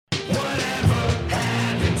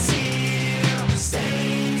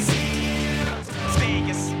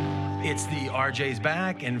RJ's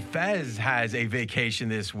back, and Fez has a vacation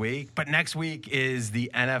this week. But next week is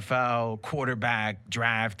the NFL quarterback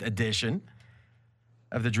draft edition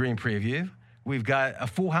of the Dream Preview. We've got a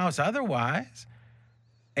full house otherwise.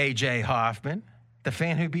 AJ Hoffman, the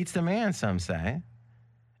fan who beats the man, some say,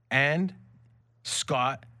 and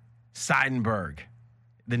Scott Seidenberg.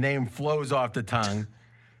 The name flows off the tongue.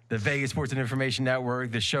 The Vegas Sports and Information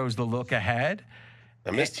Network that shows the look ahead.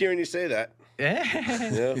 I missed hearing you say that.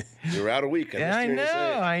 Yeah, you're out a week.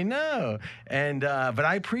 I know. And but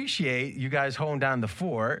I appreciate you guys holding down the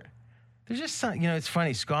fort. There's just some, it's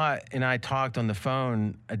funny. Scott and I talked on the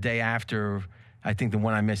phone a day after, I think the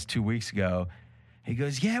one I missed 2 weeks ago. He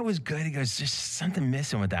goes, "Yeah, it was good." He goes, "There's something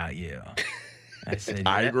missing without you." I said, yeah.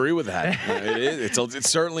 I agree with that. It's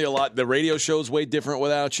certainly a lot. The radio show's way different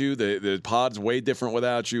without you. The pod's way different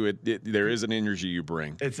without you. There is an energy you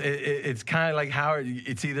bring. It's kind of like Howard.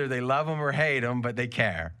 It's either they love him or hate him, but they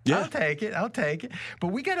care. Yeah. I'll take it. But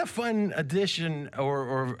we got a fun edition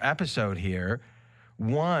or episode here.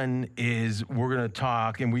 One is we're going to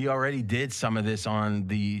talk, and we already did some of this on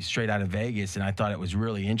the Straight Out of Vegas, and I thought it was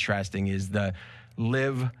really interesting, is the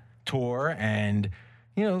LIV tour. And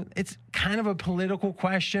it's kind of a political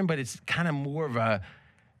question, but it's kind of more of a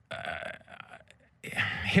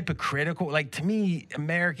hypocritical. Like, to me,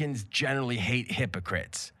 Americans generally hate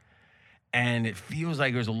hypocrites. And it feels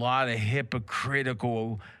like there's a lot of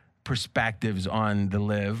hypocritical perspectives on the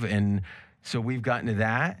LIV. And so we've gotten to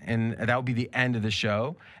that, and that will be the end of the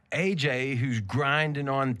show. AJ, who's grinding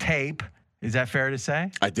on tape. Is that fair to say?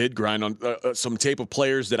 I did grind on some tape of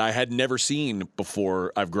players that I had never seen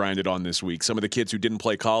before. I've grinded on this week. Some of the kids who didn't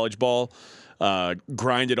play college ball,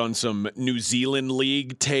 grinded on some New Zealand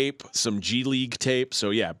League tape, some G League tape. So,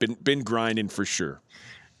 yeah, been grinding for sure.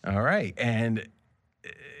 All right. And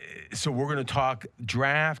so we're going to talk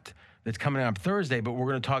draft that's coming up Thursday, but we're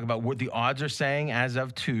going to talk about what the odds are saying as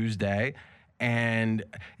of Tuesday. And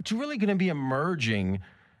it's really going to be a merging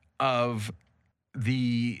of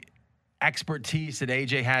the expertise that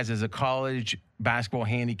AJ has as a college basketball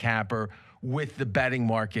handicapper with the betting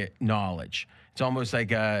market knowledge. It's almost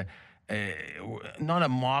like not a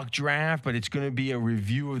mock draft, but it's going to be a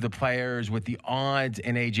review of the players with the odds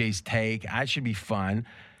and AJ's take. That should be fun.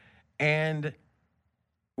 And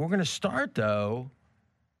we're going to start, though,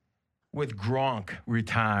 with Gronk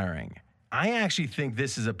retiring. I actually think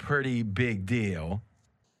this is a pretty big deal.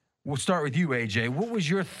 We'll start with you, AJ. What was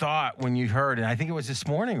your thought when you heard it? I think it was this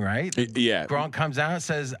morning, right? Yeah. Gronk comes out and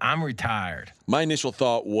says, "I'm retired." My initial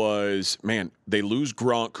thought was, man, they lose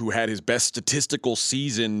Gronk, who had his best statistical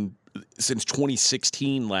season since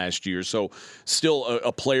 2016 last year. So still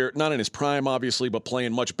a player, not in his prime, obviously, but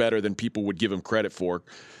playing much better than people would give him credit for.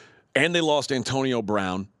 And they lost Antonio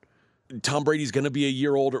Brown. Tom Brady's going to be a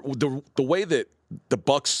year older. The way that the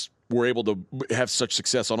Bucs were able to have such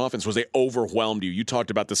success on offense was they overwhelmed you. You talked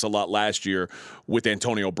about this a lot last year with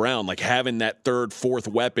Antonio Brown, like having that third, fourth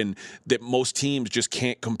weapon that most teams just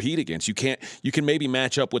can't compete against. You can maybe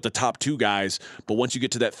match up with the top two guys, but once you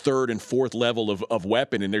get to that third and fourth level of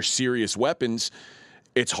weapon, and they're serious weapons,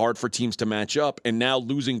 it's hard for teams to match up. And now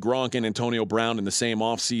losing Gronk and Antonio Brown in the same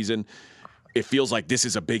offseason, it feels like this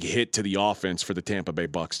is a big hit to the offense for the Tampa Bay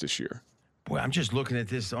Bucs this year. Boy, I'm just looking at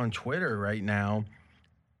this on Twitter right now.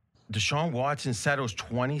 Deshaun Watson settles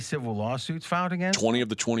 20 civil lawsuits filed against 20 of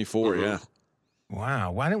the 24, yeah.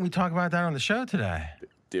 Wow. Why didn't we talk about that on the show today?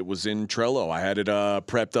 It was in Trello. I had it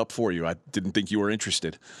prepped up for you. I didn't think you were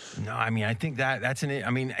interested. No, I mean, I think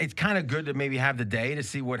it's kind of good to maybe have the day to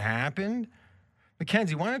see what happened.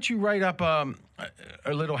 Mackenzie, why don't you write up a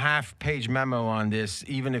little half-page memo on this,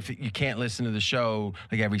 even if you can't listen to the show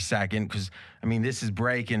like every second, because, I mean, this is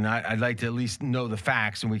breaking. I'd like to at least know the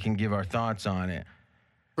facts and we can give our thoughts on it.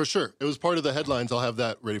 For sure. It was part of the headlines. I'll have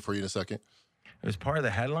that ready for you in a second. It was part of the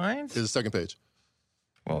headlines? It's the second page.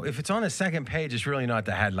 Well, if it's on the second page, it's really not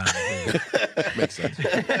the headline. Makes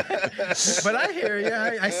sense. But I hear you.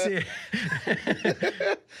 I see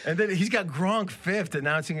it. And then he's got Gronk fifth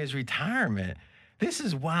announcing his retirement. This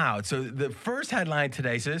is wild. So the first headline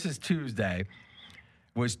today, so this is Tuesday,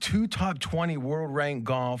 was 2 top 20 world-ranked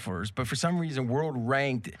golfers. But for some reason,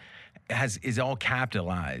 world-ranked is all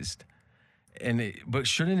capitalized. But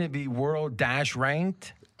shouldn't it be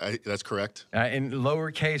world-ranked? That's correct. In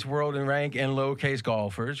lowercase world and rank and lowercase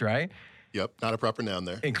golfers, right? Yep, not a proper noun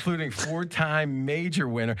there. Including 4-time major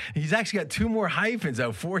winner. He's actually got 2 more hyphens,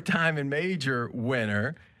 though, 4-time and major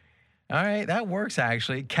winner. All right, that works,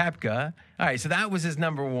 actually. Koepka. All right, so that was his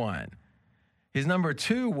number 1. His number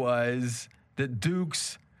 2 was the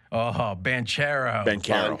Duke's Oh, Banchero.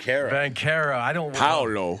 Banchero. I don't.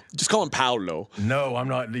 Paolo. Just call him Paolo. No, I'm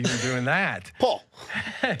not even doing that. Paul.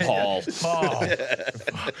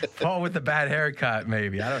 Paul with the bad haircut,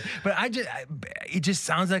 maybe. I don't. But it just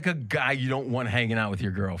sounds like a guy you don't want hanging out with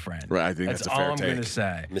your girlfriend. Right. I think that's a fair all I'm take. going to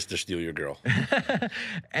say. Mr. Steal Your Girl.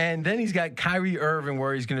 And then he's got Kyrie Irving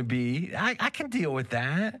where he's going to be. I can deal with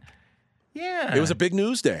that. Yeah. It was a big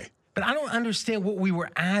news day. But I don't understand what we were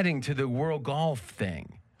adding to the World Golf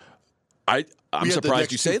thing. I'm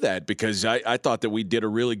surprised you say that because I thought that we did a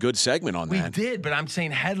really good segment on that. We did, but I'm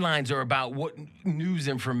saying headlines are about what news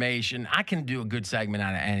information. I can do a good segment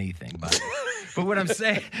out of anything, but what I'm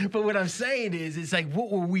saying is, it's like, what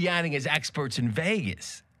were we adding as experts in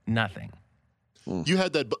Vegas? Nothing. You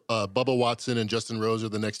had that Bubba Watson and Justin Rose are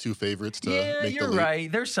the next two favorites to make the lead. You're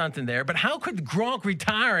right. There's something there. But how could Gronk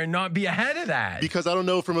retire and not be ahead of that? Because I don't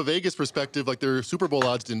know, from a Vegas perspective, like their Super Bowl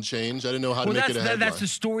odds didn't change. I didn't know how to make it a headline. That's the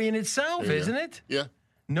story in itself, isn't it? Yeah.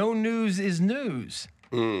 No news is news.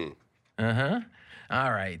 Uh-huh.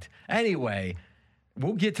 All right. Anyway,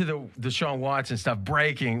 we'll get to the Deshaun Watson stuff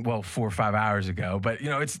breaking, 4 or 5 hours ago. But,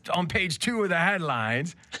 it's on page 2 of the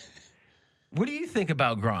headlines. What do you think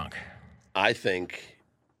about Gronk? I think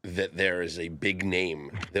that there is a big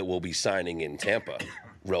name that will be signing in Tampa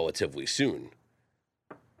relatively soon.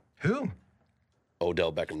 Who?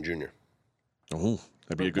 Odell Beckham Jr. Oh,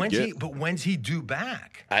 that'd be a good get. But when's he due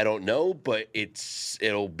back? I don't know, but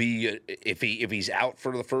it'll be if he's out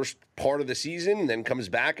for the first part of the season and then comes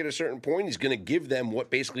back at a certain point, he's going to give them what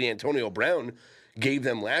basically Antonio Brown gave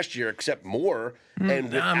them last year, except more.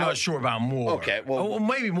 And I'm not sure about more. Okay, well,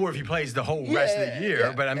 maybe more if he plays the whole rest of the year.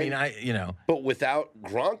 Yeah. But I mean, But without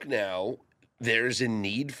Gronk now, there's a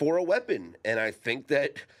need for a weapon, and I think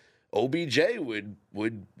that OBJ would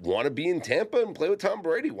want to be in Tampa and play with Tom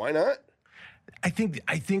Brady. Why not? I think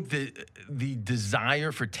the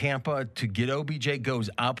desire for Tampa to get OBJ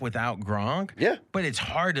goes up without Gronk. Yeah. But it's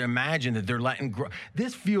hard to imagine that they're letting Gronk.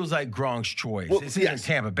 This feels like Gronk's choice. Well, this isn't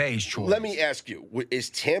Tampa Bay's choice. Let me ask you,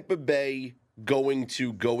 is Tampa Bay going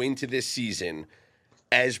to go into this season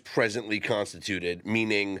as presently constituted,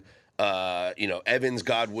 meaning, Evans,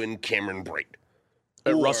 Godwin, Cameron Brate?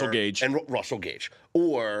 Russell Gage. And Russell Gage.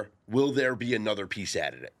 Or will there be another piece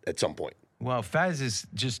added at some point? Well, Fez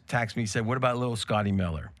just texted me, said, what about little Scotty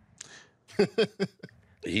Miller?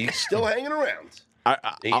 He's still hanging around.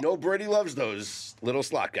 Brady loves those little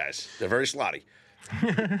slot guys. They're very slotty.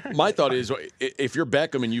 My thought is, if you're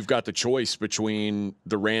Beckham and you've got the choice between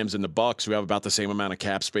the Rams and the Bucs, who have about the same amount of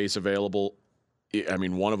cap space available, I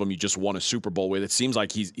mean, one of them you just won a Super Bowl with. It seems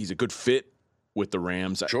like he's a good fit with the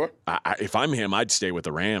Rams. Sure. If I'm him, I'd stay with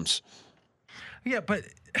the Rams. Yeah, but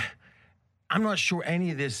I'm not sure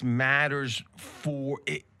any of this matters for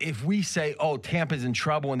if we say, Tampa's in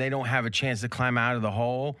trouble and they don't have a chance to climb out of the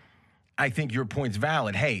hole. I think your point's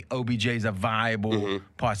valid. Hey, OBJ's a viable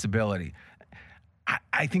possibility.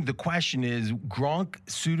 I think the question is, Gronk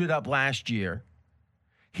suited up last year.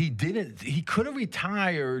 He could have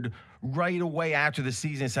retired right away after the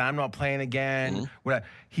season and said, I'm not playing again.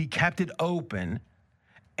 He kept it open.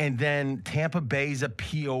 And then Tampa Bay's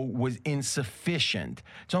appeal was insufficient.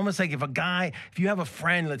 It's almost like if you have a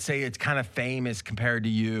friend, let's say it's kind of famous compared to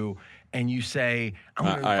you, and you say,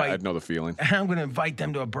 I know the feeling. I'm going to invite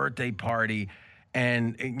them to a birthday party,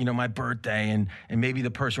 and my birthday, and maybe the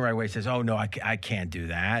person right away says, oh, no, I can't do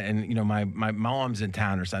that. And, my mom's in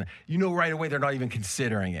town or something. Right away they're not even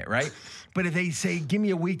considering it, right? But if they say, give me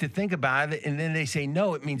a week to think about it, and then they say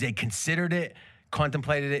no, it means they considered it,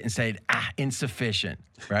 contemplated it, and said, insufficient,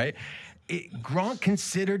 right? Gronk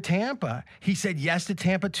considered Tampa. He said yes to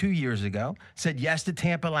Tampa 2 years ago, said yes to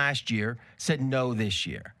Tampa last year, said no this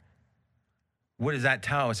year. What does that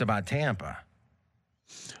tell us about Tampa?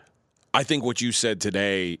 I think what you said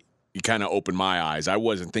today, you kind of opened my eyes. I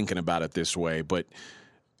wasn't thinking about it this way, but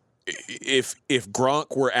if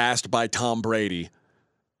Gronk were asked by Tom Brady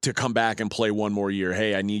to come back and play one more year,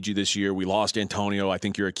 hey, I need you this year. We lost Antonio. I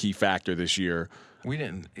think you're a key factor this year. We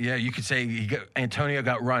didn't. Yeah, you could say Antonio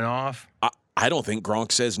got run off. I don't think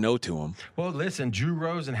Gronk says no to him. Well, listen, Drew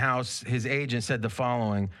Rosenhaus, his agent, said the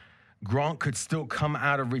following. Gronk could still come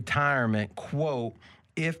out of retirement, quote,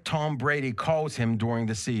 if Tom Brady calls him during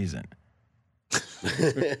the season.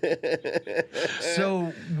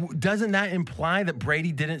 So doesn't that imply that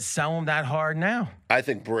Brady didn't sell him that hard now? I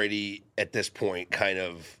think Brady at this point kind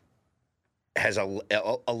of has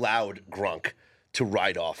allowed Gronk to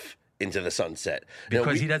ride off into the sunset.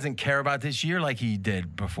 Because he doesn't care about this year like he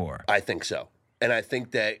did before. I think so. And I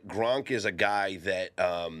think that Gronk is a guy that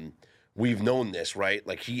we've known this, right?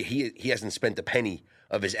 Like he hasn't spent a penny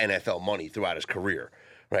of his NFL money throughout his career.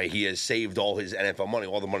 right? He has saved all his NFL money.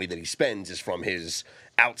 All the money that he spends is from his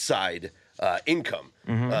outside income.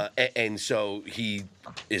 And so he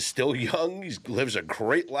is still young. He lives a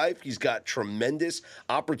great life. He's got tremendous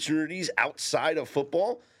opportunities outside of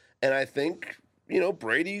football. And I think,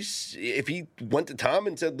 Brady's, if he went to Tom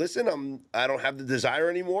and said, listen, I don't have the desire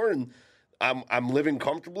anymore, and I'm living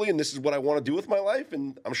comfortably, and this is what I want to do with my life.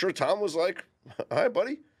 And I'm sure Tom was like, all right,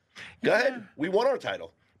 buddy, go ahead. We won our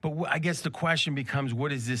title. But I guess the question becomes, what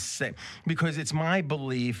does this say? Because it's my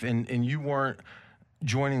belief, and you weren't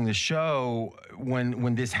joining the show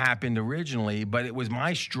when this happened originally, but it was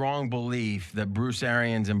my strong belief that Bruce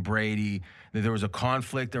Arians and Brady, that there was a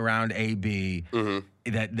conflict around AB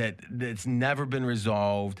that's never been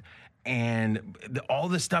resolved, and all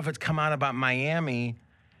the stuff that's come out about Miami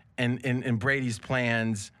and Brady's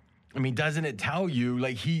plans. I mean, doesn't it tell you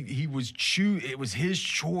like it was his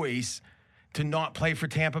choice to not play for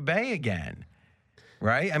Tampa Bay again,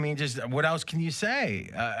 right? I mean, just what else can you say?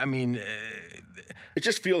 It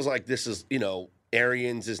just feels like this is,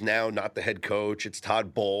 Arians is now not the head coach. It's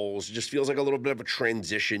Todd Bowles. It just feels like a little bit of a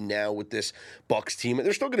transition now with this Bucs team.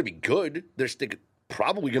 They're still going to be good. They're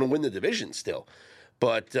probably going to win the division still.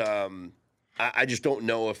 But I just don't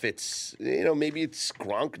know if it's, maybe it's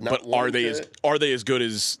Gronk. But are they as good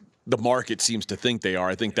as the market seems to think they are?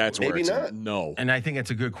 I think that's where it's not. No. And I think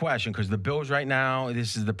it's a good question because the Bills right now,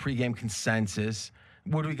 this is the pregame consensus.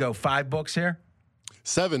 What do we go, 5 books here?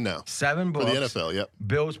 7 now. 7 books. For the NFL, yep.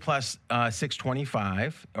 Bills plus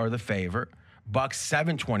 625 are the favorite. Bucks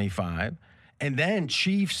 725. And then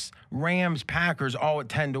Chiefs, Rams, Packers all at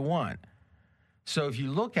 10-1. So if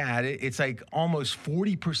you look at it, it's like almost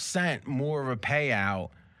 40% more of a payout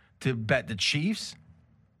to bet the Chiefs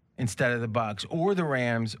instead of the Bucks or the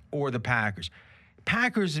Rams or the Packers.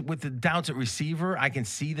 Packers with the doubts at receiver, I can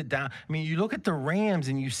see the doubt. I mean, you look at the Rams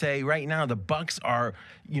and you say right now the Bucks are,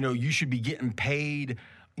 you should be getting paid,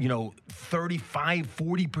 35,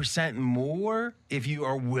 40% more if you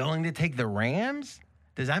are willing to take the Rams.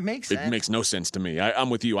 Does that make sense? It makes no sense to me.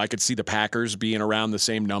 I'm with you. I could see the Packers being around the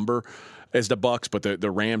same number as the Bucks, but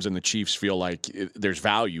the Rams and the Chiefs feel like there's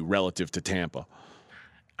value relative to Tampa.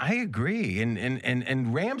 I agree,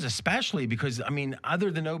 and Rams especially because, other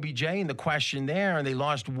than OBJ and the question there, and they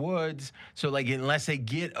lost Woods, so, unless they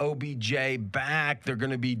get OBJ back, they're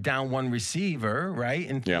going to be down one receiver, right,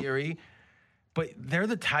 in theory. Yep. But they're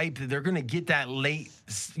the type that they're going to get that late,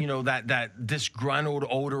 that disgruntled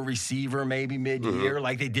older receiver maybe mid-year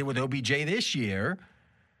like they did with OBJ this year.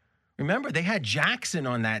 Remember, they had Jackson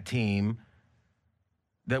on that team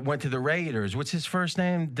that went to the Raiders. What's his first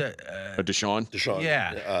name? Deshaun? Deshaun.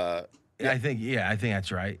 Yeah. I think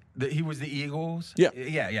that's right. He was the Eagles? Yeah.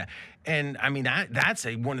 Yeah. And, that's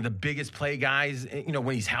one of the biggest play guys,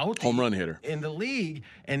 when he's healthy. Home run hitter. In the league.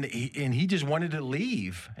 And he just wanted to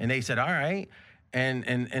leave. And they said, all right. And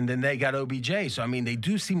then they got OBJ. So, they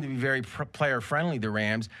do seem to be very player-friendly, the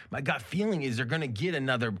Rams. My gut feeling is they're going to get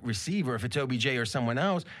another receiver if it's OBJ or someone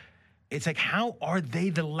else. It's like, how are they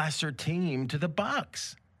the lesser team to the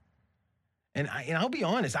Bucs? And I'll be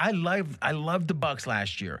honest, I loved the Bucs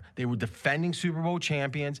last year. They were defending Super Bowl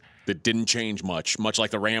champions. That didn't change much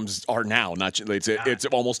like the Rams are now. It's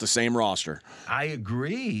almost the same roster. I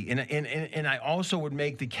agree, and I also would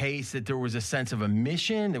make the case that there was a sense of a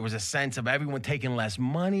mission. There was a sense of everyone taking less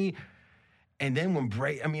money. And then when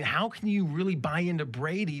Brady, how can you really buy into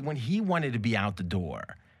Brady when he wanted to be out the door?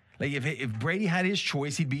 Like if Brady had his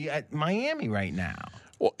choice, he'd be at Miami right now.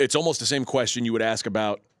 Well, it's almost the same question you would ask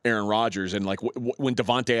about Aaron Rodgers. And when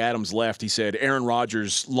Davante Adams left, he said, Aaron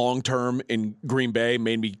Rodgers long-term in Green Bay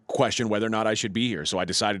made me question whether or not I should be here. So I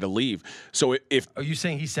decided to leave. So if are you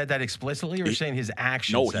saying he said that explicitly or are you saying his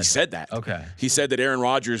actions? No, he said that. Okay. He said that Aaron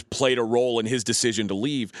Rodgers played a role in his decision to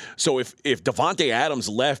leave. So if Davante Adams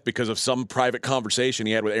left because of some private conversation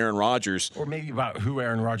he had with Aaron Rodgers. Or maybe about who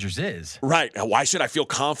Aaron Rodgers is. Right. Why should I feel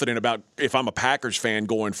confident about, if I'm a Packers fan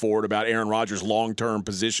going forward, about Aaron Rodgers' long-term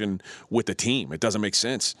position with the team? It doesn't make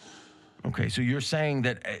sense. Okay, so you're saying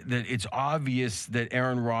that it's obvious that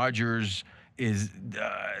Aaron Rodgers is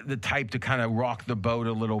the type to kind of rock the boat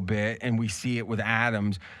a little bit, and we see it with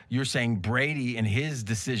Adams. You're saying Brady and his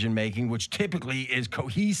decision-making, which typically is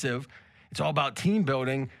cohesive, it's all about team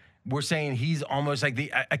building. We're saying he's almost like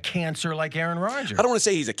a cancer like Aaron Rodgers. I don't want to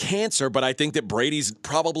say he's a cancer, but I think that Brady's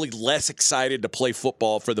probably less excited to play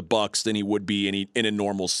football for the Bucs than he would be in a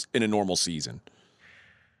normal season.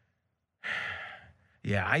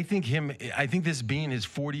 Yeah, I think this being his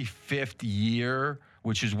 45th year,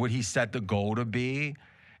 which is what he set the goal to be,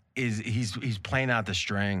 is he's playing out the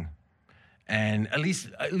string. And at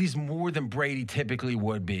least more than Brady typically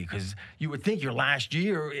would be, because you would think your last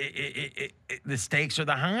year, the stakes are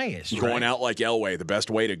the highest. Going out like Elway, the best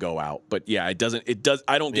way to go out. But yeah, it does.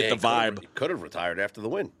 I don't get the vibe. He could have retired after the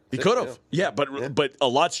win. He could have. Yeah, but a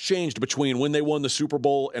lot's changed between when they won the Super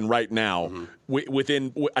Bowl and right now.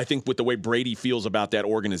 I think with the way Brady feels about that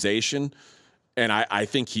organization. And I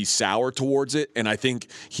think he's sour towards it. And I think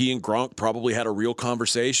he and Gronk probably had a real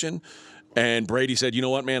conversation. And Brady said, you know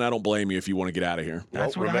what, man, I don't blame you if you want to get out of here.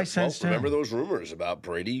 That's what I sensed. Remember those rumors about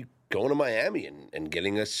Brady going to Miami and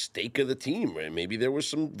getting a stake of the team? Maybe there was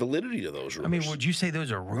some validity to those rumors. I mean, would you say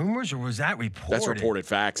those are rumors, or was that reported? That's reported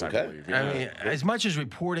facts, I believe. Yeah. I mean, as much as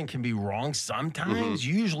reporting can be wrong sometimes,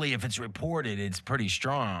 usually if it's reported, it's pretty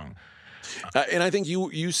strong. And I think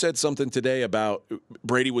you said something today about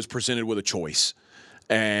Brady was presented with a choice.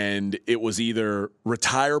 And it was either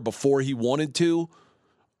retire before he wanted to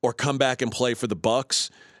or come back and play for the Bucs.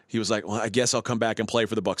 He was like, well, I guess I'll come back and play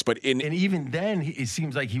for the Bucs. And even then, it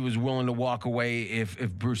seems like he was willing to walk away if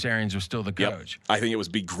Bruce Arians was still the coach. I think it was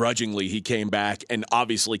begrudgingly he came back, and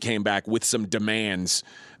obviously came back with some demands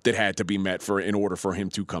that had to be met in order for him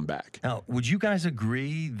to come back. Now, would you guys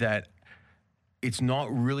agree that it's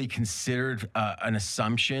not really considered an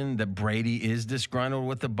assumption that Brady is disgruntled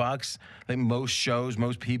with the Bucs? Like most shows,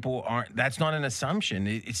 most people aren't. That's not an assumption.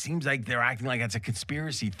 It seems like they're acting like that's a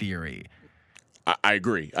conspiracy theory. I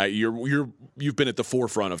agree. You've been at the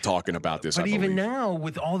forefront of talking about this. But even now,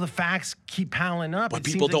 with all the facts keep piling up, but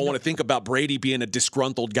people don't want to think about Brady being a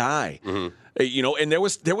disgruntled guy. And there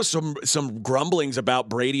was some grumblings about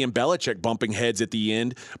Brady and Belichick bumping heads at the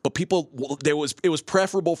end. But it was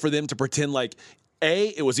preferable for them to pretend like A,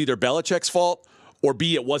 it was either Belichick's fault, or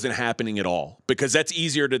B, it wasn't happening at all, because that's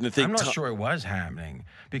easier than to think. I'm not sure it was happening,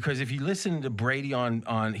 because if you listen to Brady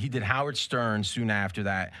on he did Howard Stern soon after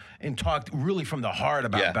that and talked really from the heart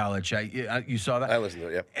about Belichick. You saw that? I listened to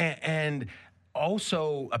it, yeah. And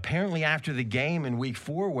also, apparently after the game in week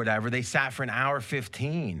 4 or whatever, they sat for an hour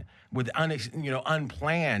 15 with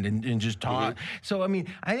unplanned and just talk. So, I mean,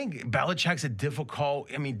 I think Belichick's a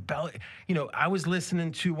difficult. I mean, I was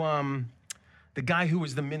listening to the guy who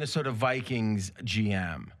was the Minnesota Vikings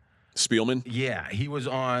GM. Spielman? Yeah, he was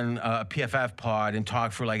on a PFF pod and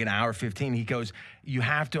talked for like an hour 15. He goes, you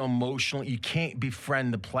have to you can't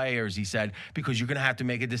befriend the players, he said, because you're going to have to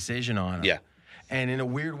make a decision on them. Yeah. And in a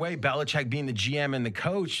weird way, Belichick being the GM and the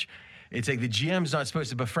coach, it's like the GM's not supposed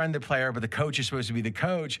to befriend the player, but the coach is supposed to be the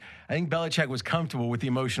coach. I think Belichick was comfortable with the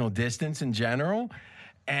emotional distance in general.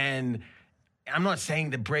 And I'm not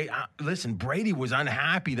saying that Brady was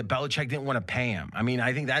unhappy that Belichick didn't want to pay him. I mean,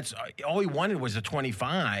 I think that's all he wanted was a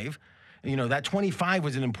 25. That 25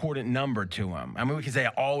 was an important number to him. I mean, we can say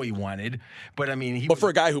all he wanted, but I mean, for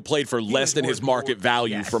a guy who played for less than his market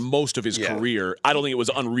value for most of his career, I don't think it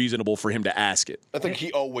was unreasonable for him to ask it. I think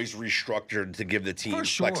he always restructured to give the team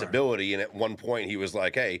flexibility, and at one point he was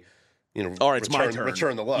like, "Hey, all right, it's my turn.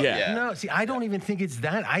 Return the love." Yeah. No, see, I don't even think it's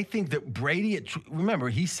that. I think that Brady, remember,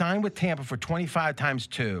 he signed with Tampa for 25 times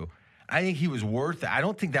 2. I think he was worth it. I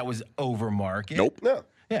don't think that was over market. Nope. No.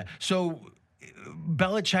 Yeah. So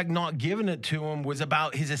Belichick not giving it to him was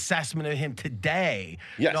about his assessment of him today.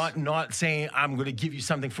 Yes. Not saying I'm going to give you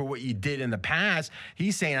something for what you did in the past.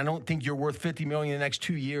 He's saying I don't think you're worth $50 million in the next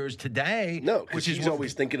 2 years today. No, because he's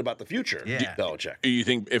always thinking about the future. Yeah. Belichick. Do you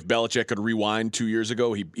think if Belichick could rewind 2 years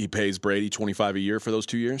ago, he pays Brady $25 a year for those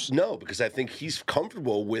 2 years? No, because I think he's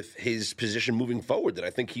comfortable with his position moving forward. That I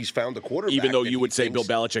think he's found the quarterback. Even though you would say Bill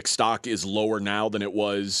Belichick's stock is lower now than it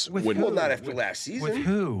was not after last season. With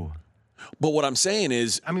who? But what I'm saying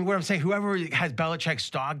is... whoever has Belichick's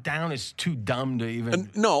stock down is too dumb to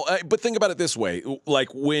even... but think about it this way. Like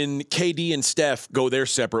when KD and Steph go their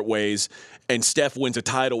separate ways and Steph wins a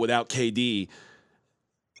title without KD,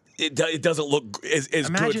 it doesn't look as good.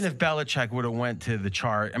 Imagine if Belichick would have went to the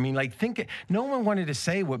chart. I mean, no one wanted to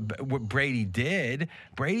say what Brady did.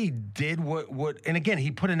 Brady did what... And again,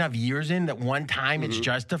 he put enough years in that one time it's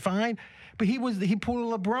justified. But he pulled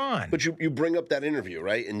a LeBron. But you bring up that interview,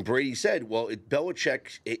 right? And Brady said, well,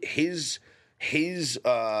 Belichick, his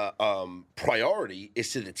priority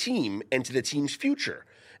is to the team and to the team's future.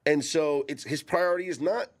 And so his priority is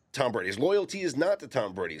not Tom Brady. His loyalty is not to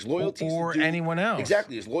Tom Brady. His loyalty or is to anyone else.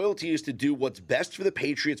 Exactly. His loyalty is to do what's best for the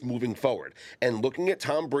Patriots moving forward. And looking at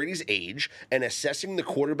Tom Brady's age and assessing the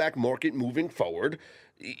quarterback market moving forward,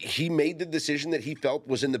 he made the decision that he felt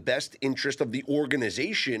was in the best interest of the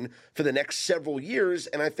organization for the next several years.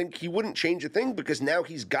 And I think he wouldn't change a thing because now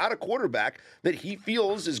he's got a quarterback that he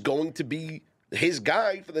feels is going to be his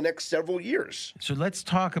guy for the next several years. So let's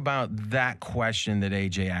talk about that question that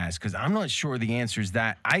AJ asked, because I'm not sure the answer is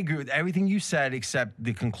that. I agree with everything you said except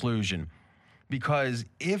the conclusion. because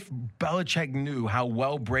if Belichick knew how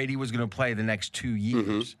well Brady was going to play the next 2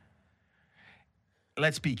 years,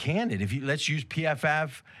 let's be candid. Let's use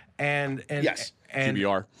PFF and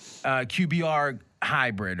QBR. QBR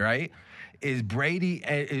hybrid, right? Is Brady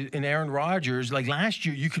and Aaron Rodgers, like last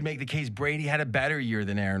year, you could make the case Brady had a better year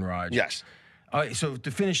than Aaron Rodgers. Yes. So to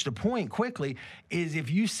finish the point quickly, is if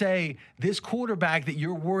you say this quarterback that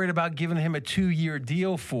you're worried about giving him a 2-year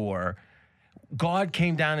deal for, God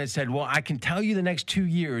came down and said, well, I can tell you the next 2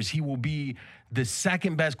 years he will be the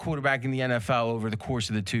second best quarterback in the NFL over the course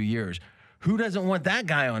of the 2 years. Who doesn't want that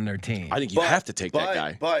guy on their team? I think you have to take that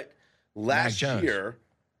guy. But last year,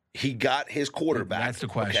 he got his quarterback. That's the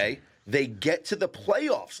question. Okay? They get to the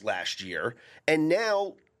playoffs last year, and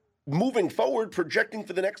now moving forward, projecting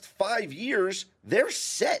for the next 5 years, they're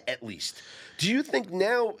set at least. Do you think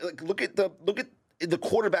now? Like, look at the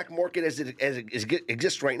quarterback market as it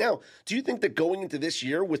exists right now. Do you think that going into this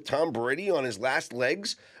year with Tom Brady on his last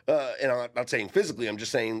legs, and I'm not saying physically, I'm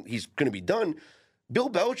just saying he's going to be done. Bill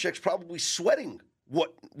Belichick's probably sweating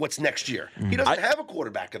what's next year. He doesn't have a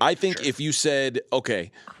quarterback. I think if you said,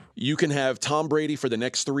 okay, you can have Tom Brady for the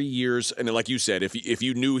next 3 years, and like you said, if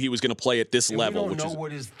you knew he was going to play at this level, we don't know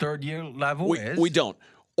what his third-year level is. We don't.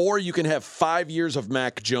 Or you can have 5 years of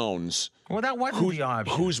Mac Jones. Well, that wasn't the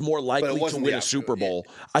option. Who's more likely to win a Super Bowl?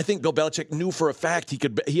 I think Bill Belichick knew for a fact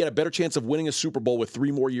he had a better chance of winning a Super Bowl with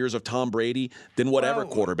 3 more years of Tom Brady than whatever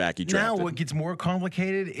quarterback he drafted. Now what gets more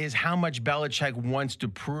complicated is how much Belichick wants to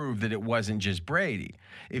prove that it wasn't just Brady.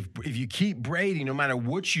 If you keep Brady, no matter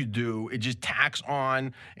what you do, it just tacks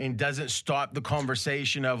on and doesn't stop the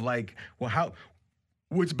conversation of like, well,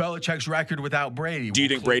 what's Belichick's record without Brady? Do you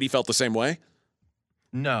think Brady felt the same way?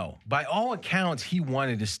 No. By all accounts, he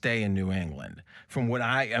wanted to stay in New England. From what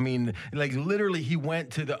I mean, like literally he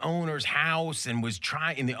went to the owner's house and was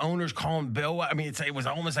trying, and the owner's calling Bill. I mean, it was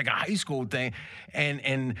almost like a high school thing.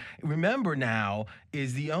 And remember now,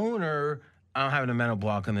 is the owner, I'm having a mental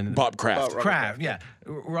block on the Bob Kraft. Kraft, yeah.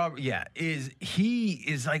 Robert, yeah. He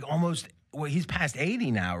is like almost, well, he's past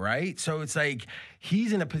 80 now, right? So it's like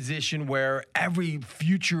he's in a position where every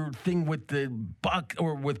future thing with the Buck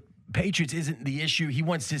or with Patriots isn't the issue. He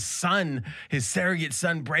wants his son, his surrogate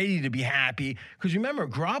son Brady, to be happy. Because remember,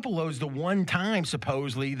 Garoppolo's the one time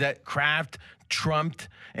supposedly that Kraft trumped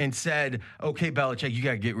and said, "Okay, Belichick, you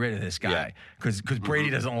got to get rid of this guy because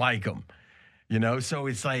Brady doesn't like him." You know, so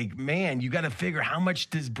it's like, man, you got to figure how much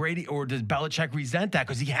does Brady or does Belichick resent that?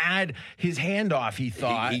 Because he had his handoff, he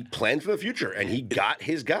thought. He planned for the future, and he got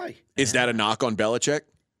his guy. Is that a knock on Belichick?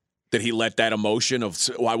 That he let that emotion of,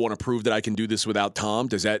 oh, I want to prove that I can do this without Tom?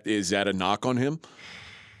 Is that a knock on him?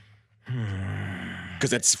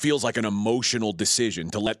 Because that feels like an emotional decision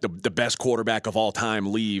to let the best quarterback of all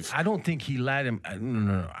time leave. I don't think he let him.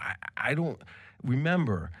 No. I don't.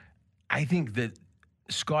 Remember, I think that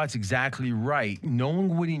Scott's exactly right.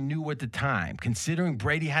 Knowing what he knew at the time, considering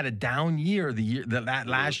Brady had a down year that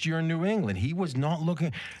last year in New England, he was not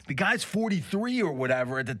looking. The guy's 43 or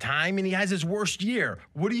whatever at the time, and he has his worst year.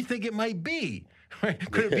 What do you think it might be?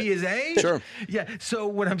 Could it be his age? Sure. Yeah. So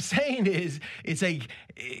what I'm saying is, it's like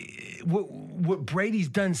what Brady's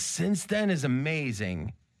done since then is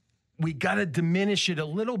amazing. We got to diminish it a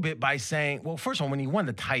little bit by saying, well, first of all, when he won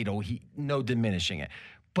the title, no diminishing it.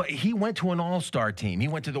 But he went to an all-star team. He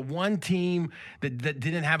went to the one team that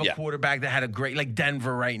didn't have a quarterback that had a great, like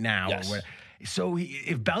Denver right now. Yes. So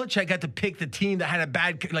if Belichick got to pick the team that had a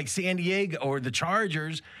bad, like San Diego or the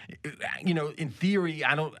Chargers, you know, in theory,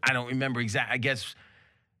 I don't remember exactly. I guess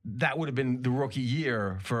that would have been the rookie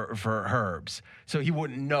year for Herbs. So he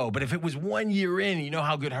wouldn't know. But if it was 1 year in, you know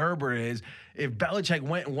how good Herbert is. If Belichick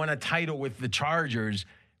went and won a title with the Chargers,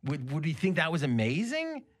 would he think that was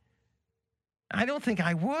amazing? I don't think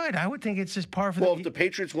I would. I would think it's just par for the... Well, if the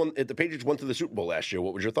Patriots went to the Super Bowl last year,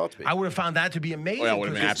 what would your thoughts be? I would have found that to be amazing. Well, that would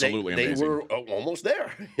have been absolutely amazing. They were almost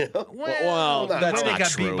there. You know? Well, that's not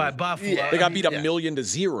got true. Beat by Buffalo. They got beat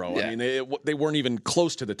 1,000,000-0. Yeah. I mean, they weren't even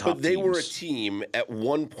close to the top But they teams. were a team at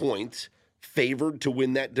one point favored to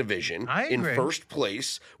win that division in first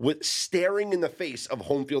place, with staring in the face of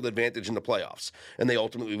home field advantage in the playoffs, and they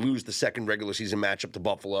ultimately lose the second regular season matchup to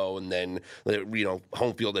Buffalo, and then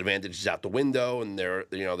home field advantage is out the window, and they're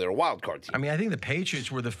a wild card team. I mean, I think the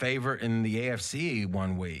Patriots were the favorite in the AFC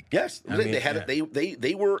 1 week. Yes,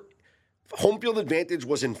 they were. Home field advantage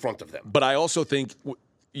was in front of them. But I also think,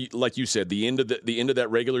 like you said, the end of that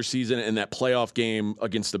regular season and that playoff game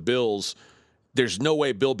against the Bills. There's no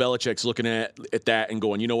way Bill Belichick's looking at that and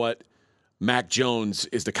going, you know what? Mac Jones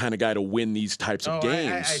is the kind of guy to win these types of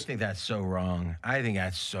games. I think that's so wrong.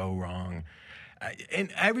 And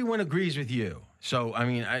everyone agrees with you. So, I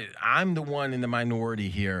mean, I'm the one in the minority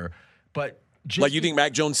here. But Like, you think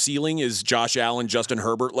Mac Jones' ceiling is Josh Allen, Justin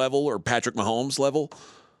Herbert level, or Patrick Mahomes level?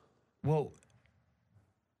 Well,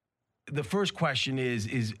 the first question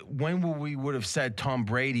is when we would have said Tom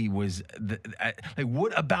Brady was like,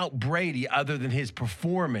 what about Brady other than his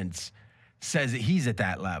performance says that he's at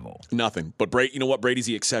that level? Nothing. But you know what? Brady's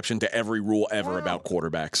the exception to every rule ever about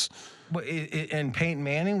quarterbacks. But and Peyton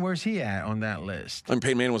Manning, where's he at on that list? I mean,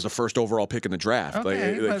 Peyton Manning was the first overall pick in the draft.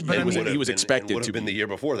 Okay, he was expected to been the year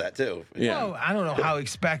before that too. Yeah. Well, I don't know how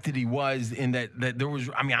expected he was in that there was.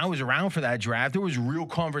 I mean, I was around for that draft. There was real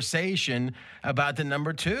conversation about the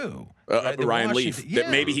number 2. Ryan Leaf. Yeah.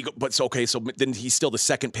 That maybe so then he's still the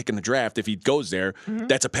second pick in the draft. If he goes there,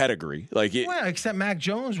 that's a pedigree. Well, except Mac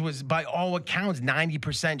Jones was, by all accounts,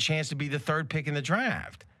 90% chance to be the 3rd pick in the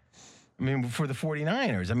draft. I mean, for the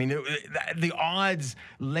 49ers. I mean, the odds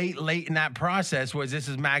late in that process was this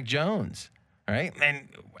is Mac Jones, right? And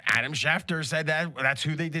Adam Schefter said that's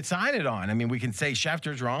who they decided on. I mean, we can say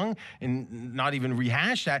Schefter's wrong and not even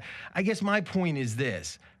rehash that. I guess my point is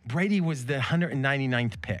this. Brady was the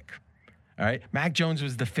 199th pick, all right? Mac Jones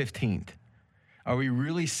was the 15th. Are we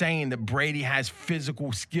really saying that Brady has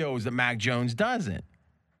physical skills that Mac Jones doesn't?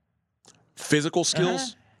 Physical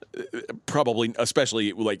skills? Probably,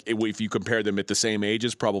 especially like if you compare them at the same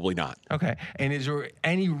ages, probably not. Okay. And is there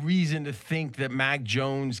any reason to think that Mac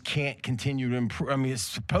Jones can't continue to improve? I mean,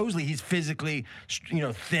 supposedly he's physically,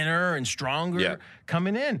 thinner and stronger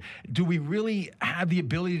coming in. Do we really have the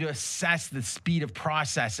ability to assess the speed of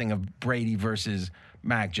processing of Brady versus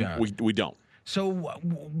Mac Jones? We don't. So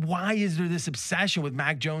why is there this obsession with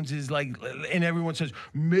Mac Jones? And everyone says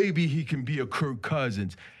maybe he can be a Kirk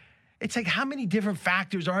Cousins. It's like, how many different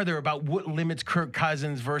factors are there about what limits Kirk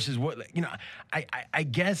Cousins versus what, I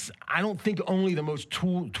guess I don't think only the most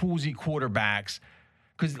toolsy quarterbacks,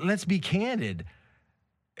 because let's be candid.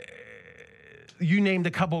 You named a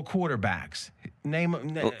couple of quarterbacks. Name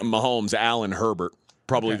Mahomes, Allen, Herbert,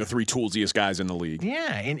 probably the 3 toolsiest guys in the league.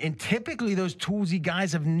 Yeah, and typically those toolsy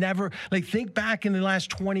guys have never, think back in the last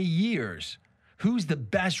 20 years. Who's the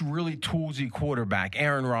best really toolsy quarterback?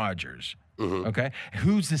 Aaron Rodgers. Mm-hmm. Okay.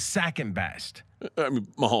 Who's the second best? I mean,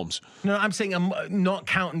 Mahomes. No, I'm saying I'm not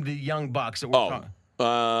counting the young bucks that we're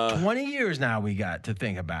talking. 20 years now we got to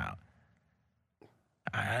think about.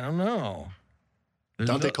 I don't know.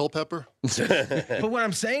 Dante Culpepper? But what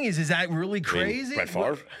I'm saying is that really crazy? Brett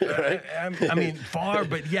Favre? Right? I mean, Favre,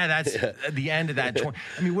 but that's at the end of that.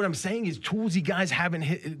 I mean, what I'm saying is toolsy guys haven't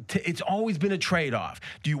hit. It's always been a trade-off.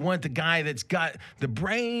 Do you want the guy that's got the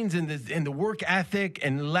brains and the work ethic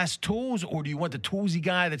and less tools, or do you want the toolsy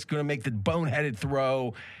guy that's going to make the boneheaded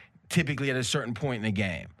throw typically at a certain point in the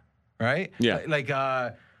game? Right? Yeah.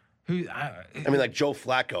 I mean, like Joe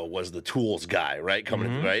Flacco was the tools guy, right?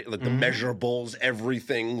 Coming right? Like the measurables,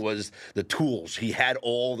 everything was the tools. He had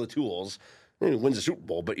all the tools. He wins a Super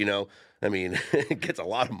Bowl, but I mean, gets a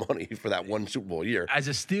lot of money for that one Super Bowl year. As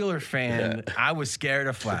a Steeler fan, I was scared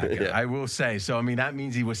of Flacco, I will say. So, I mean, that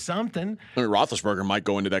means he was something. I mean, Roethlisberger might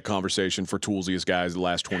go into that conversation for toolsiest guys the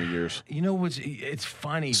last 20 years. It's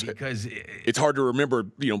funny because it's hard to remember,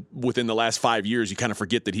 within the last 5 years, you kind of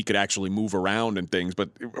forget that he could actually move around and things.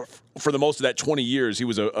 But for the most of that 20 years, he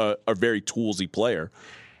was a very toolsy player.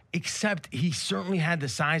 Except he certainly had the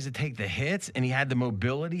size to take the hits, and he had the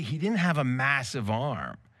mobility. He didn't have a massive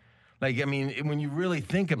arm. Like, I mean, when you really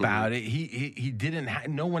think about it, he didn't.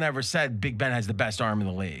 No one ever said Big Ben has the best arm in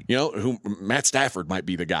the league. Matt Stafford might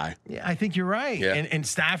be the guy. Yeah, I think you're right. Yeah. And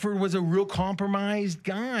Stafford was a real compromised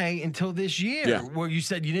guy until this year, where you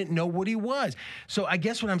said you didn't know what he was. So I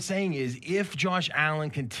guess what I'm saying is, if Josh Allen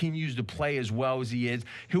continues to play as well as he is,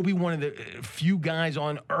 he'll be one of the few guys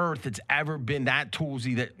on earth that's ever been that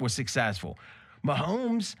toolsy that was successful.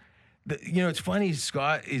 Mahomes. It's funny,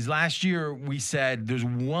 Scott, is last year we said there's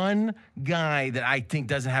one guy that I think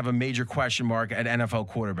doesn't have a major question mark at NFL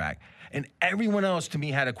quarterback. And everyone else to me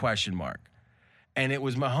had a question mark. And it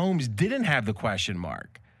was Mahomes didn't have the question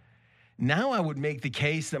mark. Now I would make the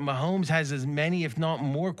case that Mahomes has as many, if not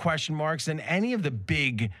more, question marks than any of the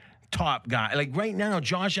big top guys. Like right now,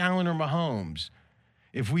 Josh Allen or Mahomes,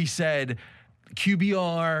 if we said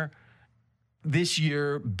QBR this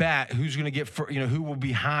year, bet who's going to get, who will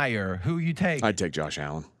be higher? Who you take? I'd take Josh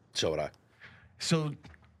Allen. So would I. So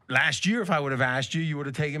last year, if I would have asked you, you would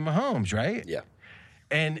have taken Mahomes, right? Yeah.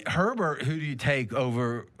 And Herbert, who do you take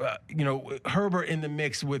over, Herbert in the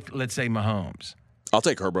mix with, let's say, Mahomes? I'll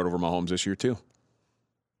take Herbert over Mahomes this year, too.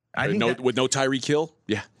 With no Tyreek Hill?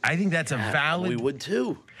 Yeah. I think that's a valid. We would,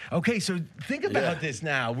 too. Okay, so think about this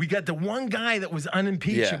now. We got the one guy that was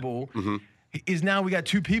unimpeachable. Yeah. Mm-hmm. Is now we got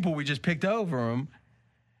 2 people we just picked over him.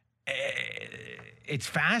 It's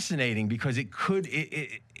fascinating because it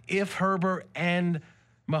if Herbert and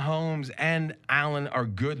Mahomes and Allen are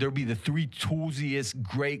good, they'll be the three toolsiest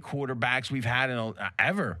great quarterbacks we've had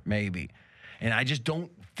ever, maybe. And I just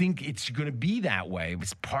don't think it's going to be that way.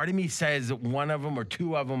 Part of me says that one of them or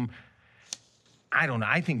two of them, I don't know.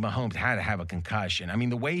 I think Mahomes had to have a concussion. I mean,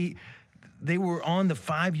 the way they were on the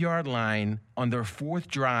 5-yard line on their fourth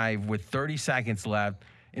drive with 30 seconds left,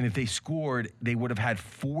 and if they scored, they would have had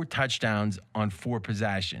 4 touchdowns on 4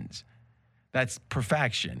 possessions. That's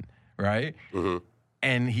perfection, right? Mm-hmm.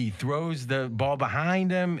 And he throws the ball behind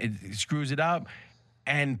him, it screws it up,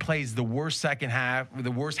 and plays the worst second half, the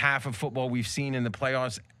worst half of football we've seen in the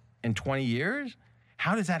playoffs in 20 years?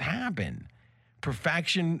 How does that happen?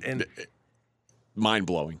 Perfection and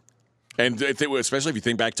mind-blowing. And especially if you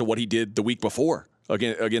think back to what he did the week before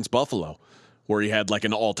against Buffalo, where he had like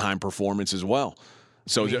an all-time performance as well.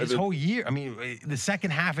 So his whole year, the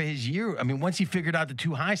second half of his year, once he figured out the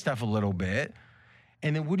too high stuff a little bit,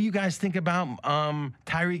 and then what do you guys think about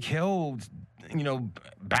Tyreek Hill,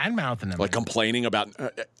 bad-mouthing him? Like complaining about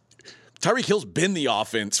Tyreek Hill's been the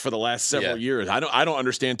offense for the last several years. I don't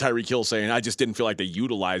understand Tyreek Hill saying, I just didn't feel like they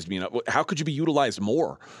utilized me enough. How could you be utilized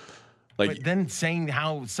more? But then saying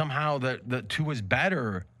how somehow the two is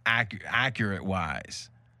better accurate-wise.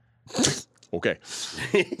 Okay.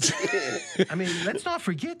 Let's not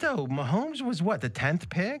forget, though, Mahomes was what, the 10th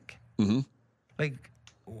pick? Mm-hmm.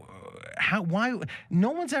 Why?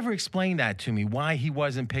 No one's ever explained that to me, why he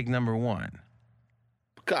wasn't pick number 1.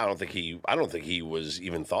 I don't think he was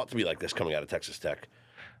even thought to be like this coming out of Texas Tech.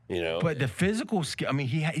 But the physical skill,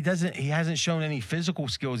 he hasn't shown any physical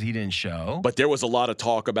skills he didn't show. But there was a lot of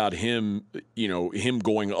talk about him, him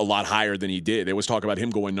going a lot higher than he did. There was talk about him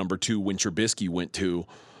going number 2 when Trubisky went 2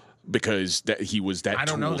 because he was that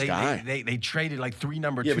tools guy. They traded like 3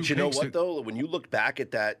 number 2 Yeah, but you know picks what, though? When you look back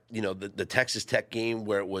at that, the Texas Tech game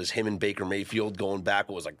where it was him and Baker Mayfield going back,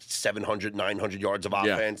 it was like 700, 900 yards of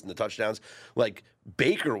offense and the touchdowns. Like,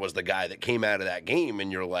 Baker was the guy that came out of that game,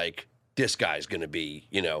 and you're like, this guy's going to be,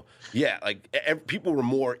 people were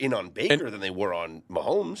more in on Baker than they were on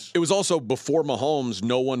Mahomes. It was also before Mahomes,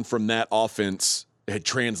 no one from that offense had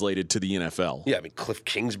translated to the NFL. Yeah, Cliff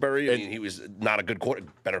Kingsbury. He was not a good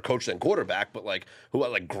better coach than quarterback, but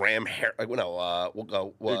Graham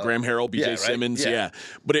Harrell, Graham Harrell, B.J. Simmons,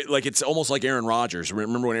 But it's almost like Aaron Rodgers.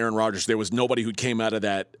 Remember when Aaron Rodgers? There was nobody who came out of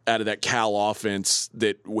that Cal offense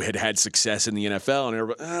that had success in the NFL, and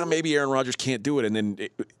everybody, maybe Aaron Rodgers can't do it, and then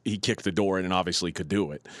he kicked the door in and obviously could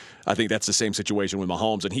do it. I think that's the same situation with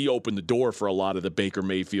Mahomes, and he opened the door for a lot of the Baker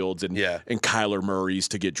Mayfields and Kyler Murrays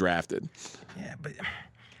to get drafted. Yeah, but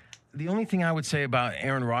the only thing I would say about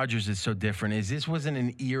Aaron Rodgers is so different is this wasn't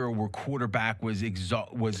an era where quarterback was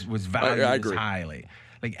valued as highly.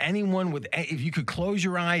 Like anyone if you could close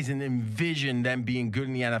your eyes and envision them being good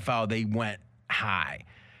in the NFL, they went high.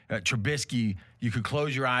 Trubisky, you could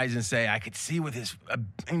close your eyes and say, I could see with his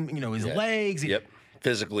legs. Yep.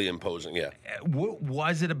 Physically imposing, What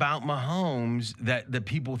was it about Mahomes that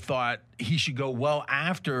people thought he should go well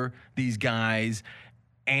after these guys?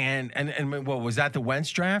 And what was that, the Wentz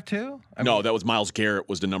draft too? No, that was Myles Garrett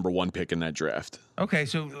was the number 1 pick in that draft. Okay,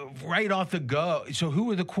 so right off the go, so who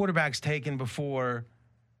were the quarterbacks taken before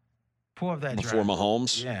that draft? Before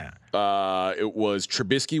Mahomes? Yeah. It was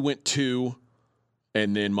Trubisky went 2,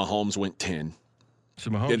 and then Mahomes went 10.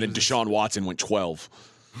 So Mahomes and then Deshaun Watson went 12.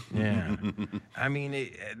 Yeah.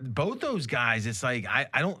 Both those guys, it's like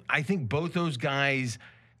I think both those guys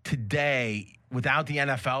today, without the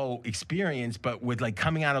NFL experience, but with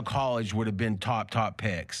coming out of college, would have been top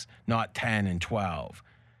picks, not 10 and 12.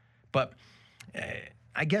 But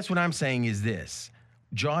I guess what I'm saying is this.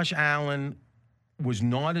 Josh Allen was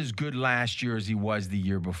not as good last year as he was the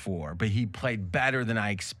year before, but he played better than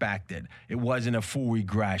I expected. It wasn't a full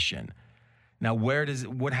regression. Now,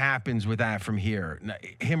 what happens with that from here? Now,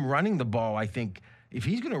 him running the ball, I think, if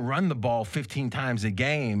he's going to run the ball 15 times a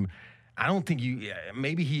game, I don't think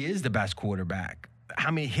maybe he is the best quarterback.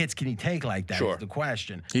 How many hits can he take like that is the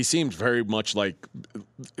question. He seems very much like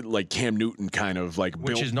Cam Newton kind of which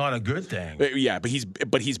built, is not a good thing. Yeah, but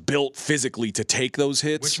he's built physically to take those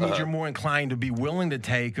hits. Which means you're more inclined to be willing to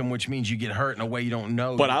take them, which means you get hurt in a way you don't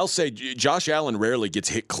know. But I'll say Josh Allen rarely gets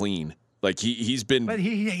hit clean. He's been. But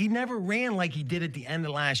he never ran like he did at the end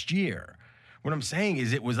of last year. What I'm saying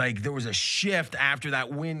is it was like there was a shift after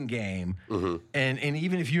that win game. Mm-hmm. And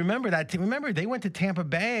even if you remember that, they went to Tampa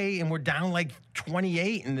Bay and were down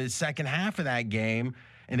 28 in the second half of that game,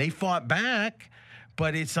 and they fought back.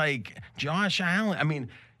 But it's like Josh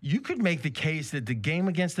Allen. You could make the case that the game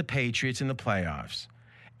against the Patriots in the playoffs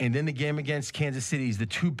and then the game against Kansas City is the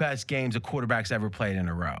 2 best games a quarterback's ever played in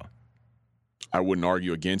a row. I wouldn't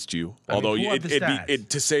argue against you. I mean, Although pull up the stats.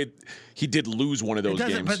 to say he did lose one of those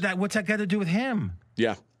games. But what's that got to do with him?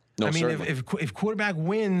 Yeah. No, I mean, certainly. if quarterback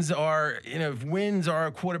wins are, if wins are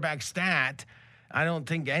a quarterback stat, I don't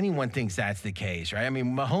think anyone thinks that's the case, right? I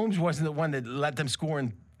mean, Mahomes wasn't the one that let them score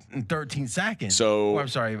in 13 seconds. So, I'm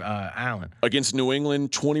sorry, Allen. Against New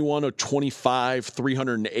England, 21 of 25,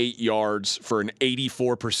 308 yards for an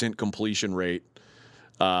 84% completion rate.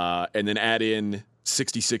 And then add in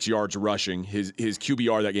 66 yards rushing. His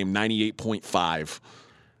QBR that game, 98.5.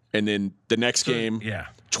 And then the next game,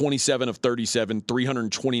 27 of 37,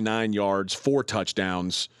 329 yards, 4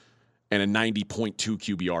 touchdowns, and a 90.2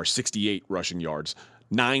 QBR, 68 rushing yards,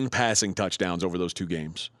 9 passing touchdowns over those 2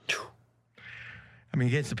 games. I mean,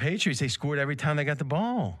 against the Patriots, they scored every time they got the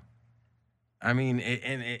ball. I mean,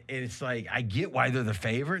 it's like, I get why they're the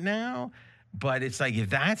favorite now, but it's like, if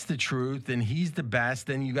that's the truth, then he's the best.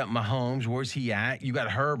 Then you got Mahomes. Where's he at? You got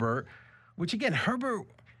Herbert, which again, Herbert,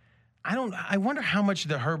 I wonder how much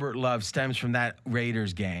the Herbert love stems from that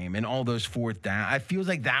Raiders game and all those fourth down. I feel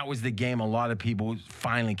like that was the game a lot of people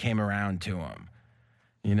finally came around to him.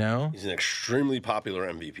 You know? He's an extremely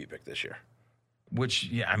popular MVP pick this year. Which,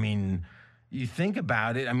 I mean, you think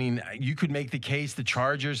about it. I mean, you could make the case the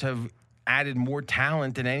Chargers have added more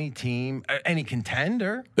talent than any team, any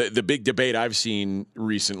contender. The big debate I've seen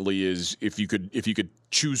recently is if you could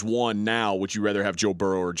choose one now, would you rather have Joe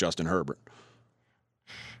Burrow or Justin Herbert?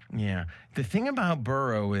 Yeah. The thing about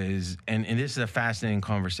Burrow is, and this is a fascinating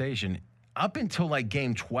conversation, up until like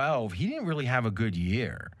game 12, he didn't really have a good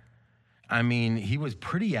year. I mean, he was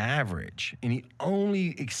pretty average, and he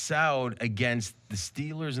only excelled against the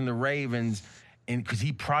Steelers and the Ravens because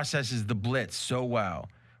he processes the blitz so well.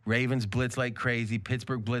 Ravens blitz like crazy.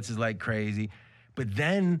 Pittsburgh blitzes like crazy. But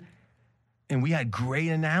then, and we had great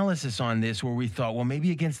analysis on this where we thought, well,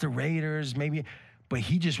 maybe against the Raiders, maybe, but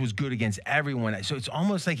he just was good against everyone. So it's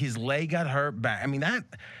almost like his leg got hurt back. I mean,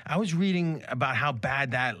 I was reading about how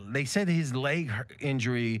bad they said his leg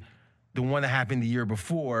injury, the one that happened the year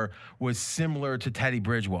before, was similar to Teddy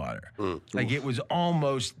Bridgewater. Like it was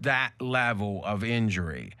almost that level of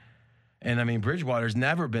injury. And I mean, Bridgewater's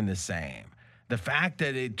never been the same. The fact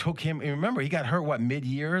that it took him, and remember, he got hurt,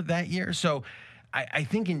 mid-year that year? So I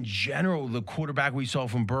think in general, the quarterback we saw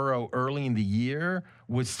from Burrow early in the year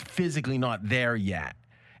was physically not there yet.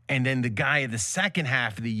 And then the guy in the second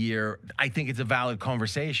half of the year, I think it's a valid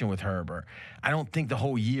conversation with Herbert. I don't think the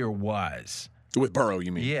whole year was. With Burrow,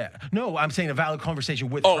 you mean? Yeah. No, I'm saying a valid conversation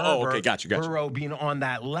with Herbert. Oh, okay, gotcha. Burrow being on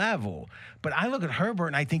that level. But I look at Herbert,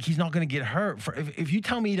 and I think he's not going to get hurt. If you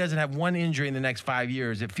tell me he doesn't have one injury in the next 5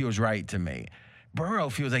 years, it feels right to me. Burrow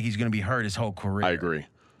feels like he's going to be hurt his whole career. I agree.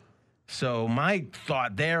 So my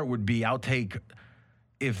thought there would be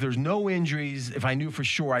if there's no injuries, if I knew for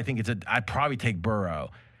sure, I'd probably take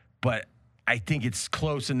Burrow. But I think it's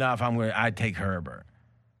close enough, I'd take Herbert.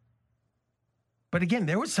 But again,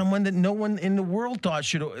 there was someone that no one in the world thought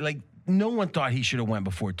no one thought he should have went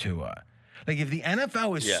before Tua. Like, if the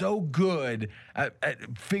NFL is so good at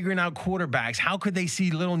figuring out quarterbacks, how could they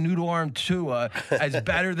see little noodle-armed Tua as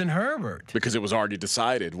better than Herbert? Because it was already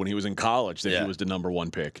decided when he was in college that he was the number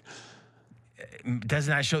 1 pick.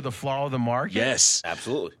 Doesn't that show the flaw of the market? Yes.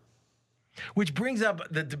 Absolutely. Which brings up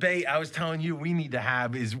the debate I was telling you we need to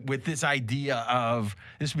have is with this idea of,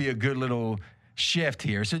 this would be a good little shift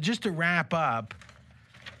here. So just to wrap up,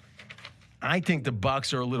 I think the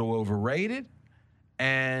Bucs are a little overrated.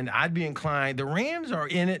 And I'd be inclined. The Rams are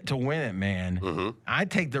in it to win it, man. Mm-hmm. I'd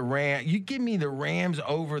take the Rams. You give me the Rams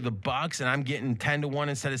over the Bucs, and I'm getting 10-1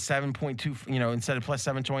 instead of 7.2. Instead of plus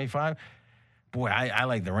 725. Boy, I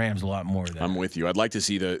like the Rams a lot more. I'm with you. I'd like to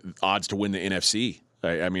see the odds to win the NFC.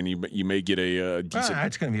 I mean, you may get a decent.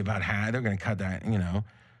 It's going to be about half. They're going to cut that.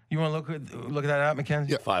 You want to look that up,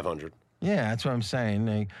 Mackenzie? Yeah, 500. Yeah, that's what I'm saying.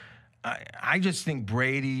 Like, I just think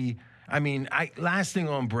Brady. I mean, last thing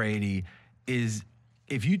on Brady is,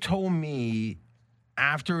 if you told me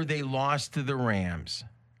after they lost to the Rams,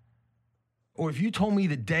 or if you told me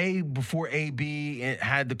the day before AB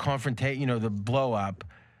had the confrontation, the blow up,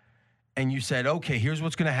 and you said, okay, here's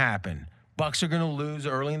what's going to happen. Bucs are going to lose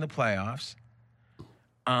early in the playoffs.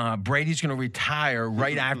 Brady's going to retire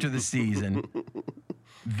right after the season.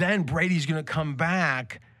 Then Brady's going to come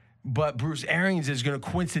back, but Bruce Arians is going to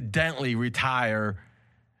coincidentally retire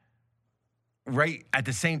right at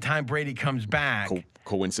the same time Brady comes back.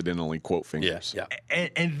 Coincidentally, quote fingers. Yeah.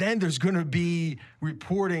 And then there's going to be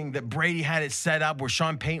reporting that Brady had it set up where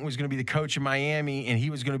Sean Payton was going to be the coach in Miami and he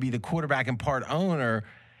was going to be the quarterback and part owner,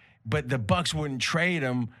 but the Bucs wouldn't trade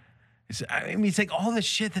him. It's like all the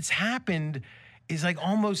shit that's happened. is like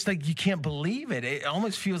almost like you can't believe it. It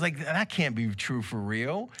almost feels like that can't be true for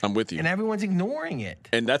real. I'm with you. And everyone's ignoring it.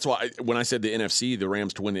 And that's why when I said the NFC, the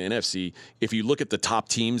Rams to win the NFC, if you look at the top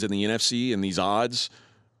teams in the NFC and these odds,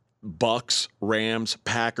 Bucks, Rams,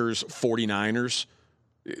 Packers, 49ers,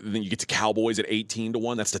 then you get to Cowboys at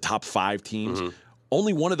 18-1. That's the top 5 teams. Mm-hmm.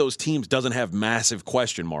 Only one of those teams doesn't have massive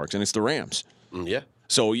question marks, and it's the Rams. Yeah.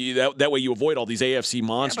 So that way you avoid all these AFC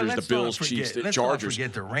monsters, Yeah, the Bills, Chiefs, the let's Chargers. Not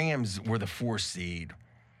forget the Rams were the 4th seed.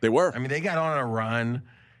 They were. I mean, they got on a run.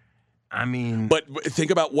 I mean, but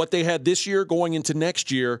think about what they had this year going into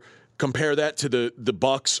next year. Compare that to the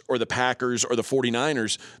Bucks or the Packers or the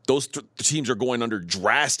 49ers. Those teams are going under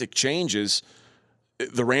drastic changes.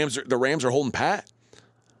 The Rams are holding pat.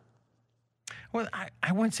 Well,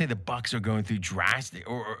 I wouldn't say the Bucks are going through drastic,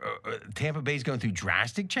 or Tampa Bay's going through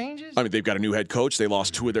drastic changes. I mean, they've got a new head coach. They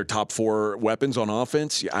lost 2 of their top 4 weapons on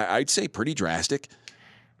offense. I'd say pretty drastic.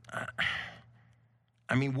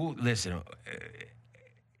 I mean, we'll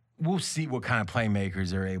see what kind of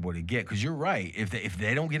playmakers they're able to get. Because you're right. If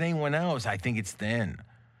they don't get anyone else, I think it's thin.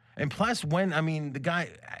 And plus, the guy,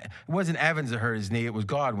 it wasn't Evans that hurt his knee. It was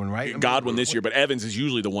Godwin, right? Godwin this year, but Evans is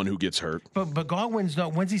usually the one who gets hurt. But Godwin's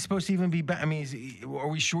not. When's he supposed to even be back? I mean, are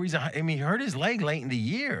we sure he's? He hurt his leg late in the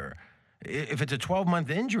year. If it's a 12-month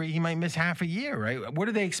injury, he might miss half a year, right? What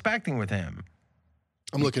are they expecting with him?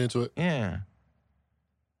 I'm looking into it. Yeah.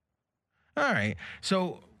 All right.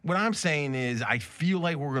 So what I'm saying is, I feel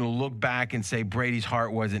like we're going to look back and say Brady's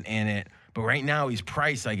heart wasn't in it, but right now he's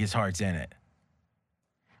priced like his heart's in it.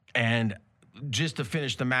 And just to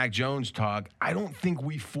finish the Mac Jones talk, I don't think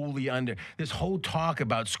we fully this whole talk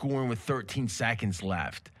about scoring with 13 seconds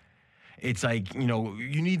left. It's like,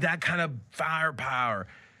 you need that kind of firepower.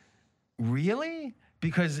 Really?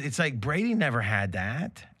 Because it's like Brady never had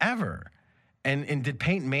that, ever. And did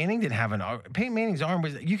Peyton Manning didn't have an arm? Peyton Manning's arm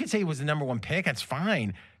was, you could say he was the number 1 pick. That's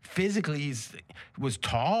fine. Physically, he was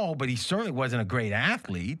tall, but he certainly wasn't a great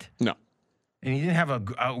athlete. No. And he didn't have a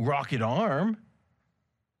rocket arm.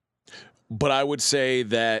 But I would say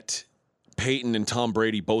that Peyton and Tom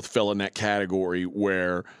Brady both fell in that category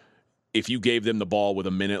where if you gave them the ball with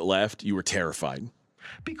a minute left, you were terrified.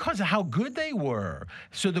 Because of how good they were.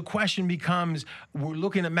 So the question becomes, we're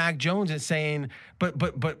looking at Mac Jones and saying,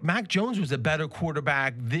 but Mac Jones was a better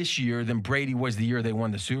quarterback this year than Brady was the year they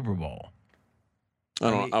won the Super Bowl.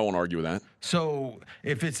 I won't argue with that. So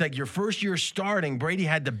if it's like your first year starting, Brady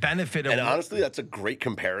had the benefit of... And honestly, that's a great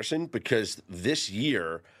comparison because this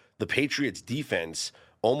year, the Patriots defense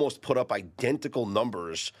almost put up identical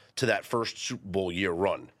numbers to that first Super Bowl year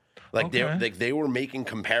run. They were making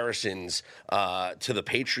comparisons to the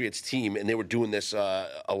Patriots team, and they were doing this a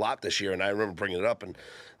lot this year. And I remember bringing it up, and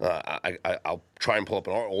I'll try and pull up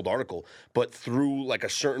an old article. But through like a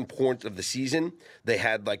certain point of the season, they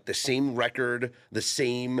had like the same record, the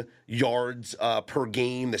same yards per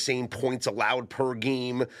game, the same points allowed per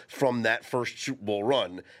game from that first Super Bowl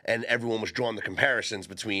run. And everyone was drawing the comparisons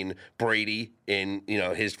between Brady in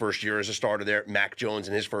his first year as a starter there, Mac Jones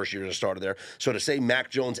in his first year as a starter there. So to say Mac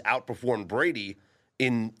Jones outperformed Brady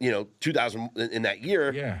in 2000 in that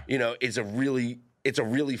year, is a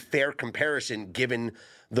really fair comparison given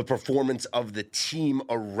the performance of the team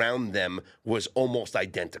around them was almost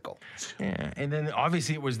identical. Yeah, and then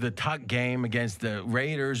obviously it was the tuck game against the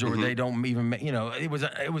Raiders, or they don't even, it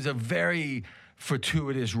was a very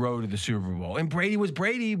fortuitous road to the Super Bowl, and Brady was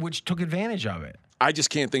Brady, which took advantage of it. I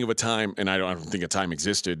just can't think of a time, and I don't think a time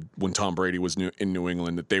existed when Tom Brady was in New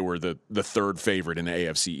England that they were the 3rd favorite in the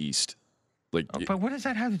AFC East. But what does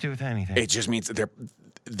that have to do with anything? It just means that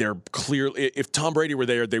they're clearly. If Tom Brady were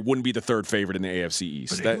there, they wouldn't be the 3rd favorite in the AFC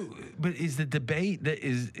East. But is the debate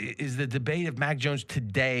the debate of Mac Jones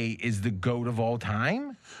today is the GOAT of all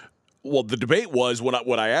time? Well, the debate was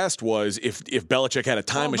what I asked was if Belichick had a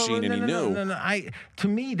time machine and he knew. No. To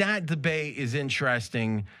me, that debate is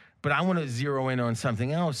interesting. But I want to zero in on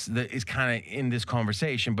something else that is kind of in this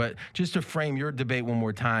conversation. But just to frame your debate one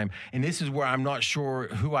more time, and this is where I'm not sure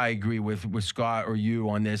who I agree with Scott or you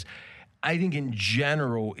on this. I think in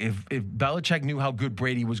general, if Belichick knew how good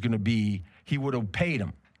Brady was going to be, he would have paid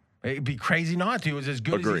him. It'd be crazy not to. He was as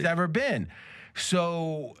good as he's ever been.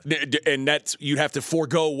 So, and that's you'd have to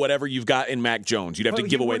forego whatever you've got in Mac Jones. You'd have to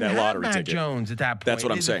give away that lottery ticket. Mac Jones at that point. That's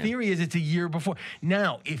what I'm saying. The theory is it's a year before.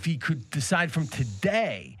 Now, if he could decide from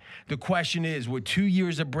today, the question is, with 2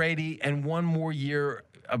 years of Brady and 1 more year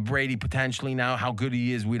of Brady potentially now, how good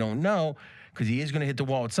he is, we don't know, because he is going to hit the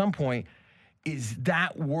wall at some point. Is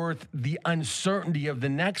that worth the uncertainty of the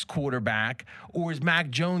next quarterback, or is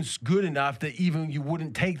Mac Jones good enough that even you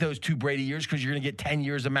wouldn't take those 2 Brady years because you're going to get 10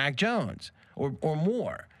 years of Mac Jones or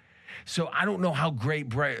more? So I don't know how great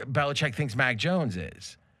Belichick thinks Mac Jones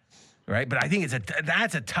is, right? But I think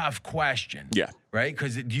that's a tough question. Yeah. Right?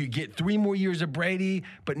 Because do you get 3 more years of Brady,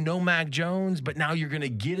 but no Mac Jones, but now you're going to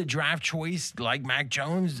get a draft choice like Mac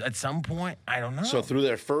Jones at some point? I don't know. So through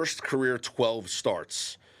their first career 12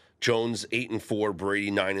 starts, Jones 8-4,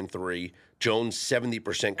 Brady 9-3. Jones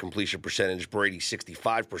 70% completion percentage, Brady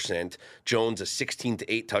 65%. Jones a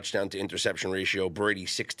 16-8 touchdown to interception ratio, Brady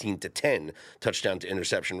 16-10 touchdown to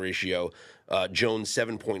interception ratio. Jones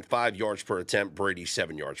 7.5 yards per attempt, Brady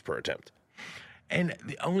 7 yards per attempt. And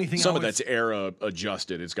the only thing Some of that's era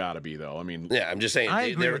adjusted. It's got to be though. I mean, yeah, I'm just saying. I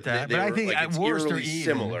agree with that, but I think at worst or even.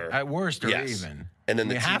 Similar. At worst or even. And then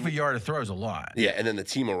half a yard of throw is a lot. Yeah, and then the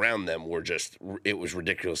team around them it was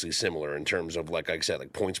ridiculously similar in terms of, like I said,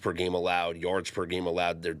 like points per game allowed, yards per game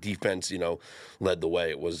allowed. Their defense, led the way.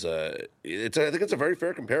 It was. I think it's a very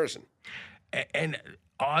fair comparison. And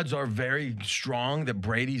odds are very strong that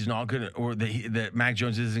Brady's not going to, or that Mac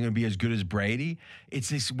Jones isn't going to be as good as Brady. It's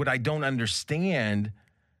this, what I don't understand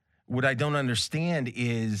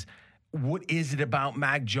is, what is it about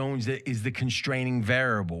Mac Jones that is the constraining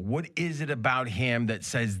variable? What is it about him that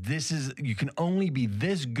says you can only be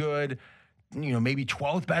this good, maybe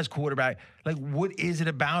 12th best quarterback? Like, what is it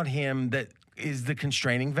about him that is the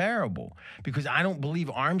constraining variable? Because I don't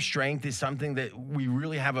believe arm strength is something that we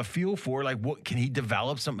really have a feel for. Like, what can he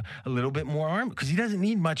develop a little bit more arm? Because he doesn't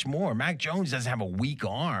need much more. Mac Jones doesn't have a weak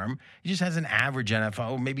arm. He just has an average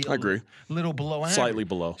NFL, maybe I agree. Little below average. Slightly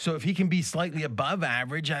below. So if he can be slightly above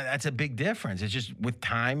average, that's a big difference. It's just with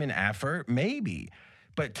time and effort, maybe.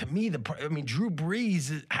 But to me, Drew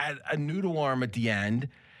Brees had a noodle arm at the end,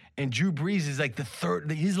 and Drew Brees is like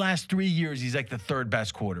his last 3 years, he's like the third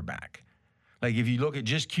best quarterback. Like, if you look at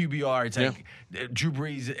just QBR, it's like Drew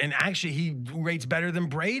Brees, and actually he rates better than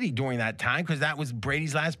Brady during that time, because that was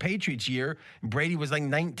Brady's last Patriots year. Brady was like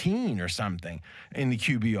 19 or something in the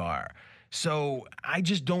QBR. So I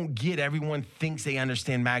just don't get, everyone thinks they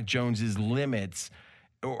understand Mac Jones's limits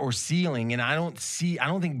or ceiling, and I don't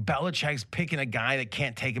think Belichick's picking a guy that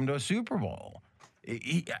can't take him to a Super Bowl.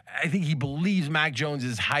 I think he believes Mac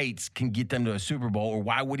Jones's heights can get them to a Super Bowl, or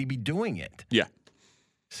why would he be doing it? Yeah.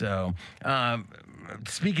 So,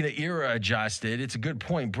 speaking of era adjusted, it's a good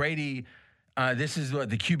point. Brady, this is what,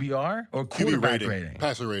 the QBR or quarterback rating?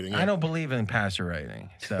 Passer rating. Yeah. I don't believe in passer rating.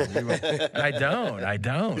 So I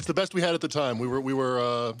don't. It's the best we had at the time. We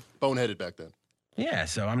were boneheaded back then. Yeah,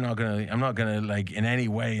 so I'm not gonna like in any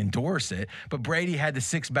way endorse it. But Brady had the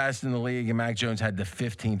 6th best in the league, and Mac Jones had the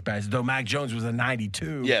 15th best. Though Mac Jones was a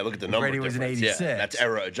 92. Yeah, look at the number. Brady was an 86. Yeah, that's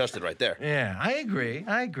era adjusted right there. Yeah, I agree.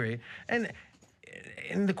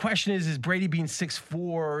 And the question is Brady being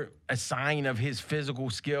 6'4" a sign of his physical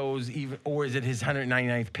skills, or is it his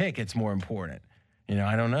 199th pick? It's more important.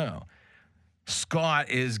 I don't know. Scott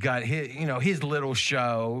is got his little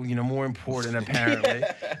show, more important apparently.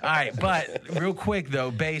 All right, but real quick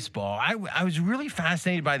though, baseball. I was really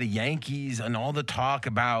fascinated by the Yankees and all the talk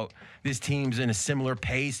about this team's in a similar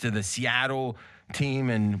pace to the Seattle team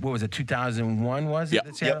in, what was it, 2001 was it?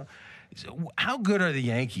 Yep. Seattle? So how good are the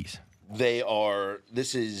Yankees? They are.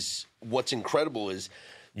 This is what's incredible is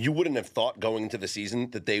you wouldn't have thought going into the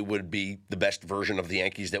season that they would be the best version of the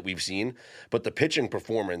Yankees that we've seen, but the pitching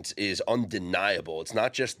performance is undeniable. It's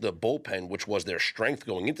not just the bullpen, which was their strength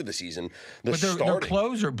going into the season. But their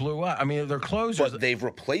closer blew up. I mean, their closers. But they've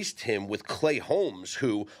replaced him with Clay Holmes,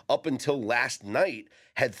 who up until last night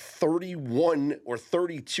had 31 or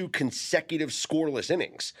 32 consecutive scoreless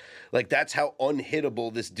innings. Like, that's how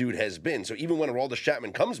unhittable this dude has been. So even when Aroldis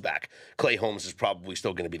Chapman comes back, Clay Holmes is probably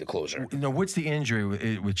still going to be the closer. What's the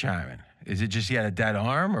injury with Chapman? Is it just he had a dead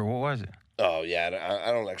arm, or what was it? Oh yeah,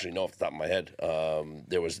 I don't actually know off the top of my head.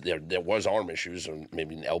 There was arm issues, or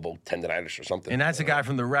maybe an elbow tendonitis or something. And that's a guy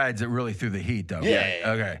from the Reds that really threw the heat, though. Yeah,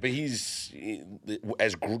 right? Okay. But he's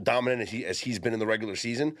as dominant as he's been in the regular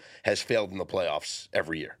season, has failed in the playoffs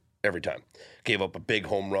every year, every time. Gave up a big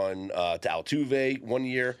home run to Altuve one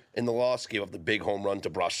year in the loss. Gave up the big home run to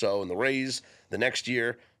Brasso in the Rays the next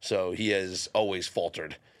year. So he has always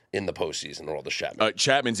faltered in the postseason, or all the Chapman.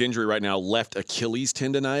 Chapman's injury right now, left Achilles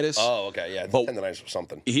tendonitis. Oh, okay, yeah, tendonitis or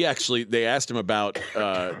something. They asked him about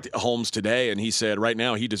Holmes today, and he said right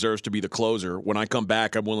now he deserves to be the closer. When I come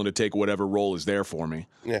back, I'm willing to take whatever role is there for me.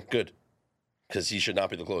 Yeah, good, because he should not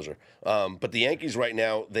be the closer. But the Yankees right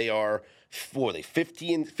now, they are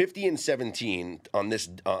 50 and 17 on this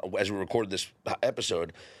as we recorded this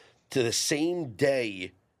episode, to the same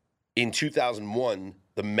day in 2001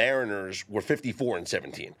 the Mariners were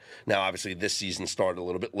 54-17. Now, obviously, this season started a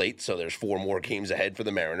little bit late, so there's 4 more games ahead for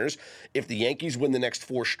the Mariners. If the Yankees win the next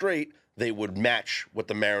 4 straight, they would match what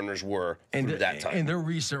the Mariners were through that time. And their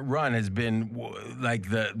recent run has been like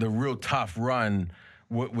the real tough run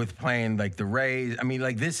with playing like the Rays. I mean,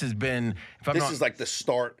 like this has been. This is like the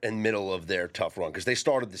start and middle of their tough run because they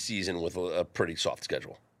started the season with a pretty soft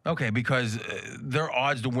schedule. Okay, because their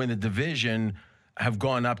odds to win the division have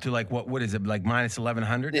gone up to like what is it, like minus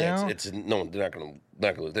 1,100 now? It's no, they're not going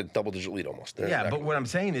to lose. They're double-digit lead almost. But what I'm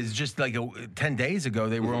saying is just like 10 days ago,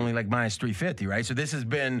 they were only like minus 350, right? So this has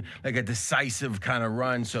been like a decisive kind of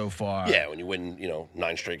run so far. Yeah, when you win,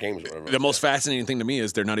 9 straight games or whatever. The most fascinating thing to me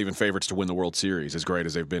is they're not even favorites to win the World Series, as great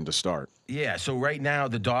as they've been to start. Yeah, so right now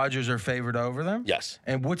the Dodgers are favored over them? Yes.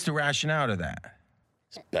 And what's the rationale to that?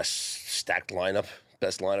 Best lineup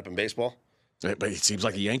in baseball. But it seems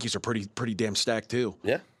like the Yankees are pretty damn stacked too.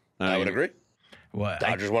 Yeah, I would agree. Well,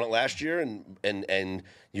 Dodgers won it last year, and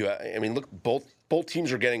you. I mean, look, both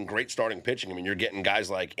teams are getting great starting pitching. I mean, you're getting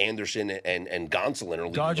guys like Anderson and Gonsolin are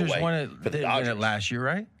leading Dodgers the way won it. for the They Dodgers. won it last year,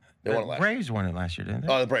 right? They won it last year. Braves won it last year, didn't they?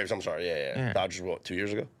 Oh, the Braves. I'm sorry. Yeah. Dodgers, 2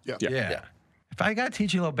 years ago? Yeah. If I got to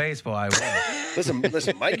teach you a little baseball, I would.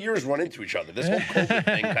 Listen. My years run into each other. This whole COVID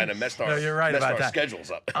thing kind of messed our, you're right messed about our that.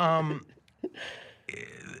 schedules up.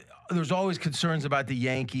 There's always concerns about the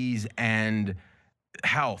Yankees and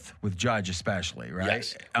health with Judge, especially,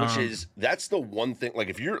 right? Yes, that's the one thing. Like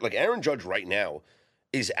if you're like Aaron Judge right now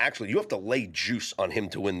is actually you have to lay juice on him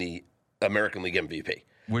to win the American League MVP.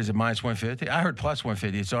 What is it, minus 150? I heard plus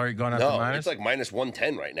 150. It's already gone up to No, minus? it's like minus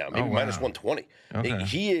 110 right now, maybe wow. minus 120.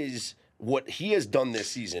 Okay. What he has done this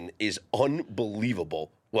season is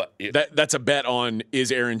unbelievable. That's a bet on is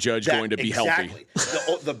Aaron Judge going to be healthy?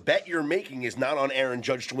 The bet you're making is not on Aaron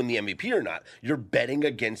Judge to win the MVP or not. You're betting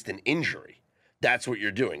against an injury. That's what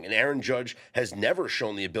you're doing. And Aaron Judge has never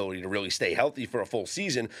shown the ability to really stay healthy for a full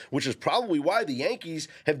season, which is probably why the Yankees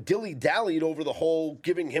have dilly-dallied over the whole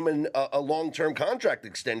giving him a long-term contract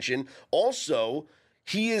extension. Also,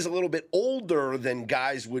 he is a little bit older than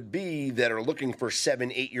guys would be that are looking for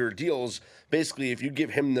 7-8 year deals. Basically, if you give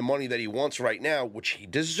him the money that he wants right now, which he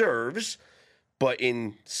deserves, but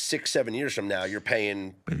in 6-7 years from now, you're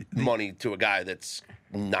paying money to a guy that's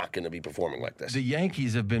not going to be performing like this. The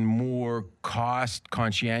Yankees have been more cost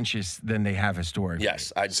conscientious than they have historically.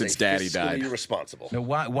 Yes, I'd Since say Daddy fiscally died. irresponsible. Now,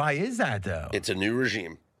 why is that, though? It's a new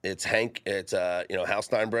regime. It's Hank. It's Hal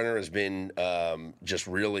Steinbrenner has been just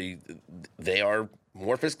really. They are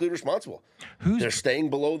more fiscally responsible. They're staying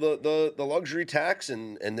below the luxury tax,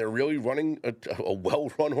 and they're really running a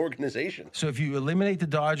well-run organization. So if you eliminate the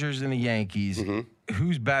Dodgers and the Yankees,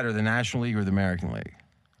 who's better, the National League or the American League?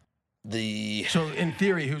 So in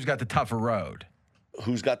theory, who's got the tougher road?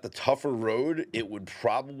 Who's got the tougher road? It would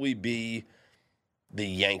probably be the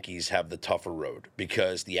Yankees have the tougher road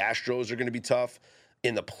because the Astros are going to be tough.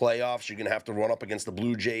 In the playoffs, you're going to have to run up against the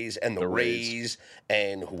Blue Jays and the Rays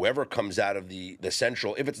and whoever comes out of the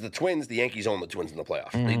Central. If it's the Twins, the Yankees own the Twins in the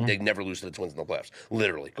playoffs. They never lose to the Twins in the playoffs.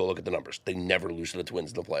 Literally, go look at the numbers. They never lose to the Twins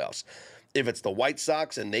in the playoffs. If it's the White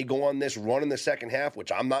Sox and they go on this run in the second half,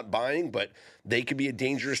 which I'm not buying, but they could be a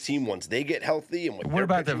dangerous team once they get healthy and with their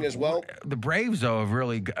pitching as well. The Braves, though, have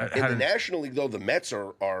really in the National League, though, the Mets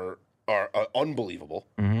are unbelievable,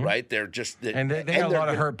 right? They're just and they got a lot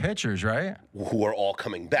of hurt pitchers, right? Who are all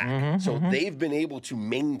coming back. So they've been able to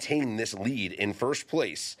maintain this lead in first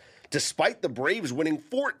place. Despite the Braves winning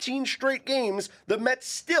 14 straight games, the Mets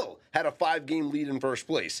still had a 5-game lead in first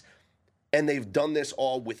place. And they've done this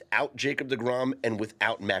all without Jacob deGrom and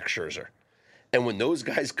without Max Scherzer. And when those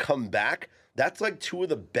guys come back, that's like two of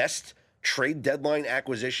the best trade deadline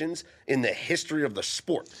acquisitions in the history of the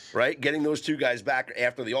sport, right? Getting those two guys back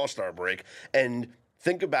after the All-Star break. And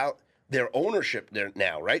think about their ownership there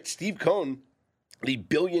now, right? Steve Cohen, the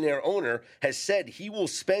billionaire owner, has said he will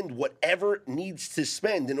spend whatever needs to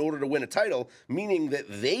spend in order to win a title, meaning that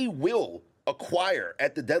they will acquire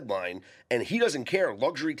at the deadline, and he doesn't care,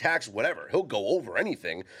 luxury tax, whatever. He'll go over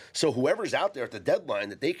anything. So whoever's out there at the deadline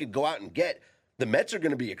that they could go out and get, the Mets are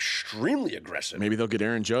going to be extremely aggressive. Maybe they'll get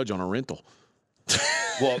Aaron Judge on a rental.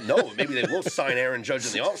 Well, no, maybe they will sign Aaron Judge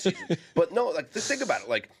in the offseason. But no, like, think about it.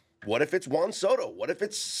 Like, what if it's Juan Soto? What if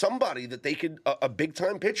it's somebody that they could, a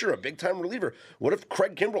big-time pitcher, a big-time reliever? What if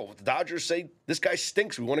Craig Kimbrell, the Dodgers say, this guy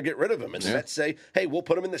stinks, we want to get rid of him? And the Mets say, hey, we'll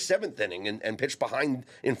put him in the 7th inning and pitch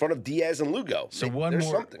in front of Diaz and Lugo. So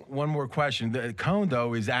one more question. The Cone,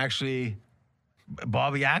 though, is actually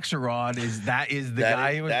Bobby Axelrod. Is the guy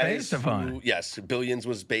it was based upon? Yes, Billions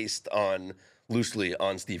was based loosely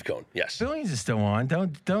on Steve Cohen. Yes, Billions is still on.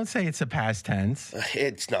 Don't say it's a past tense.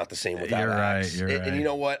 It's not the same without You're Axe. right. You're right. And you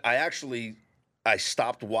know what? I actually I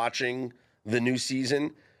stopped watching the new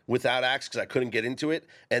season without Axe because I couldn't get into it,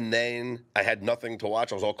 and then I had nothing to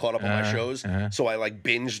watch. I was all caught up on my shows, so I like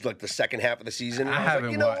binged like the second half of the season. And I was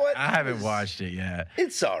like, you know what? I haven't watched it yet.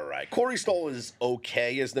 It's all right. Corey Stoll is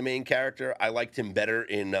okay as the main character. I liked him better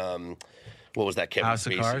in what was that? Kevin House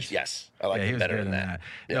Spacey? of Cards? Yes, I liked him better in that.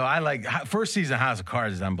 Yeah. No, I like first season of House of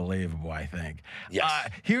Cards is unbelievable. I think. Yes.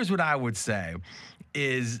 Here's what I would say: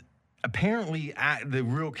 is apparently the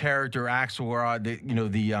real character Axelrod,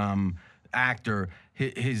 the actor.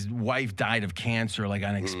 His wife died of cancer like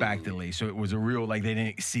unexpectedly, so it was a real they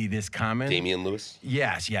didn't see this coming. Damian Lewis.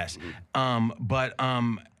 Yes. But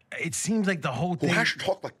it seems like the whole thing. Who has to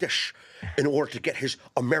talk like this in order to get his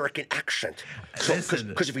American accent?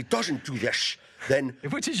 Because if he doesn't do this, then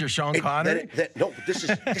which is your Sean Connery? No, this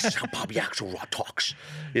is how Bobby Axelrod talks.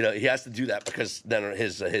 He has to do that because then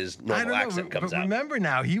his normal accent comes out. Remember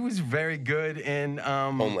now, he was very good in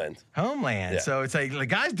Homeland. Yeah. So it's like the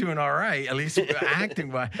guy's doing all right, at least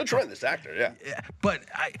acting. A tremendous actor, yeah. But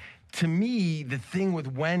to me, the thing with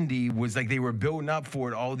Wendy was like they were building up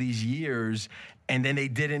for it all these years. And then they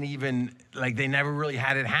didn't even they never really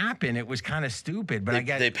had it happen. It was kind of stupid. But I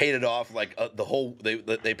guess they paid it off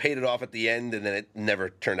they paid it off at the end, and then it never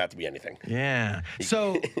turned out to be anything. Yeah.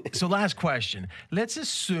 So last question. Let's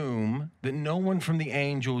assume that no one from the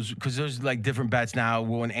Angels, because there's different bets now.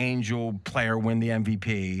 Will an Angel player win the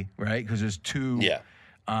MVP? Right? Because there's two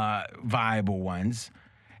viable ones.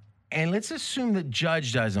 And let's assume that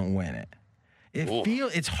Judge doesn't win it.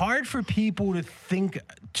 It's hard for people to think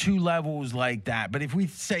two levels like that. But if we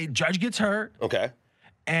say Judge gets hurt, okay,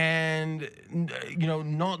 and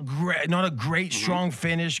not a great strong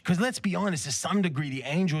finish, because let's be honest, to some degree, the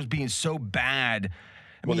Angels being so bad.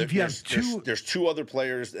 There's two other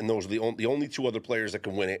players, and those are the only two other players that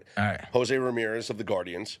can win it. All right. Jose Ramirez of the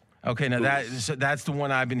Guardians. Okay, now that's the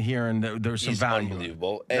one I've been hearing. There's some value.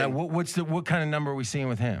 Unbelievable. Now, what kind of number are we seeing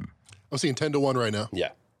with him? I'm seeing 10-1 right now.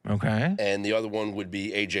 Yeah. Okay. And the other one would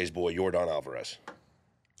be AJ's boy, Yordan Alvarez.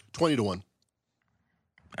 20-1.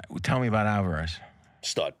 Tell me about Alvarez.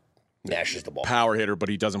 Stud. Mashes the ball. Power hitter, but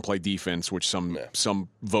he doesn't play defense, which some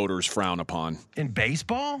voters frown upon. In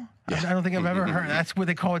baseball? Yeah. I don't think I've ever heard. That's what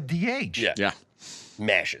they call a DH. Yeah.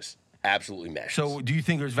 Mashes. Absolutely mashes. So do you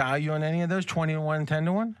think there's value on any of those, 20-1,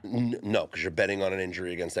 10-1? No, because you're betting on an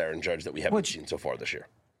injury against Aaron Judge that we haven't seen so far this year.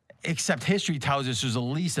 Except history tells us there's at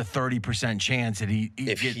least a 30% chance that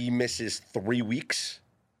he misses 3 weeks,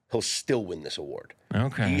 he'll still win this award.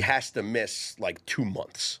 Okay. He has to miss 2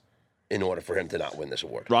 months in order for him to not win this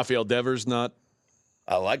award. Rafael Devers not.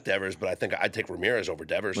 I like Devers, but I think I'd take Ramirez over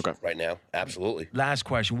Devers right now. Absolutely. Last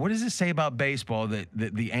question. What does it say about baseball that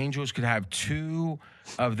the Angels could have two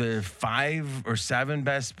of the 5 or 7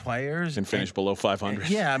 best players and finish below 500?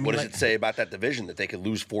 Yeah. I mean, what does it say about that division that they could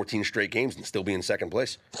lose 14 straight games and still be in second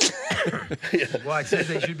place? Well, it says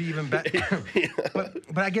they should be even better.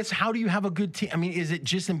 But I guess how do you have a good team? I mean, is it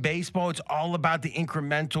just in baseball? It's all about the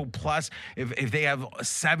incremental plus. If they have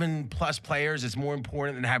 7+ players, it's more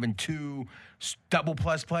important than having 2 double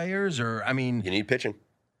plus players, or I mean, you need pitching.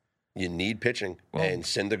 And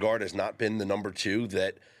Syndergaard has not been the number 2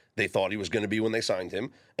 that they thought he was going to be when they signed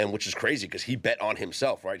him, and which is crazy because he bet on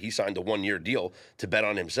himself, right? He signed a 1-year deal to bet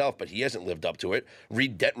on himself, but he hasn't lived up to it.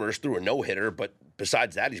 Reed Detmers threw a no-hitter, but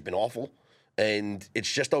besides that, he's been awful, and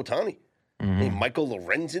it's just Ohtani. I mean, Michael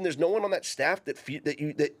Lorenzen. There's no one on that staff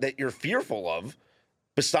that you're fearful of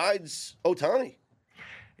besides Ohtani.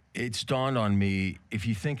 It's dawned on me, if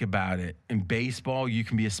you think about it, in baseball, you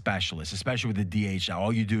can be a specialist, especially with the DH now.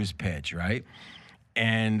 All you do is pitch, right?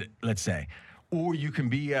 And let's say, or you can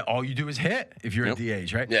be, all you do is hit if you're a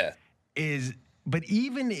DH, right? Yeah. But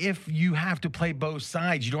even if you have to play both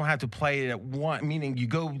sides, you don't have to play it at one, meaning you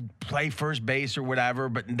go play first base or whatever,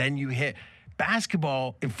 but then you hit.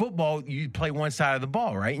 In football, you play one side of the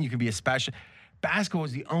ball, right? And you can be a special. Basketball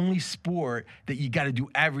is the only sport that you got to do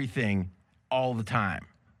everything all the time.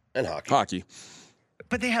 And hockey.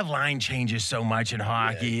 But they have line changes so much in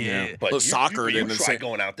hockey. Yeah. But soccer, you try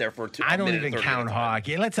going out there for 2 I don't even count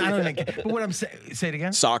hockey. But what I'm saying, say it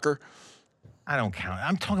again. Soccer. I don't count.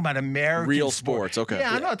 I'm talking about American real sports. Okay.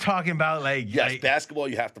 Yeah, I'm not talking about basketball.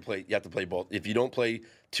 You have to play. You have to play both. If you don't play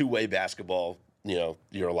two-way basketball,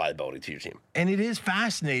 you're a liability to your team. And it is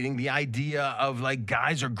fascinating, the idea of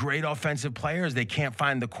guys are great offensive players. They can't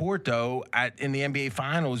find the court though in the NBA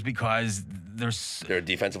Finals because they're a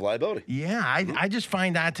defensive liability. Yeah, I just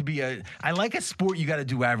find that to be I like a sport you got to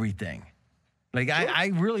do everything. Sure.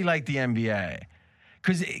 I really like the NBA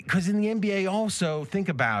because in the NBA also, think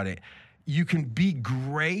about it, you can be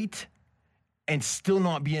great and still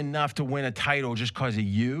not be enough to win a title just because of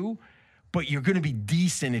you. but you're going to be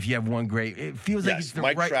decent if you have one great. It feels like it's the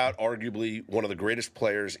Mike right. Trout, arguably one of the greatest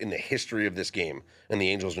players in the history of this game, and the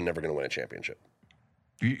Angels are never going to win a championship.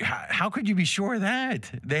 How could you be sure of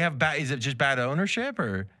that? They have bad. Is it just bad ownership,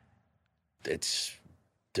 or There's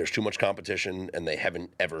too much competition, and they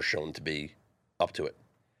haven't ever shown to be up to it.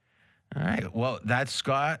 all right? Well, that's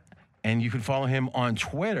Scott, and you can follow him on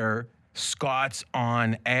Twitter. Scott's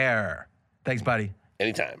on air. Thanks, buddy.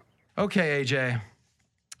 Anytime. Okay, AJ,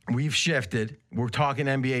 we've shifted. We're talking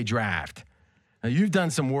NBA draft. Now, you've done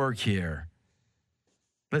some work here.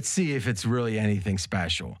 Let's see if it's really anything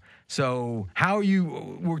special. So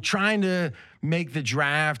we're trying to make the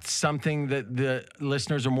draft something that the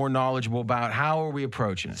listeners are more knowledgeable about. How are we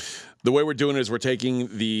approaching it? The way we're doing it is we're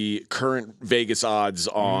taking the current Vegas odds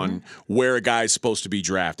on where a guy's supposed to be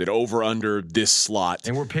drafted, over under this slot.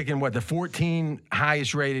 And we're picking, the 14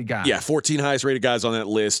 highest rated guys? Yeah, 14 highest rated guys on that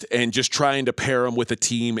list, and just trying to pair them with a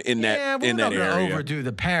team in that area. We're not going to overdo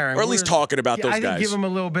the pairing. Or at least talking about those I guys. think give them a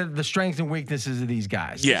little bit of the strengths and weaknesses of these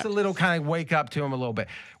guys. Yeah. Just a little kind of wake up to them a little bit.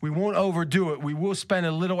 We won't overdo it. We will spend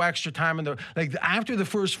a little extra time after the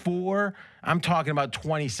first 4, I'm talking about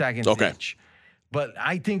 20 seconds each. But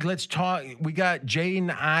I think let's talk. We got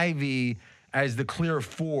Jaden Ivey as the clear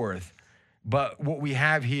 4th. But what we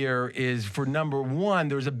have here is for number 1,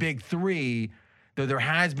 there's a big 3, though there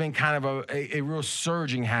has been kind of a real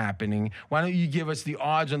surging happening. Why don't you give us the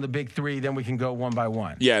odds on the big 3, then we can go one by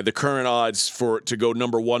one. Yeah, the current odds to go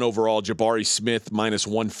number 1 overall, Jabari Smith minus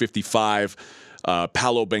 155.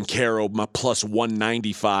 Paolo Banchero plus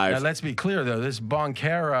 195. Now, let's be clear, though. This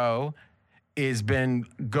Banchero has been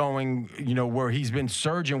going, where he's been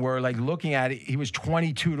surging, where, looking at it, he was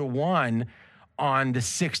 22-1 on the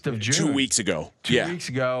 6th of June. 2 weeks ago. 2 weeks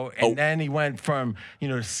ago. And then he went from,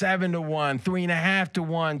 7-1,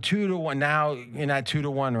 3.5-1, 2-1, now in that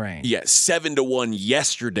 2-1 range. Yeah, 7-1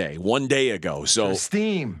 yesterday, 1 day ago. So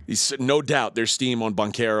steam. No doubt there's steam on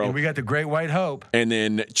Banchero. And we got the Great White Hope. And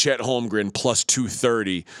then Chet Holmgren plus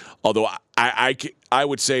 230. Although I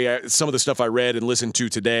would say some of the stuff I read and listened to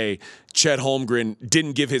today, Chet Holmgren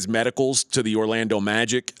didn't give his medicals to the Orlando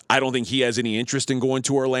Magic. I don't think he has any interest in going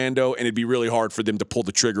to Orlando, and it'd be really hard for them to pull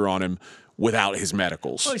the trigger on him without his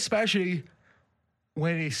medicals. Well, especially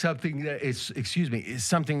when it's something that is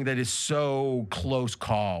something that is so close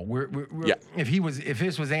call. If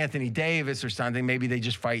this was Anthony Davis or something, maybe they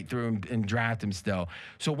just fight through and draft him still.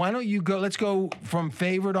 So why don't you go? Let's go from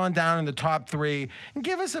favorite on down in the top 3 and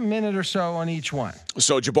give us a minute or so on each one.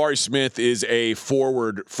 So Jabari Smith is a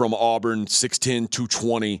forward from Auburn, 6'10",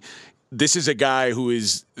 220. This is a guy who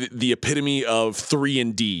is the epitome of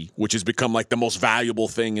 3-and-D, which has become the most valuable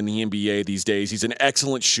thing in the NBA these days. He's an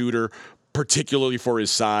excellent shooter, particularly for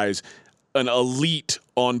his size, an elite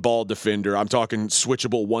on-ball defender. I'm talking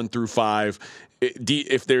switchable 1 through 5.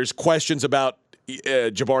 If there's questions about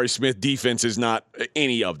Jabari Smith, defense is not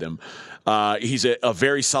any of them. He's a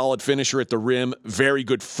very solid finisher at the rim, very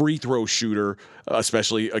good free throw shooter,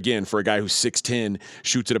 especially, again, for a guy who's 6'10",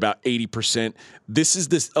 shoots at about 80%.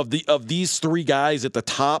 Of these 3 guys at the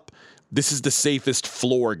top, this is the safest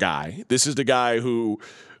floor guy. This is the guy who...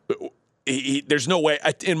 there's no way,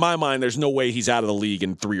 in my mind, there's no way he's out of the league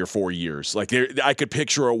in 3 or 4 years. I could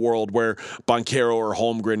picture a world where Banchero or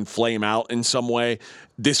Holmgren flame out in some way.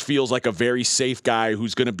 This feels like a very safe guy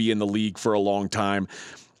who's going to be in the league for a long time.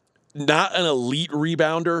 Not an elite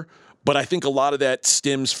rebounder, but I think a lot of that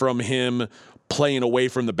stems from him playing away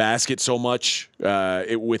from the basket so much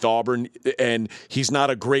with Auburn, and he's not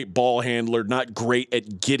a great ball handler, not great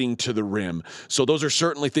at getting to the rim. So those are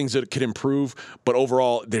certainly things that could improve, but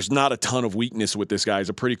overall, there's not a ton of weakness with this guy. He's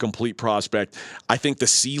a pretty complete prospect. I think the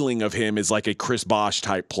ceiling of him is like a Chris Bosh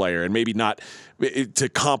type player, and maybe not to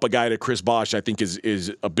comp a guy to Chris Bosh, I think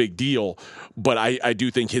is a big deal, but I do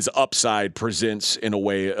think his upside presents in a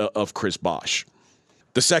way of Chris Bosh.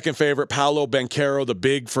 The second favorite, Paolo Banchero, the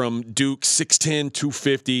big from Duke, 6'10",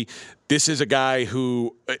 250. This is a guy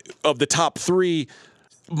who, of the top 3,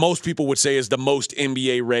 most people would say is the most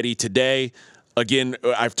NBA ready today. Again,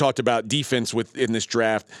 I've talked about defense in this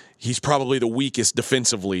draft. He's probably the weakest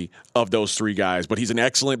defensively of those 3 guys, but he's an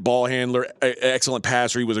excellent ball handler, excellent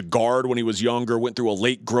passer. He was a guard when he was younger, went through a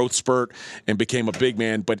late growth spurt, and became a big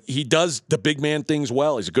man. But he does the big man things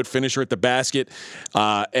well. He's a good finisher at the basket,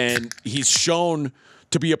 and he's shown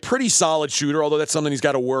to be a pretty solid shooter, although that's something he's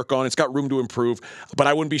got to work on. It's got room to improve, but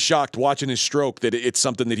I wouldn't be shocked watching his stroke that it's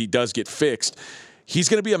something that he does get fixed. He's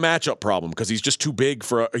going to be a matchup problem because he's just too big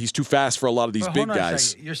he's too fast for a lot of these big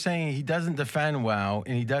guys. You're saying he doesn't defend well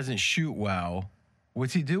and he doesn't shoot well.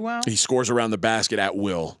 What's he do well? He scores around the basket at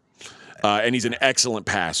will. and he's an excellent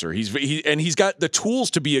passer. He's got the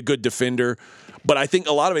tools to be a good defender, but I think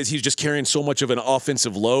a lot of it is he's just carrying so much of an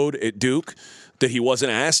offensive load at Duke that he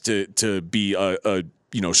wasn't asked to be a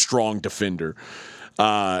strong defender.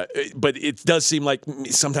 But it does seem like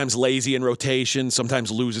sometimes lazy in rotation, sometimes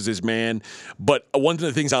loses his man. But one of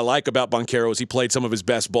the things I like about Banchero is he played some of his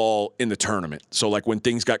best ball in the tournament. So, like, when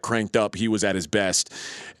things got cranked up, he was at his best.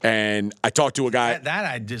 And I talked to a guy. That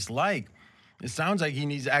I dislike. It sounds like he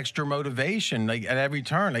needs extra motivation, like, at every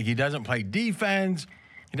turn. Like, he doesn't play defense.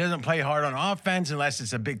 He doesn't play hard on offense unless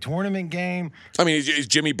it's a big tournament game. I mean, is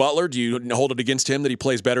Jimmy Butler, do you hold it against him that he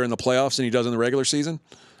plays better in the playoffs than he does in the regular season?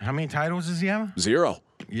 How many titles does he have? 0.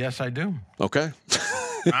 Yes, I do. Okay.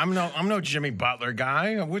 I'm no Jimmy Butler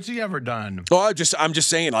guy. What's he ever done? Well, I'm just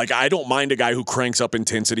saying, like, I don't mind a guy who cranks up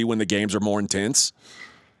intensity when the games are more intense.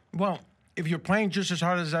 Well, if you're playing just as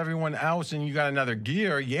hard as everyone else and you got another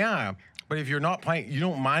gear, yeah. But if you're not playing, you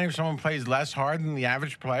don't mind if someone plays less hard than the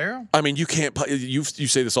average player? I mean, you can't play. You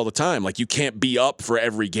say this all the time. Like, you can't be up for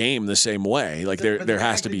every game the same way. Like, there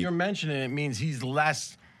has to be. You're mentioning it means he's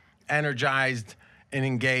less energized and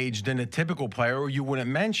engaged than a typical player, or you wouldn't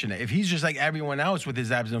mention it. If he's just like everyone else with his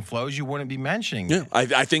ebbs and flows, you wouldn't be mentioning it. Yeah,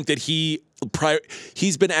 I think that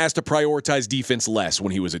he's been asked to prioritize defense less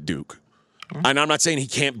when he was at Duke. Mm-hmm. And I'm not saying he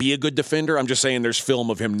can't be a good defender. I'm just saying there's film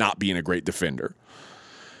of him not being a great defender.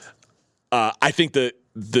 I think the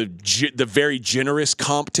very generous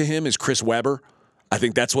comp to him is Chris Webber. I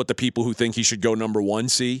think that's what the people who think he should go number 1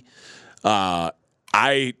 see.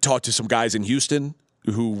 I talked to some guys in Houston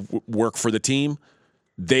who work for the team.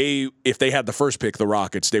 If they had the first pick, the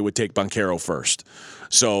Rockets, they would take Banchero first.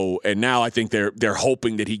 So, and now I think they're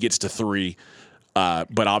hoping that he gets to 3.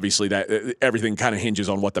 But obviously that everything kind of hinges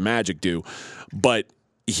on what the Magic do. But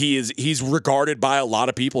he's regarded by a lot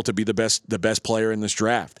of people to be the best player in this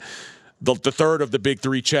draft. The third of the big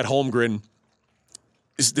 3, Chet Holmgren,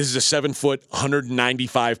 this is a 7-foot,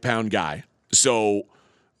 195-pound guy. So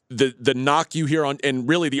the knock you hear on, and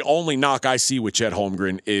really the only knock I see with Chet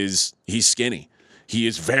Holmgren is he's skinny. He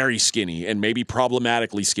is very skinny and maybe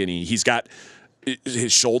problematically skinny.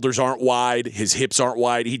 His shoulders aren't wide, his hips aren't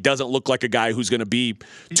wide. He doesn't look like a guy who's going to be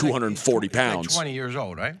 240 pounds. He's like 20 years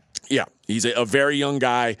old, right? Yeah, he's a very young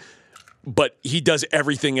guy, but he does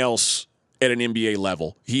everything else at an NBA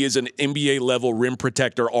level. He is an NBA level rim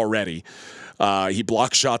protector already. He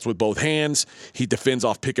blocks shots with both hands. He defends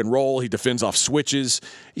off pick and roll. He defends off switches.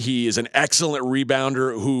 He is an excellent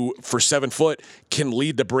rebounder who, for 7 foot, can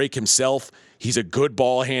lead the break himself. He's a good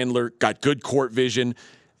ball handler, got good court vision,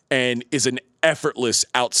 and is an effortless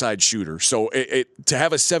outside shooter. So to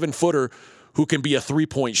have a 7-footer who can be a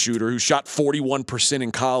 3-point shooter, who shot 41%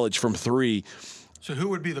 in college from 3. So who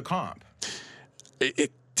would be the comp?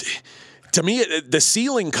 To me, the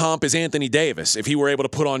ceiling comp is Anthony Davis, if he were able to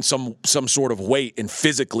put on some sort of weight and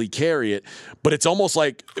physically carry it. But it's almost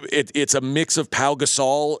like it's a mix of Pau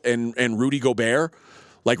Gasol and Rudy Gobert.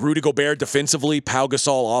 Like Rudy Gobert defensively, Pau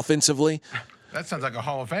Gasol offensively. That sounds like a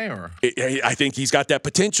Hall of Famer. I think he's got that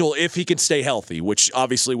potential if he can stay healthy, which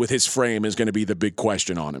obviously with his frame is going to be the big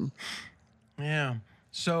question on him. Yeah.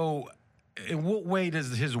 So in what way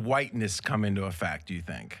does his whiteness come into effect, do you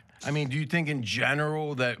think? I mean, do you think in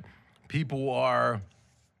general that people are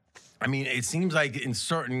 – I mean, it seems like in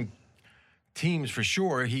certain teams for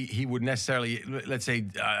sure he would necessarily, let's say,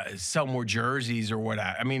 sell more jerseys or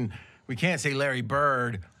whatever. I mean, we can't say Larry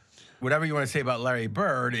Bird – whatever you want to say about Larry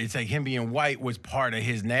Bird, it's like him being white was part of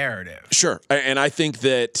his narrative. Sure. And I think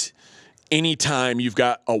that anytime you've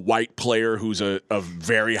got a white player who's a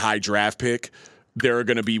very high draft pick, there are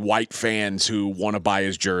going to be white fans who want to buy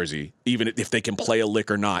his jersey, even if they can play a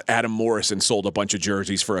lick or not. Adam Morrison sold a bunch of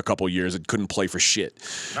jerseys for a couple years and couldn't play for shit.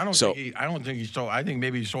 I don't think he sold. I think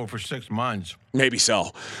maybe he sold for 6 months. Maybe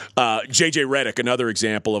so. J.J. Redick, another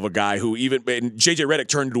example of a guy who J.J. Redick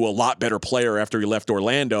turned into a lot better player after he left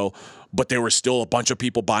Orlando, but there were still a bunch of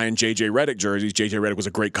people buying J.J. Redick jerseys. J.J. Redick was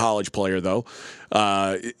a great college player, though.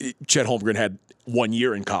 Chet Holmgren had 1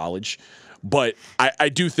 year in college. But I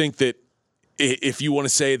do think that if you want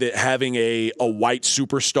to say that having a white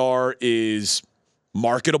superstar is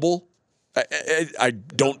marketable, I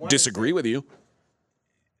don't disagree with you.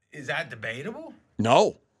 Is that debatable?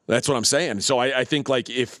 No, that's what I'm saying. So I think like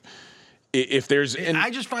if there's,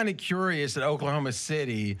 I just find it curious that Oklahoma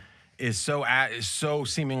City is so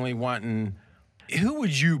seemingly wanting. Who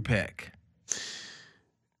would you pick?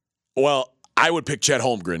 Well, I would pick Chet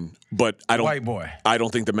Holmgren, but I don't. White boy. I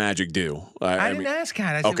don't think the Magic do. I didn't ask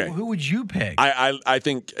Kat. I said, okay. Well, who would you pick? I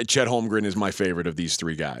think Chet Holmgren is my favorite of these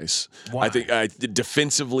 3 guys. Why? I think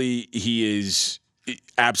defensively he is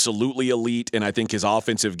absolutely elite, and I think his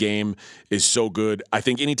offensive game is so good. I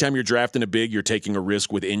think anytime you're drafting a big, you're taking a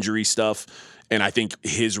risk with injury stuff, and I think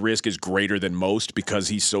his risk is greater than most because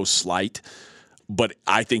he's so slight. But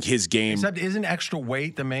I think his game... Except isn't extra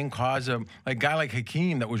weight the main cause of... Like a guy like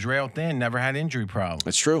Hakeem that was rail thin, never had injury problems.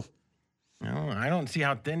 That's true. No, I don't see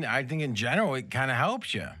how thin... I think in general it kind of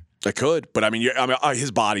helps you. It could, but I mean,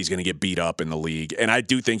 his body's going to get beat up in the league, and I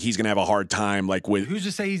do think he's going to have a hard time. Like with who's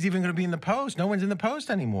to say he's even going to be in the post? No one's in the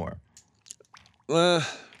post anymore.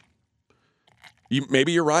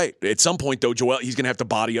 Maybe you're right. At some point, though, he's going to have to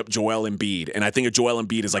body up Joel Embiid, and I think Joel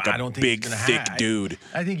Embiid is like a big, thick dude.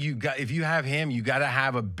 I think if you have him, you got to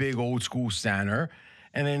have a big old school center.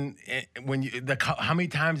 And then how many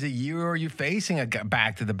times a year are you facing a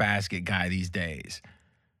back to the basket guy these days?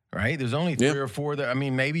 Right? There's only 3 or 4 that, I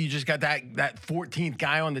mean, maybe you just got that 14th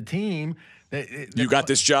guy on the team. You got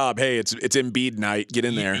this job. Hey, it's Embiid night. Get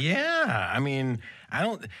in there. Yeah. I mean,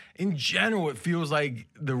 in general, it feels like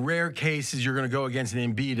the rare cases you're going to go against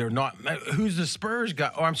an Embiid are not. Who's the Spurs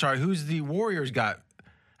got? Oh, I'm sorry. Who's the Warriors got?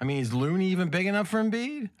 I mean, is Looney even big enough for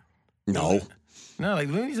Embiid? No. No, like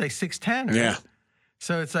Looney's like 6'10". Right? Yeah.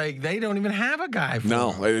 So it's like they don't even have a guy for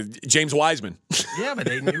him. James Wiseman. Yeah, but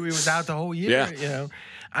they knew he was out the whole year. Yeah. You know,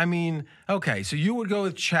 I mean, okay, so you would go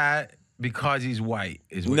with Chat because he's white,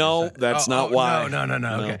 is what No, you're saying. that's not why. No.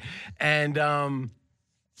 Okay, and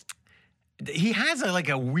he has like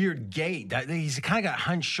a weird gait. He's kind of got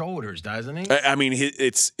hunched shoulders, doesn't he? I mean,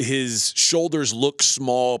 his shoulders look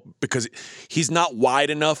small because he's not wide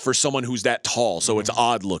enough for someone who's that tall, so it's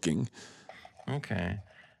odd looking. Okay.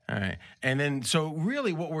 All right. And then, so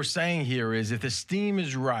really what we're saying here is if the steam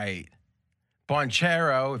is right,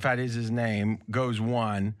 Bonchero, if that is his name, goes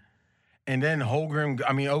 1. And then Holmgren,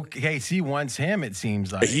 I mean, OKC wants him, it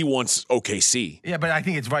seems like. He wants OKC. Yeah, but I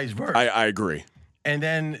think it's vice versa. I agree. And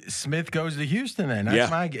then Smith goes to Houston then.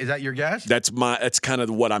 Is that your guess? That's kind of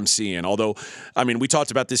what I'm seeing. Although, I mean, we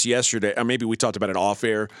talked about this yesterday. Or maybe we talked about it off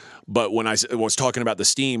air. But when I was talking about the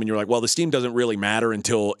steam, and you're like, well, the steam doesn't really matter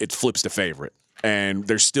until it flips to favorite. And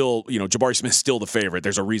there's still, Jabari Smith's still the favorite.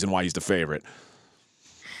 There's a reason why he's the favorite.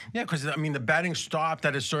 Yeah, because, I mean, the betting stopped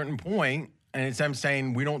at a certain point, and it's them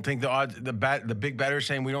saying we don't think the odds, the big bettors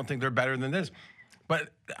saying we don't think they're better than this. But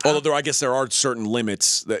although I guess there are certain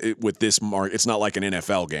limits with this mark. It's not like an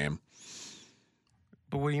NFL game.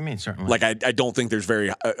 But what do you mean, certainly? Like I don't think there's I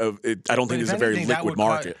don't think there's a very liquid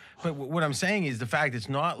market. But what I'm saying is the fact it's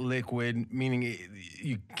not liquid, meaning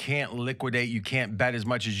you can't liquidate, you can't bet as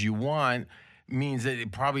much as you want, means that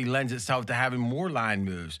it probably lends itself to having more line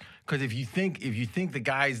moves. Because if you think the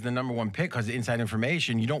guy's the number 1 pick because of inside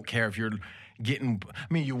information, you don't care if you're getting.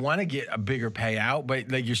 I mean, you want to get a bigger payout, but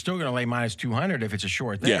like you're still going to lay minus 200 if it's a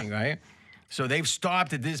sure thing, right? So they've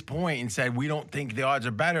stopped at this point and said we don't think the odds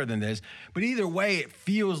are better than this. But either way, it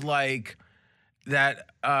feels like that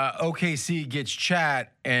OKC gets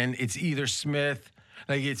Chat, and it's either Smith.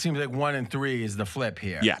 Like it seems like 1 and 3 is the flip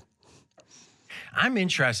here. Yeah. I'm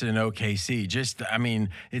interested in OKC. I mean,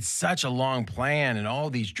 it's such a long plan and all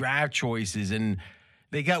these draft choices, and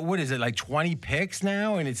they got, what is it, like 20 picks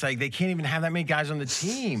now? And it's like they can't even have that many guys on the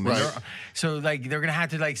team. Right. So, like, they're going to have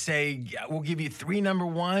to, like, say, we'll give you 3 number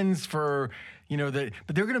 1s for,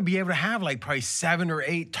 but they're going to be able to have, like, probably 7 or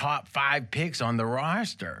 8 top 5 picks on the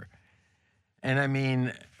roster. And, I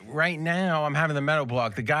mean, right now, I'm having the mental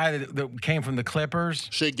block. The guy that came from the Clippers.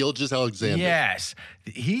 Shai Gilgeous-Alexander. Yes.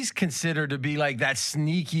 He's considered to be like that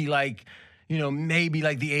sneaky, like, maybe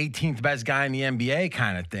like the 18th best guy in the NBA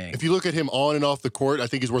kind of thing. If you look at him on and off the court, I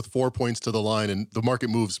think he's worth 4 points to the line, and the market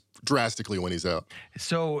moves drastically when he's out.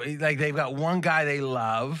 So, like, they've got one guy they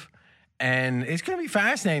love, and it's going to be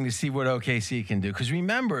fascinating to see what OKC can do. Because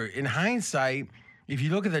remember, in hindsight, if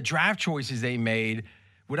you look at the draft choices they made,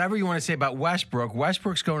 whatever you want to say about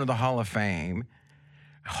Westbrook's going to the Hall of Fame,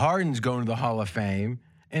 Harden's going to the Hall of Fame,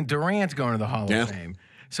 and Durant's going to the Hall of Fame.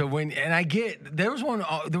 So there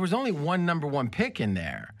was only one number 1 pick in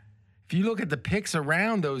there. If you look at the picks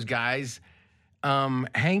around those guys,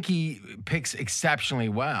 Hanky picks exceptionally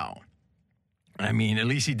well. I mean, at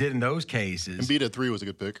least he did in those cases. Embiid at 3 was a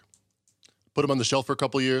good pick. Put him on the shelf for a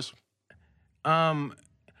couple of years.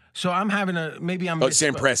 So I'm having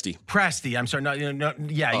Sam Presti. Presti, I'm sorry.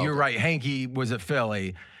 You're right. Hanky was at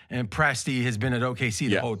Philly, and Presti has been at OKC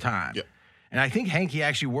the whole time. Yeah. And I think Hanky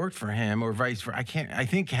actually worked for him, or vice versa. I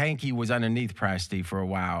think Hanky was underneath Presti for a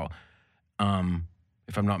while,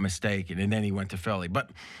 if I'm not mistaken, and then he went to Philly. But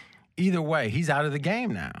either way, he's out of the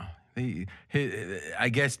game now. I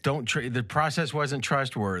guess the process wasn't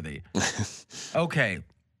trustworthy. Okay.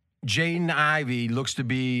 Jaden Ivey looks to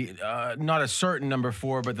be not a certain number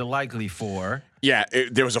 4, but the likely 4. Yeah,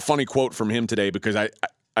 there was a funny quote from him today because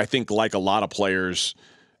I think like a lot of players,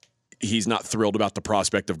 he's not thrilled about the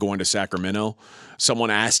prospect of going to Sacramento.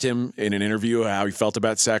 Someone asked him in an interview how he felt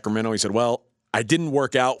about Sacramento. He said, well, I didn't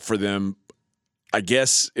work out for them. I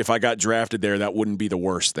guess if I got drafted there, that wouldn't be the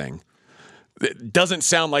worst thing. It doesn't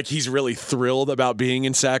sound like he's really thrilled about being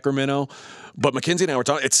in Sacramento. But Mackenzie and I were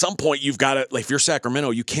talking, at some point you've got to, like, if you're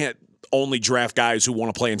Sacramento, you can't only draft guys who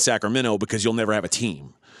want to play in Sacramento because you'll never have a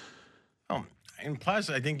team. Oh, and plus,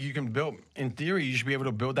 I think you can build, in theory, you should be able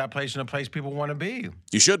to build that place in a place people want to be.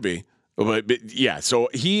 You should be. But yeah, so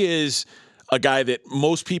he is a guy that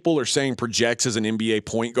most people are saying projects as an NBA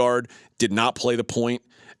point guard, did not play the point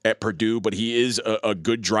at Purdue, but he is a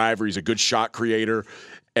good driver. He's a good shot creator,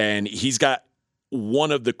 and he's got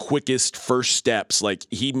one of the quickest first steps. Like,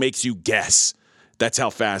 he makes you guess. That's how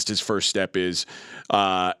fast his first step is.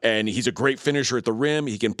 And he's a great finisher at the rim.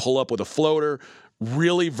 He can pull up with a floater.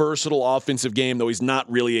 Really versatile offensive game, though he's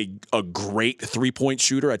not really a great three-point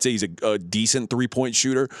shooter. I'd say he's a decent three-point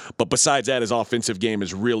shooter. But besides that, his offensive game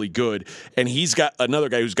is really good. And he's got another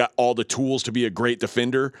guy who's got all the tools to be a great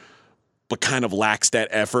defender, but kind of lacks that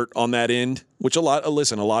effort on that end, which a lot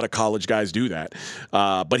of college guys do that.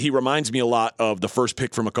 But he reminds me a lot of the first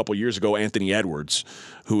pick from a couple years ago, Anthony Edwards,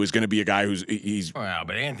 who is going to be a guy he's. Well,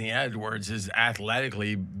 but Anthony Edwards has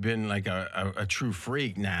athletically been like a true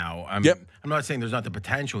freak now. Yep. I'm not saying there's not the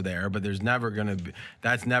potential there, but that's never going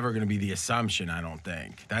to be the assumption, I don't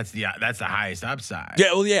think. That's the highest upside.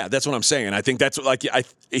 Yeah, well, yeah, that's what I'm saying. I think that's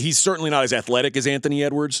he's certainly not as athletic as Anthony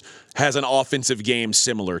Edwards, has an offensive game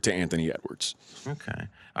similar to Anthony Edwards. Okay.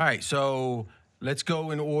 All right, so let's go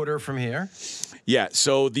in order from here. Yeah,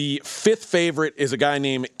 so the fifth favorite is a guy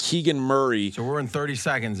named Keegan Murray. So we're in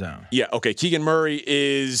 30-second zone. Yeah, okay. Keegan Murray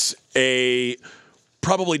is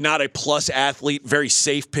probably not a plus athlete, very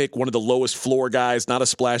safe pick, one of the lowest floor guys, not a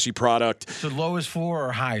splashy product. So lowest floor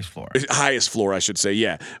or highest floor? Highest floor, I should say,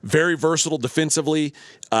 yeah. Very versatile defensively,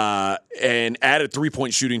 and added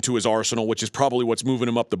three-point shooting to his arsenal, which is probably what's moving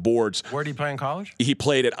him up the boards. Where did he play in college? He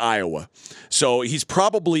played at Iowa. So he's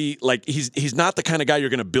probably, he's not the kind of guy you're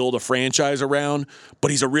going to build a franchise around,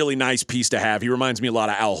 but he's a really nice piece to have. He reminds me a lot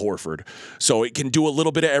of Al Horford. So it can do a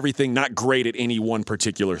little bit of everything, not great at any one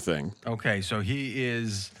particular thing. Okay, so he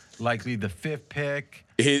is likely the fifth pick.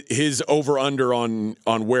 His over-under on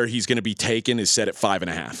where he's going to be taken is set at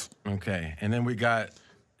 5.5. Okay, and then we got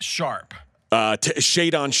Sharp.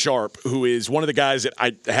 Shadon Sharp, who is one of the guys that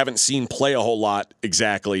I haven't seen play a whole lot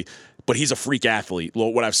exactly, but he's a freak athlete.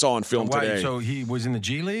 What I saw on film today. So he was in the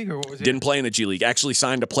G League, or what was he? Didn't play in the G League. Actually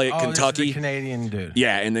signed to play at Kentucky. This is a Canadian dude.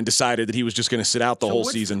 Yeah, and then decided that he was just going to sit out the whole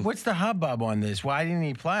season. What's the hubbub on this? Why didn't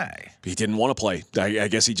he play? He didn't want to play. I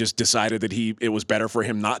guess he just decided that it was better for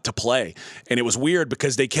him not to play. And it was weird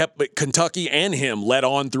because they kept Kentucky and him led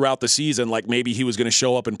on throughout the season like maybe he was going to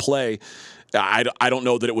show up and play. I don't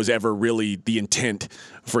know that it was ever really the intent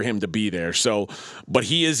for him to be there. So, but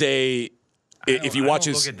he is if you watch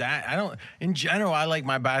his, look at that. In general, I like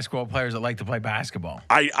my basketball players that like to play basketball.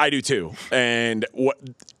 I do too. And what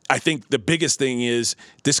I think the biggest thing is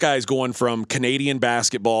this guy is going from Canadian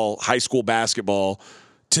basketball, high school basketball,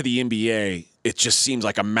 to the NBA. It just seems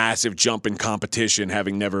like a massive jump in competition,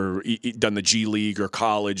 having never done the G League or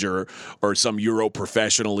college or some Euro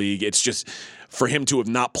professional league. It's just for him to have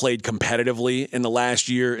not played competitively in the last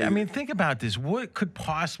year. Yeah, I mean, think about this. What could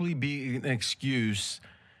possibly be an excuse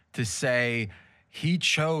to say he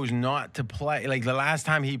chose not to play? Like, the last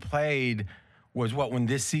time he played was when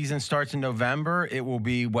this season starts in November? It will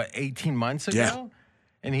be 18 months ago? Yeah.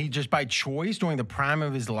 And he just by choice, during the prime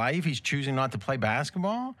of his life, he's choosing not to play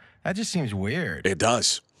basketball? That just seems weird. It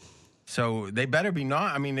does. So they better be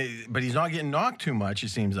not. I mean, but he's not getting knocked too much, it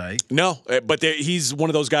seems like. No, but he's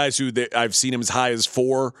one of those guys who I've seen him as high as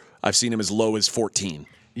 4. I've seen him as low as 14.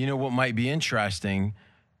 You know what might be interesting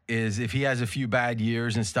is if he has a few bad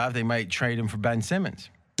years and stuff, they might trade him for Ben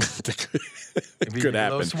Simmons. Could happen.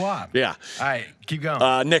 A little swap. Yeah. All right, keep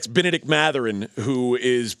going. Next, Benedict Mathurin, who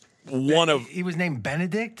is He was named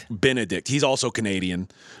Benedict? Benedict. He's also Canadian,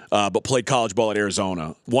 but played college ball at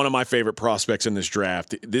Arizona. One of my favorite prospects in this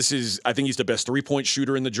draft. I think he's the best three-point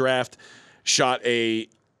shooter in the draft. Shot a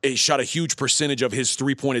huge percentage of his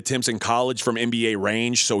three-point attempts in college from NBA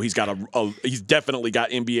range, so he's definitely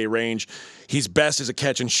got NBA range. He's best as a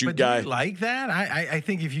catch-and-shoot guy. Do you like that? I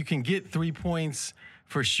think if you can get 3 points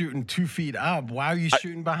for shooting 2 feet up, why are you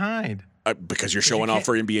shooting behind? Because you're showing off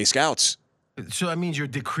for NBA scouts. So that means you're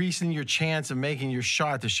decreasing your chance of making your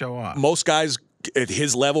shot to show off. Most guys at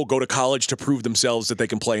his level go to college to prove themselves that they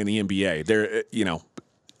can play in the NBA.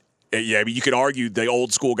 Yeah, I mean, you could argue the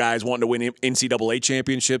old school guys wanting to win NCAA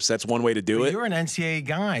championships. That's one way to do it. You're an NCAA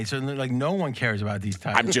guy, so like no one cares about these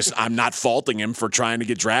types. I'm not faulting him for trying to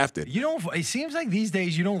get drafted. You don't. It seems like these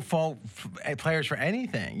days you don't fault players for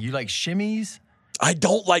anything. You like shimmies. I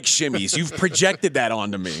don't like shimmies. You've projected that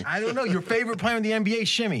onto me. I don't know. Your favorite player in the NBA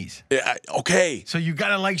shimmies. Okay. So you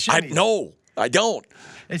gotta like shimmies. No, I don't.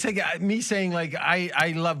 It's like me saying like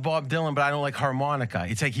I love Bob Dylan, but I don't like harmonica.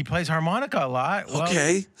 It's like he plays harmonica a lot. Well,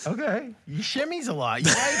 Okay. He shimmies a lot. You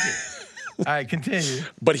like it. All right, continue.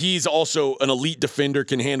 But he's also an elite defender,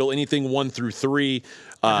 can handle anything 1 through 3.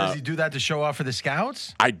 Does he do that to show off for the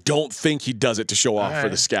scouts? I don't think he does it to show off for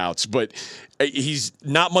the scouts, but he's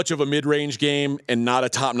not much of a mid-range game and not a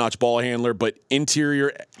top-notch ball handler, but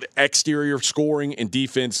interior, exterior scoring and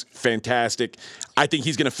defense, fantastic. I think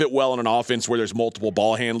he's going to fit well in an offense where there's multiple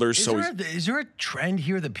ball handlers. Is there a trend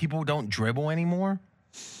here that people don't dribble anymore?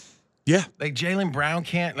 Yeah. Like Jaylen Brown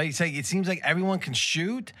can't, like, it seems like everyone can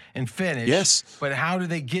shoot and finish. Yes. But how do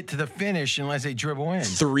they get to the finish unless they dribble in?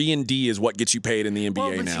 3 and D is what gets you paid in the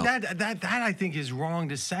NBA now. See, that I think is wrong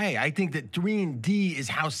to say. I think that 3 and D is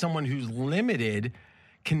how someone who's limited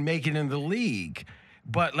can make it in the league.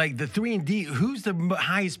 But like the 3 and D, who's the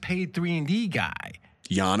highest paid 3 and D guy?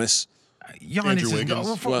 Giannis. Giannis is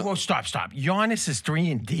Wiggins. Stop. Giannis is 3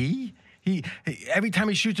 and D. He every time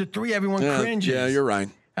he shoots a 3, everyone cringes. Yeah, you're right.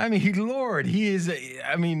 I mean, Lord, he is.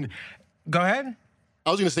 I mean, go ahead.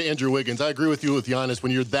 I was going to say Andrew Wiggins. I agree with you with Giannis.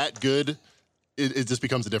 When you're that good, it just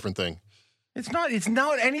becomes a different thing. It's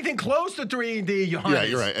not anything close to 3 and D, Giannis. Yeah,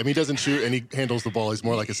 you're right. I mean, he doesn't shoot and he handles the ball. He's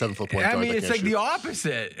more like a 7-foot point guard. I mean, that it's can't like shoot. the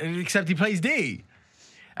opposite, except he plays D.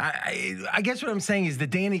 I guess what I'm saying is the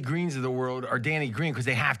Danny Greens of the world are Danny Green because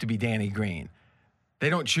they have to be Danny Green. They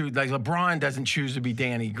don't choose, like LeBron doesn't choose to be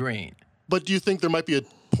Danny Green. But do you think there might be a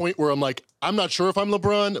point where I'm like, I'm not sure if I'm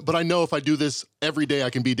LeBron, but I know if I do this every day, I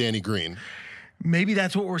can be Danny Green? Maybe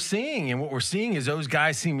that's what we're seeing. And what we're seeing is those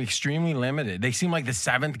guys seem extremely limited. They seem like the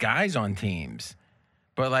 7th guys on teams.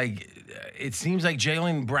 But, like, it seems like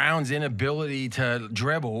Jaylen Brown's inability to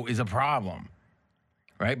dribble is a problem.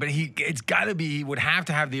 Right? But it's got to be, he would have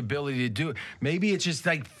to have the ability to do it. Maybe it's just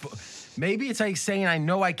like, saying, I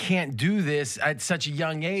know I can't do this at such a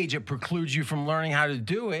young age. It precludes you from learning how to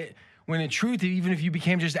do it. When in truth, even if you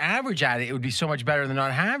became just average at it, it would be so much better than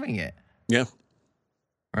not having it. Yeah.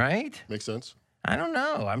 Right? Makes sense. I don't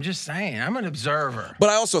know. I'm just saying. I'm an observer. But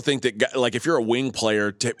I also think that, like, if you're a wing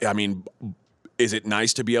player, is it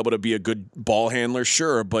nice to be able to be a good ball handler?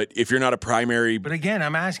 Sure, but if you're not a primary... But again,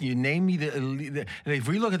 I'm asking you, name me if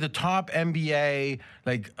we look at the top NBA,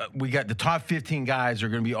 we got the top 15 guys are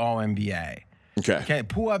going to be all NBA. Okay,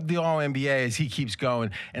 pull up the all NBA as he keeps going,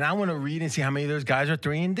 and I want to read and see how many of those guys are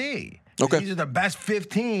 3 and D. Okay, these are the best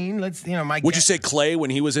 15. Would you say Clay, when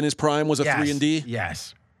he was in his prime, was a 3 and D?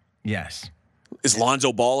 Yes. Is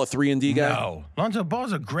Lonzo Ball a 3 and D guy? No, Lonzo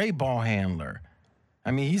Ball's a great ball handler.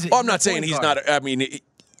 I mean, I'm not saying he's not. I mean,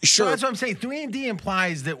 sure. So that's what I'm saying. 3 and D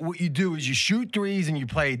implies that what you do is you shoot threes and you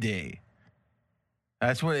play D.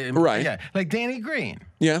 That's what it, right. Yeah, like Danny Green.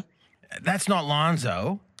 Yeah, that's not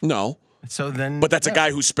Lonzo. No. So then, but that's a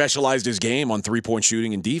guy who specialized his game on 3-point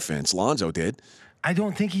shooting and defense. Lonzo did. I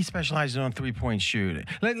don't think he specialized on 3-point shooting.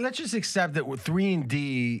 Let's just accept that 3 and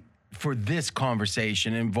D for this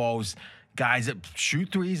conversation involves guys that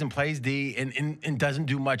shoot threes and plays D and doesn't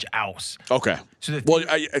do much else. Okay. So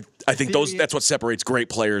I think that's what separates great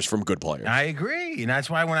players from good players. I agree. And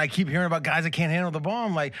that's why when I keep hearing about guys that can't handle the ball,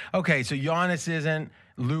 I'm like, okay, so Giannis isn't,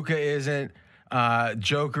 Luka isn't,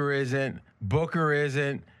 Joker isn't, Booker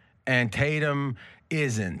isn't, and Tatum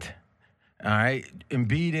isn't. All right?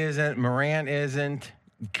 Embiid isn't, Morant isn't,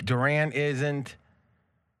 Durant isn't.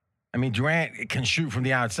 I mean, Durant can shoot from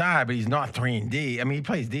the outside, but he's not 3 and D. I mean, he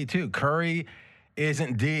plays D too. Curry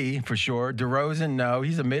isn't D for sure. DeRozan, no.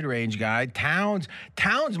 He's a mid-range guy. Towns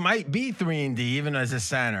might be 3 and D even as a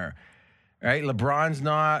center. Right? LeBron's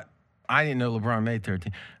not. I didn't know LeBron made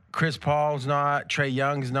 13. Chris Paul's not. Trae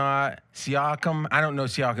Young's not. Siakam, I don't know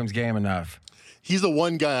Siakam's game enough. He's the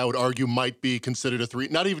one guy I would argue might be considered a 3.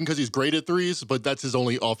 Not even because he's great at threes, but that's his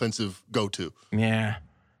only offensive go-to. Yeah.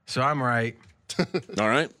 So I'm right. All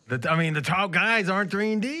right. The top guys aren't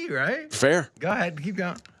 3 and D, right? Fair. Go ahead. Keep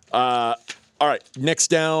going. All right. Next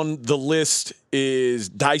down the list is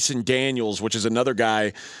Dyson Daniels, which is another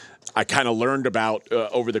guy I kind of learned about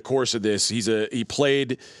over the course of this. He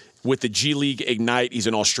played with the G League Ignite. He's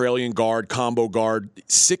an Australian guard, combo guard,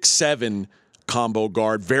 6'7", combo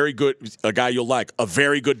guard, very good, a guy you'll like, a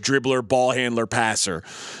very good dribbler, ball handler, passer.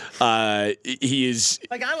 He is...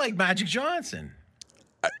 I like Magic Johnson.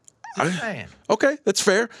 Okay, that's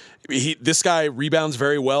fair. This guy rebounds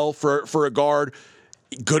very well for a guard.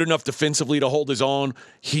 good enough defensively to hold his own.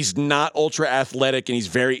 He's not ultra athletic, and he's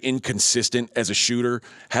very inconsistent as a shooter.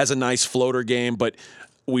 Has a nice floater game, but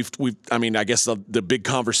I mean, I guess the big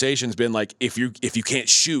conversation's been like, if you can't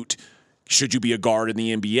shoot, should you be a guard in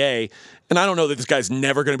the NBA? And I don't know that this guy's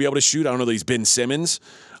never going to be able to shoot. I don't know that he's Ben Simmons,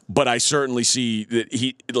 but I certainly see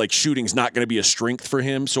that shooting's not going to be a strength for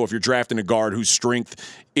him. So if you're drafting a guard whose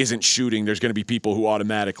strength isn't shooting, there's going to be people who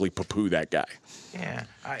automatically poo-poo that guy. Yeah,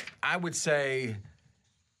 I would say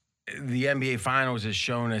the NBA Finals has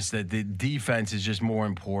shown us that the defense is just more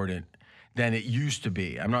important than it used to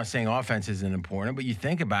be. I'm not saying offense isn't important, but you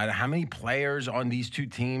think about it, how many players on these two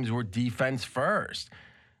teams were defense first,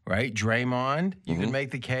 right? Draymond, you could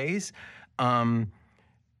make the case.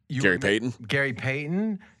 Gary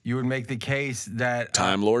Payton. You would make the case that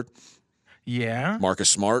Time Lord. Yeah. Marcus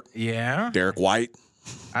Smart. Yeah. Derek White.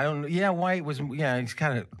 I don't. Yeah, White was. Yeah, he's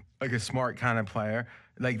kind of like a smart kind of player.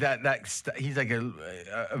 Like that. He's like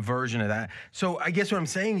a version of that. So I guess what I'm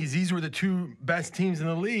saying is these were the two best teams in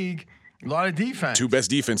the league. A lot of defense. Two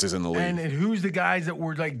best defenses in the league. And who's the guys that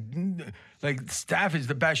were like Steph is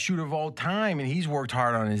the best shooter of all time, and he's worked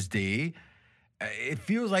hard on his D. It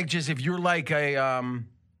feels like just if you're like a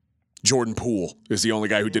Jordan Poole is the only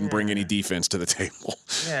guy who didn't bring any defense to the table.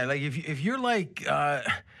 Yeah, like if you're like God,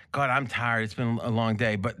 I'm tired. It's been a long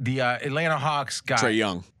day. But the Atlanta Hawks guy, Trae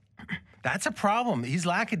Young, that's a problem. His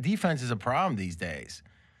lack of defense is a problem these days.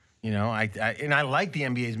 You know, I like the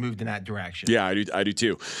NBA's moved in that direction. Yeah, I do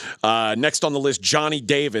too. Next on the list, Johnny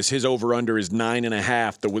Davis. His over/under is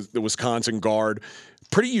 9.5. The Wisconsin guard,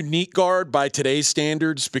 pretty unique guard by today's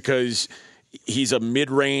standards because he's a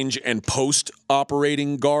mid-range and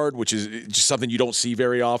post-operating guard, which is just something you don't see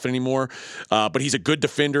very often anymore. But he's a good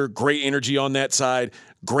defender, great energy on that side,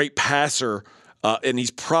 great passer. And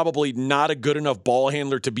he's probably not a good enough ball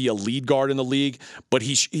handler to be a lead guard in the league, but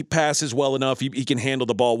he passes well enough. He can handle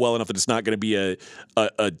the ball well enough that it's not going to be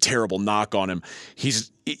a terrible knock on him.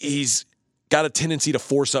 He's got a tendency to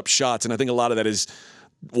force up shots, and I think a lot of that is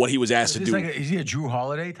what he was asked to do. Is he a Drew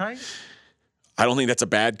Holiday type? I don't think that's a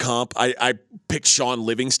bad comp. I picked Sean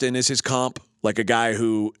Livingston as his comp, like a guy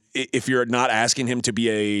who, if you're not asking him to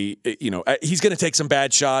be he's going to take some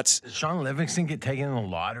bad shots. Did Sean Livingston get taken in the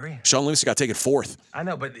lottery? Sean Livingston got taken 4th. I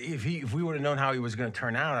know, but if we would have known how he was going to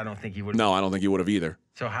turn out, I don't think he would. No, I don't think he would have either.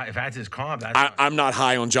 So if that's his comp, I'm not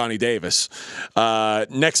high on Johnny Davis.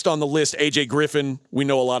 Next on the list, AJ Griffin. We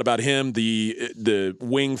know a lot about him, the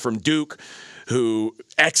wing from Duke, who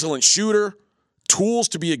excellent shooter, tools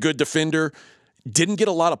to be a good defender. Didn't get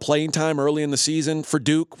a lot of playing time early in the season for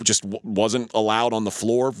Duke. Just wasn't allowed on the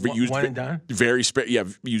floor. One and done?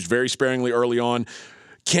 Used very sparingly early on.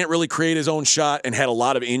 Can't really create his own shot and had a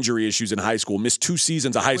lot of injury issues in high school. Missed 2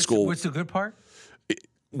 seasons of high school. What's the good part?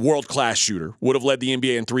 World-class shooter. Would have led the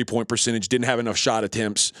NBA in three-point percentage. Didn't have enough shot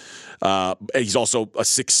attempts. He's also a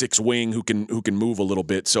 6'6" wing who can move a little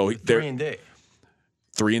bit. So 3-and-D.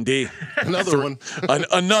 3-and-D. Another one.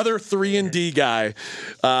 Another 3-and-D guy.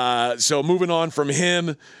 So moving on from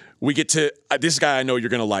him, we get to this guy I know you're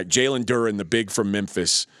going to like, Jalen Duren, the big from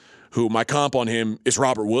Memphis, who my comp on him is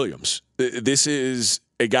Robert Williams. This is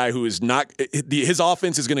a guy who is not – his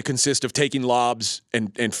offense is going to consist of taking lobs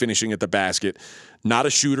and finishing at the basket. Not a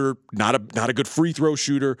shooter, not a good free throw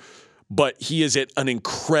shooter, but he is an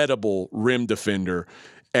incredible rim defender.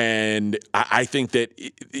 And I think that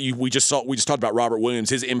we just talked about Robert Williams,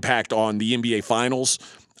 his impact on the NBA Finals.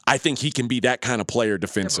 I think he can be that kind of player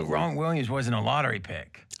defensively. Yeah, but Ron Williams wasn't a lottery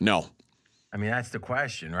pick. No. I mean, that's the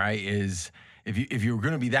question, right? Is if you're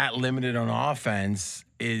going to be that limited on offense,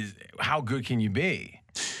 is how good can you be?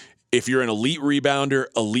 If you're an elite rebounder,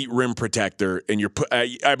 elite rim protector, and you're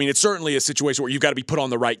it's certainly a situation where you've got to be put on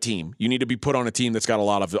the right team. You need to be put on a team that's got a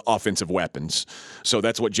lot of offensive weapons. So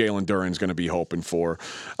that's what Jalen Duren's going to be hoping for.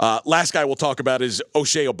 Last guy we'll talk about is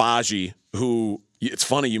Ochai Agbaji, who, it's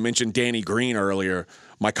funny, you mentioned Danny Green earlier.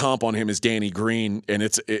 My comp on him is Danny Green, and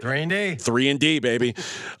it's 3-and-D. 3-and-D, baby.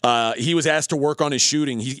 He was asked to work on his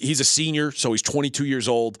shooting. He's a senior, so he's 22 years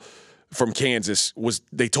old. From Kansas.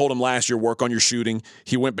 They told him last year, work on your shooting.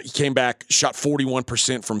 He came back, shot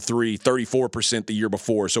 41% from 3, 34% the year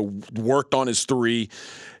before. So worked on his 3.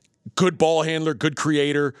 Good ball handler, good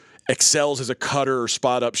creator, excels as a cutter or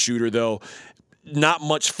spot up shooter though. Not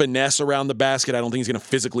much finesse around the basket. I don't think he's going to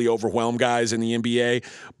physically overwhelm guys in the NBA,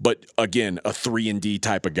 but again, a 3-and-D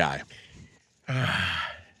type of guy.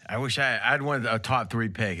 I wish I'd wanted a top 3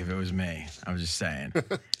 pick if it was me. I'm just saying.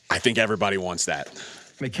 I think everybody wants that.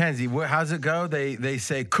 Mackenzie, how's it go? They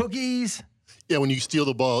say cookies. Yeah, when you steal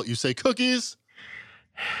the ball, you say cookies.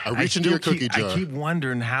 I reach into your cookie jar. I keep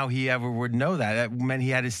wondering how he ever would know that. That meant he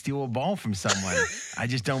had to steal a ball from someone. I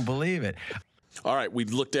just don't believe it. All right, we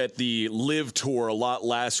looked at the LIV Tour a lot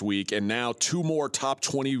last week, and now 2 more top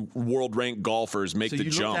 20 world-ranked golfers make the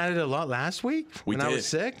jump. So you looked at it a lot last week when I was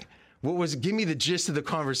sick? What was? Give me the gist of the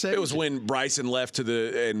conversation. It was when Bryson left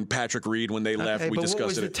and Patrick Reed when they left. We discussed it. What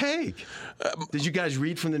was the take? Did you guys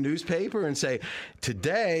read from the newspaper and say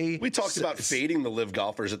today? We talked about fading the LIV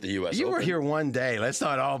golfers at the U.S. You Open. were here one day. Let's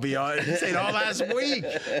not all be on. Say it all last week.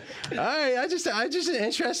 All right, I just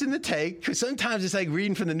interested in the take because sometimes it's like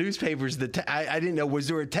reading from the newspapers. I didn't know, was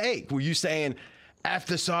there a take? Were you saying F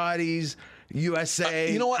the Saudis?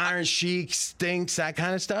 USA, you know what? Iron Sheik stinks, that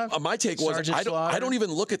kind of stuff. My take was I don't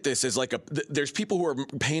even look at this as like there's people who are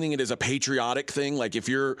painting it as a patriotic thing. Like if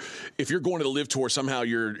you're going to the LIV Tour, somehow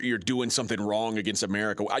you're doing something wrong against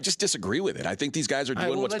America. I just disagree with it. I think these guys are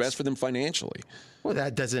doing what's best for them financially. Well,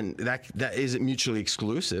 that isn't mutually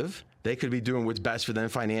exclusive. They could be doing what's best for them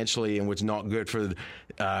financially and what's not good for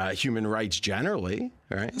human rights generally.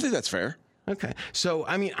 Right? I think that's fair. Okay. So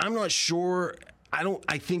I mean, I'm not sure.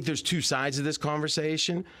 I think there's two sides of this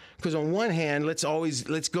conversation because on one hand, let's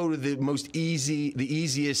go to the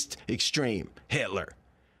easiest extreme, Hitler.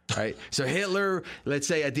 Right? So Hitler, let's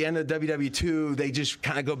say at the end of WW2, they just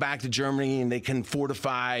kind of go back to Germany and they can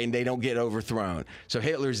fortify and they don't get overthrown. So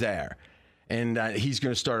Hitler's there. And he's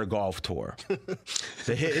going to start a golf tour.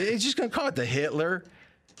 It's just going to call it the Hitler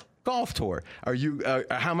Golf Tour.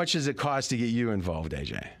 How much does it cost to get you involved,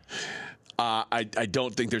 AJ? I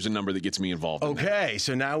don't think there's a number that gets me involved. Okay,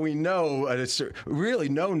 so now we know really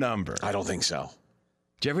no number. I don't think so.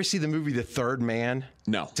 Did you ever see the movie The Third Man?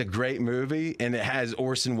 No. It's a great movie, and it has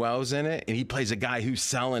Orson Welles in it, and he plays a guy who's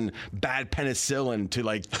selling bad penicillin to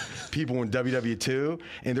like people in WW2,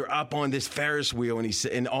 and they're up on this Ferris wheel,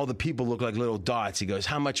 and all the people look like little dots. He goes,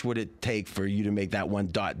 "How much would it take for you to make that one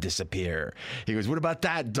dot disappear?" He goes, "What about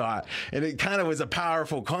that dot?" And it kind of was a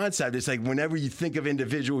powerful concept. It's like whenever you think of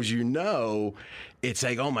individuals, it's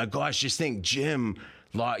like, oh my gosh, just think Jim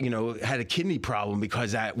had a kidney problem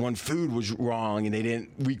because that one food was wrong and they didn't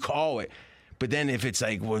recall it. But then if it's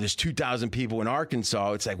like, well, there's 2,000 people in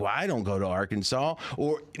Arkansas, it's like, well, I don't go to Arkansas,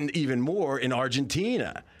 or even more in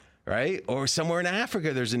Argentina, right? Or somewhere in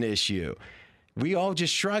Africa, there's an issue. We all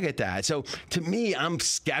just shrug at that. So to me, I'm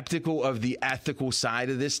skeptical of the ethical side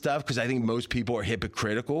of this stuff because I think most people are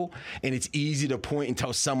hypocritical and it's easy to point and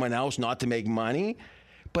tell someone else not to make money.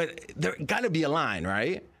 But there got to be a line,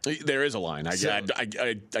 right? There is a line. I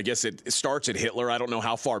guess it starts at Hitler. I don't know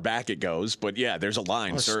how far back it goes, but yeah, there's a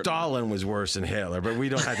line. Well, Stalin was worse than Hitler, but we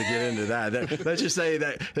don't have to get into that. Let's just say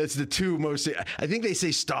that's the two most. I think they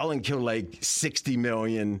say Stalin killed like 60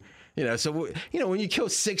 million. So when you kill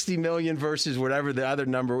 60 million versus whatever the other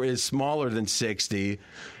number is smaller than 60.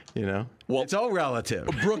 Well, it's all relative.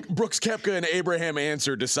 Brooks Koepka and Abraham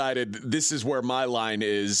Answer decided this is where my line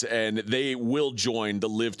is, and they will join the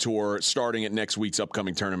LIV Tour starting at next week's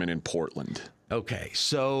upcoming tournament in Portland. Okay,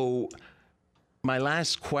 so my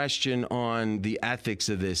last question on the ethics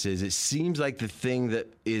of this is, it seems like the thing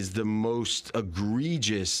that is the most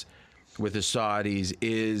egregious with the Saudis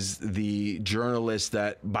is the journalist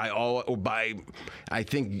that I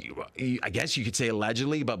guess you could say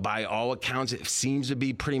allegedly, but by all accounts, it seems to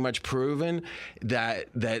be pretty much proven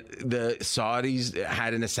that the Saudis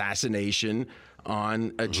had an assassination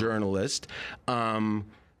on a journalist. I'm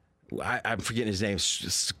forgetting his name,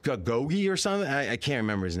 Skagogi or something. I can't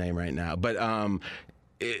remember his name right now, but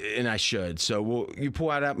and I should. So you pull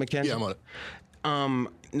that up, Mackenzie? Yeah, I'm on it.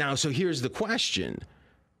 Now, so here's the question.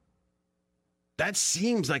 That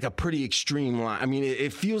seems like a pretty extreme line. I mean,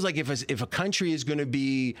 it feels like if a country is going to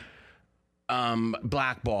be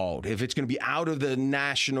blackballed, if it's going to be out of the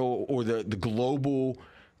national or the global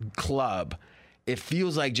club, it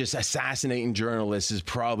feels like just assassinating journalists is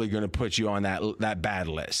probably going to put you on that bad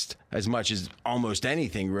list as much as almost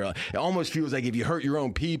anything, really. It almost feels like if you hurt your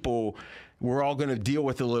own people, we're all going to deal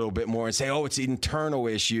with it a little bit more and say, oh, it's internal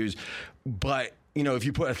issues. But, if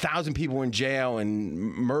you put 1,000 people in jail and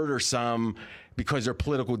murder some because they're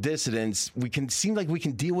political dissidents, seem like we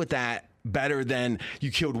can deal with that better than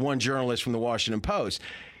you killed one journalist from the Washington Post.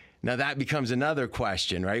 Now that becomes another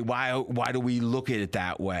question, right? Why do we look at it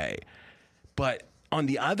that way? But on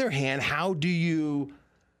the other hand, how do you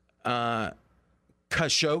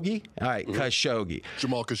Khashoggi? All right, Khashoggi.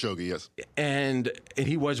 Jamal Khashoggi, yes. And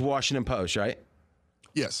he was Washington Post, right?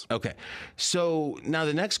 Yes. Okay. So now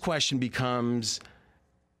the next question becomes,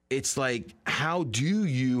 it's like, how do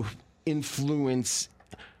you influence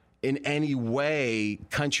in any way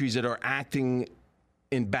countries that are acting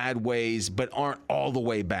in bad ways but aren't all the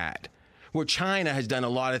way bad? Where China has done a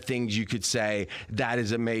lot of things you could say that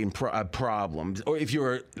is a main problem. Or if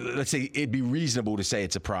let's say it'd be reasonable to say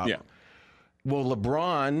it's a problem. Well,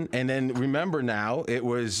 LeBron, and then remember now, it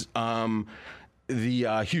was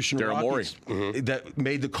the Houston Daryl Rockets that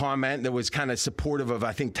made the comment that was kind of supportive of,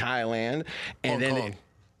 I think, Thailand. And Hong then Kong.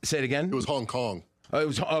 Say it again? It was Hong Kong. It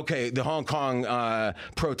was okay. The Hong Kong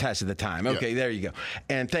protest at the time. Okay, There you go.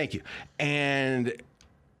 And thank you. And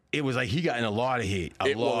it was like he got in a lot of heat.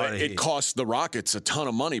 It cost the Rockets a ton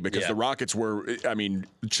of money because the Rockets were,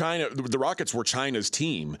 China. The Rockets were China's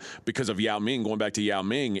team because of Yao Ming, going back to Yao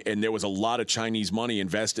Ming, and there was a lot of Chinese money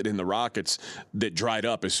invested in the Rockets that dried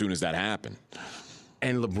up as soon as that happened.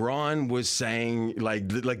 And LeBron was saying, like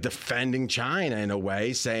defending China in a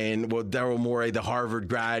way, saying, well, Daryl Morey, the Harvard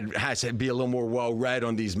grad, has to be a little more well-read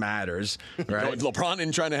on these matters, right? LeBron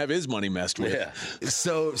isn't trying to have his money messed with. Yeah.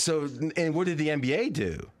 So, and what did the NBA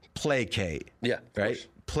do? Placate. Yeah. Right?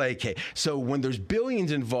 Placate. So when there's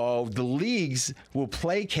billions involved, the leagues will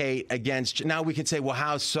placate against. Now we can say, well,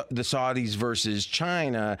 how's the Saudis versus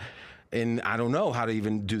China? And I don't know how to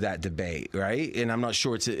even do that debate, right? And I'm not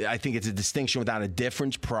sure I think it's a distinction without a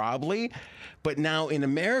difference, probably. But now in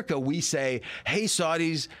America, we say, hey,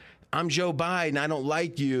 Saudis, I'm Joe Biden. I don't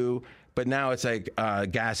like you. But now it's like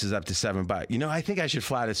gas is up to $7. I think I should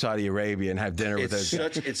fly to Saudi Arabia and have dinner with those.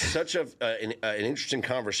 It's such an interesting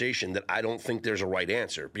conversation that I don't think there's a right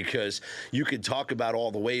answer, because you could talk about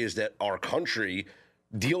all the ways that our country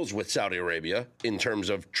deals with Saudi Arabia in terms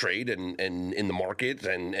of trade and in the market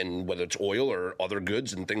and whether it's oil or other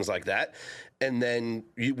goods and things like that. And then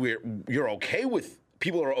you're okay with.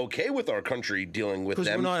 People are okay with our country dealing with them.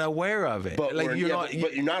 Because we're not aware of it. But, but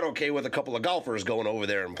you're not okay with a couple of golfers going over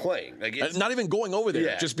there and playing. Like not even going over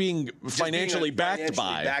there, just being financially backed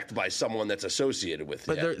by someone that's associated with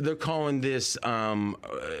it. But they're calling this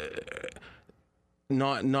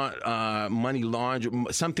not money laundering,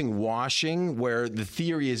 something washing, where the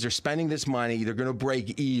theory is they're spending this money, they're going to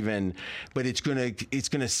break even, but it's going to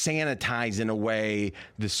sanitize in a way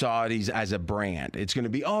the Saudis as a brand. It's going to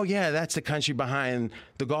be, oh yeah, that's the country behind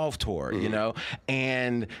the golf tour,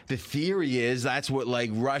 and the theory is that's what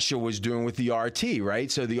like Russia was doing with the RT, right?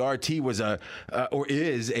 So the RT was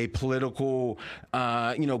is a political,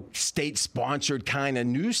 state-sponsored kind of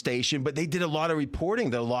news station, but they did a lot of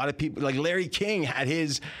reporting that a lot of people, like Larry King, had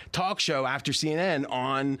his talk show after CNN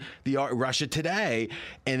on the Russia Today,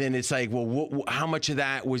 and then it's like, well, how much of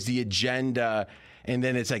that was the agenda? And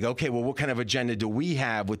then it's like, okay, well, what kind of agenda do we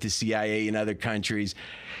have with the CIA and other countries?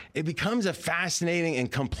 It becomes a fascinating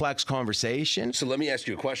and complex conversation. So let me ask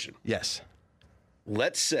you a question. Yes.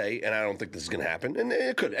 Let's say, and I don't think this is going to happen, and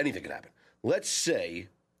anything could happen. Let's say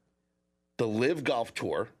the LIV Golf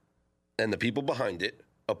Tour and the people behind it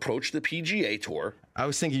approach the PGA Tour. I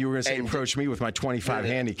was thinking you were going to say approach me with my 25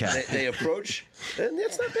 handicap. They approach, and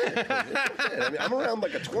it's not bad. I'm around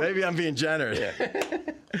like a 20. Maybe I'm being generous. Yeah.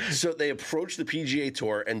 So they approach the PGA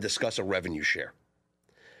Tour and discuss a revenue share.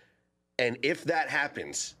 And if that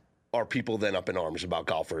happens, are people then up in arms about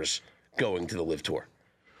golfers going to the LIV Tour?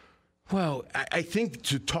 Well, I think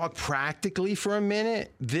to talk practically for a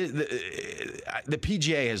minute, the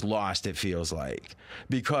PGA has lost, it feels like.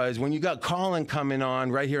 Because when you got Colin coming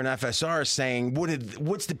on right here in FSR saying,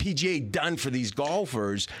 what's the PGA done for these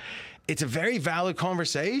golfers? It's a very valid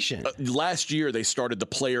conversation. Last year, they started the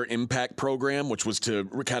Player Impact Program, which was to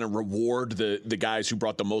kind of reward the guys who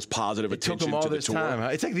brought the most positive attention to the tour. It took them all this time. Huh?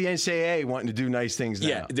 It's like the NCAA wanting to do nice things now.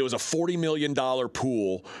 Yeah, there was a $40 million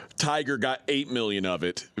pool. Tiger got $8 million of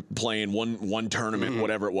it, playing one tournament,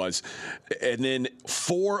 whatever it was. And then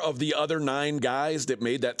 4 of the other 9 guys that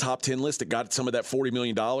made that top 10 list that got some of that $40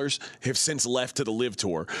 million have since left to the LIV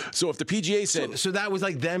Tour. So if the PGA said... So that was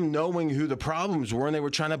like them knowing who the problems were, and they were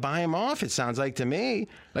trying to buy them off, it sounds like to me,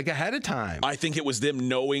 like ahead of time. I think it was them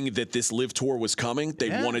knowing that this LIV Tour was coming. They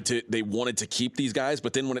wanted to keep these guys,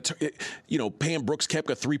 but then when paying Brooks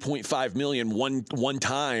Koepka $3.5 million one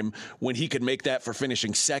time when he could make that for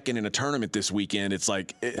finishing second in a tournament this weekend, it's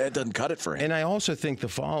like it doesn't cut it for him. And I also think the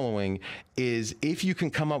following is, if you can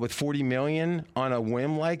come up with $40 million on a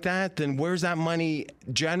whim like that, then where's that money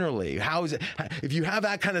generally? How is it? If you have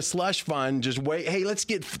that kind of slush fund, just wait. Hey, let's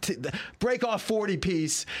break off 40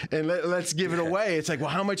 piece and let's give it away. It's like, well,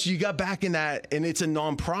 how much you got back in that? And it's a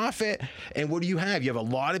nonprofit. And what do you have? You have a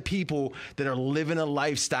lot of people that are living a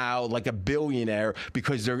lifestyle like a billionaire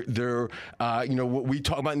because they're what we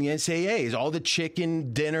talk about in the NCAA is all the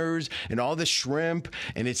chicken dinners and all the shrimp.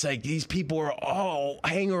 And it's like these people are all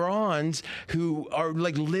hanger-ons who are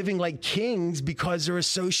like living like kings because they're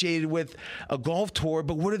associated with a golf tour.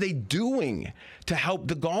 But what are they doing to help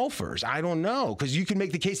the golfers? I don't know, because you can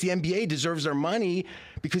make the case the NBA deserves their money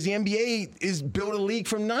because the NBA is built a league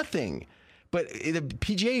from nothing. But the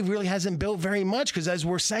PGA really hasn't built very much because, as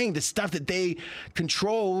we're saying, the stuff that they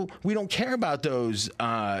control, we don't care about those.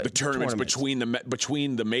 The tournaments between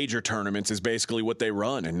the major tournaments is basically what they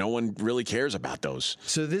run, and no one really cares about those.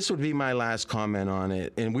 So this would be my last comment on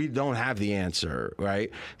it, and we don't have the answer,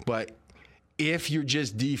 right? But if you're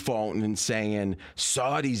just defaulting and saying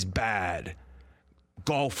Saudi's bad,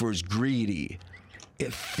 golfers greedy,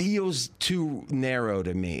 it feels too narrow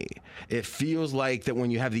to me. It feels like that when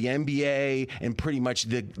you have the NBA and pretty much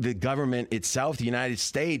the government itself, the United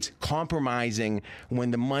States, compromising when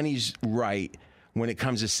the money's right, when it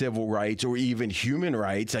comes to civil rights or even human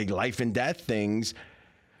rights, like life and death things,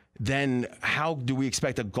 then how do we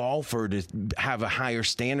expect a golfer to have a higher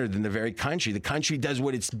standard than the very country? The country does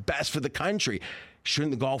what is best for the country.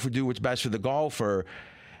 Shouldn't the golfer do what's best for the golfer?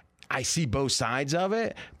 I see both sides of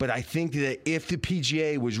it, but I think that if the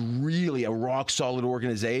PGA was really a rock-solid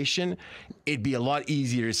organization, it'd be a lot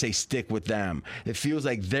easier to say stick with them. It feels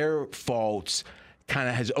like their faults kind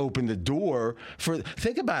of has opened the door for,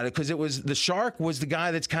 think about it, because the Shark was the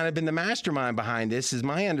guy that's kind of been the mastermind behind this, is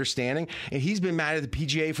my understanding, and he's been mad at the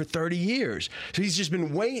PGA for 30 years. So he's just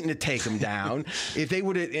been waiting to take him down. If they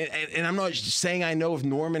would have, and I'm not saying I know if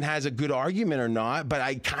Norman has a good argument or not, but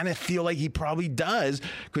I kind of feel like he probably does,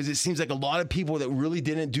 because it seems like a lot of people that really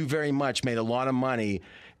didn't do very much made a lot of money,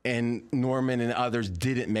 and Norman and others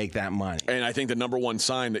didn't make that money. And I think the number one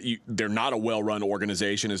sign that they're not a well-run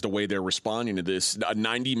organization is the way they're responding to this. A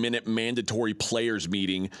 90-minute mandatory players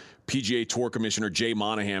meeting, PGA Tour Commissioner Jay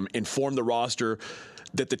Monahan informed the roster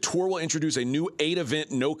that the tour will introduce a new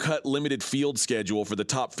 8-event, no-cut limited field schedule for the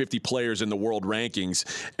top 50 players in the world rankings,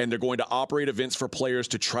 and they're going to operate events for players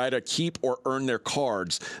to try to keep or earn their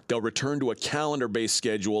cards. They'll return to a calendar-based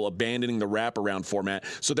schedule, abandoning the wraparound format.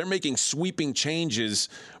 So they're making sweeping changes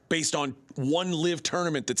based on one LIV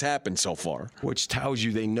tournament that's happened so far. Which tells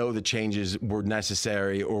you they know the changes were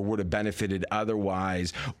necessary or would have benefited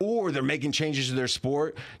otherwise, or they're making changes to their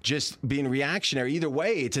sport just being reactionary. Either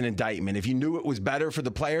way, it's an indictment. If you knew it was better for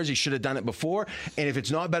the players, you should have done it before. And if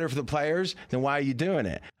it's not better for the players, then why are you doing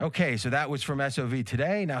it? Okay, so that was from SOV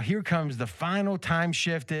today. Now here comes the final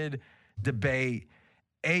time-shifted debate.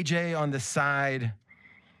 AJ on the side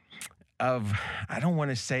of, I don't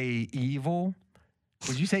want to say evil.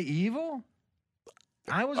 Would you say evil?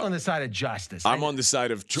 I was on the side of justice. I'm on the side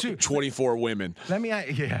of 24 women. Let me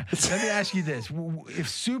ask you this. If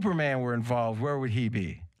Superman were involved, where would he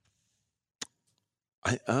be?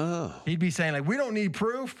 He'd be saying, like, we don't need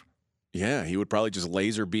proof. Yeah, he would probably just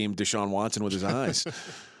laser beam Deshaun Watson with his eyes.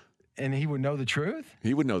 And he would know the truth?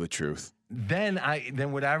 He would know the truth. Then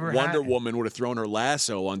whatever Wonder Woman would have thrown her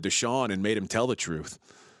lasso on Deshaun and made him tell the truth.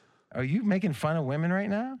 Are you making fun of women right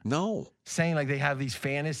now? No. Saying like they have these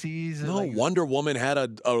fantasies? No, like, Wonder Woman had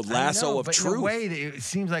a lasso of truth. In a way, it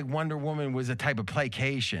seems like Wonder Woman was a type of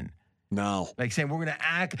placation. No. Like saying, we're going to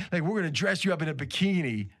act, like we're going to dress you up in a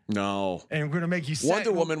bikini. No. And we're going to make you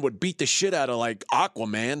Wonder Woman would beat the shit out of like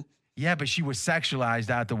Aquaman. Yeah, but she was sexualized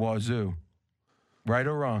out the wazoo. Right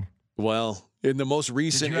or wrong? Well, in the most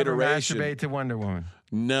recent iteration. Did you ever masturbate to Wonder Woman?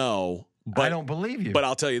 No. But, I don't believe you. But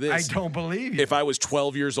I'll tell you this. I don't believe you. If I was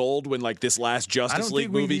 12 years old when like this last Justice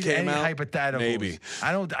League movie came out, hypotheticals. Maybe.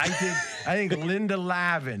 I think Linda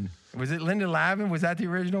Lavin. Was it Linda Lavin? Was that the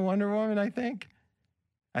original Wonder Woman, I think?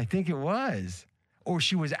 I think it was. Or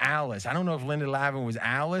she was Alice. I don't know if Linda Lavin was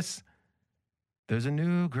Alice. There's a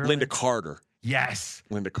new girl. Linda Carter. Yes.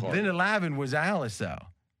 Linda Carter. Linda Lavin was Alice, though.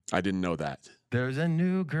 I didn't know that. There's a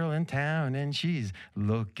new girl in town, and she's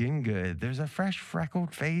looking good. There's a fresh,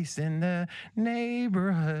 freckled face in the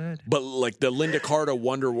neighborhood. But like the Linda Carter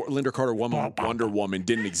Wonder Woman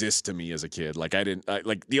didn't exist to me as a kid. Like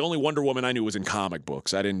like the only Wonder Woman I knew was in comic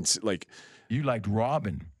books. I didn't like. You liked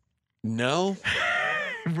Robin. No.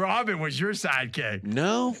 Robin was your sidekick.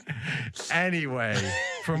 No. Anyway,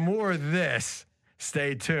 for more of this,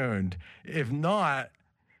 stay tuned. If not,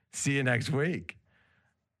 see you next week.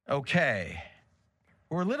 Okay.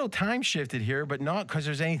 We're a little time shifted here, but not because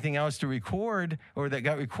there's anything else to record or that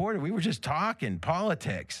got recorded. We were just talking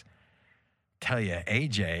politics. Tell you,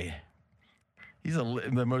 AJ, he's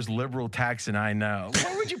the most liberal Texan I know.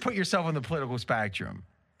 Where would you put yourself on the political spectrum?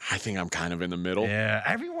 I think I'm kind of in the middle. Yeah,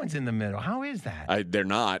 everyone's in the middle. How is that? They're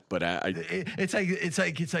not, but it's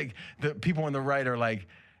like the people on the right are like,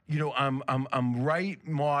 you know, I'm right,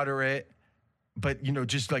 moderate. But, you know,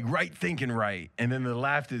 just like right thinking right. And then the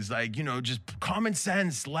left is like, you know, just common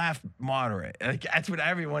sense, left, moderate. Like, that's what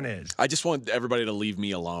everyone is. I just want everybody to leave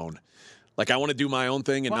me alone. Like, I want to do my own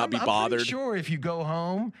thing and not be bothered. I'm pretty sure if you go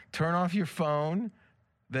home, turn off your phone,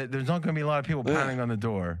 There's not going to be a lot of people pounding on the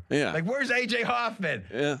door. Yeah. Like, where's AJ Hoffman?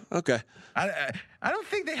 Yeah, okay. I don't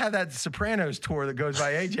think they have that Sopranos tour that goes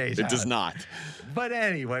by AJ's It house. does not. But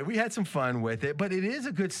anyway, we had some fun with it. But it is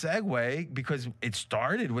a good segue because it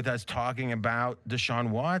started with us talking about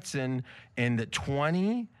Deshaun Watson, and that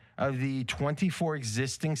 20 of the 24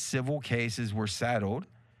 existing civil cases were settled.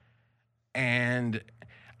 And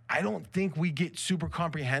I don't think we get super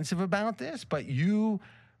comprehensive about this, but you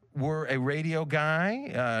were a radio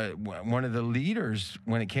guy, one of the leaders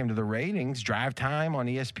when it came to the ratings, drive time on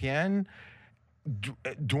ESPN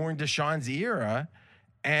during Deshaun's era.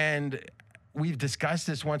 And we've discussed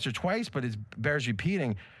this once or twice, but it bears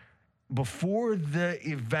repeating. Before the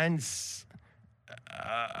events,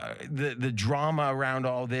 the drama around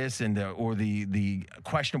all this and the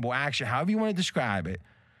questionable action, however you want to describe it,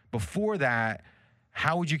 before that,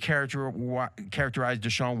 how would you characterize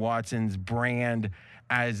Deshaun Watson's brand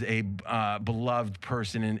as a beloved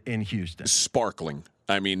person in Houston? Sparkling.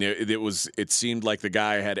 I mean, it seemed like the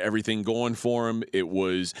guy had everything going for him. It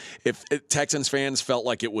was, if Texans fans felt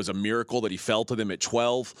like it was a miracle that he fell to them at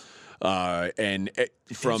 12.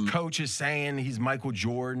 His coach is saying he's Michael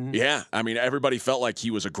Jordan. Yeah, I mean, everybody felt like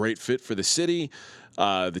he was a great fit for the city.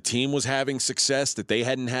 The team was having success that they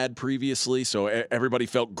hadn't had previously, so everybody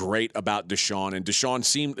felt great about Deshaun. And Deshaun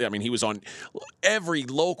seemed, I mean, he was on every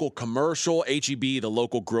local commercial. HEB, the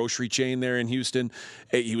local grocery chain there in Houston,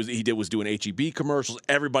 was doing HEB commercials.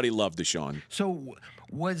 Everybody loved Deshaun. So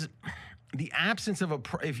was the absence of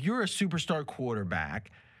if you're a superstar quarterback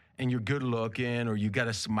and you're good looking or you got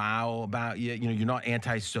a smile about you, you're not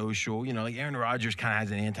antisocial, like Aaron Rodgers kind of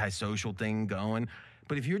has an antisocial thing going.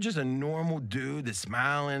 But if you're just a normal dude that's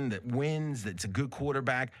smiling, that wins, that's a good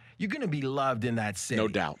quarterback, you're going to be loved in that city. No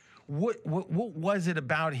doubt. What was it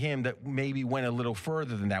about him that maybe went a little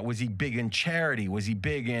further than that? Was he big in charity? Was he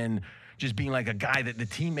big in just being like a guy that the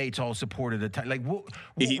teammates all supported at the time? Like, what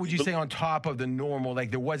would you say on top of the normal,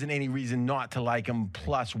 like there wasn't any reason not to like him,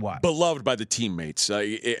 plus what? Beloved by the teammates.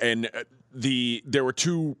 There were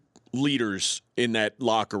two leaders in that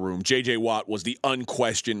locker room. J.J. Watt was the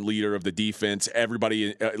unquestioned leader of the defense.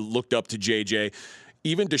 Everybody looked up to J.J.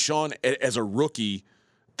 Even Deshaun, as a rookie,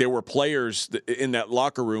 there were players in that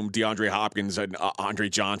locker room, DeAndre Hopkins and Andre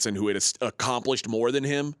Johnson, who had accomplished more than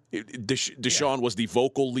him. Deshaun was the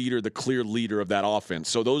vocal leader, the clear leader of that offense.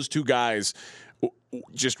 So those two guys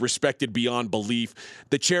just respected beyond belief.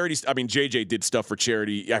 The charities, I mean, JJ did stuff for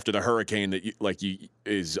charity after the hurricane that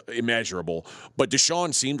is immeasurable. But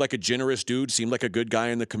Deshaun seemed like a generous dude, seemed like a good guy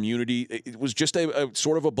in the community. It was just a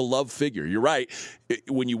sort of a beloved figure. You're right.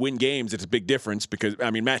 When you win games, it's a big difference because, I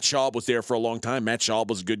mean, Matt Schaub was there for a long time. Matt Schaub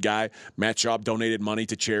was a good guy. Matt Schaub donated money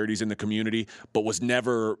to charities in the community, but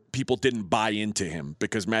people didn't buy into him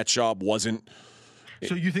because Matt Schaub wasn't.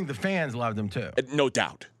 So you think the fans loved him too? No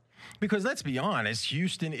doubt. Because let's be honest,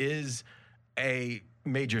 Houston is a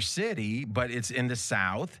major city, but it's in the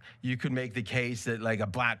South. You could make the case that like a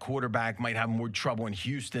black quarterback might have more trouble in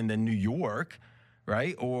Houston than New York,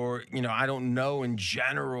 right? Or, I don't know in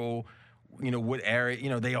general, what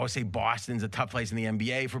area, they always say Boston's a tough place in the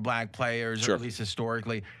NBA for black players, sure, or at least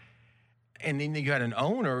historically. And then you got an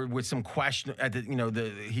owner with some question.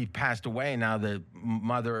 He passed away. Now the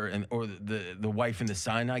mother or the wife and the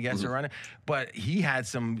son, I guess, are running. But he had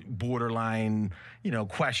some borderline,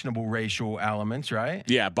 questionable racial elements, right?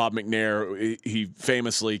 Yeah, Bob McNair. He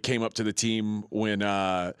famously came up to the team when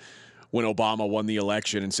Obama won the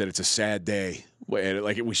election and said it's a sad day.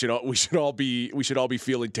 Like we should all be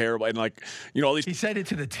feeling terrible, and all these. He said it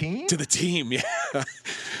to the team. To the team, yeah.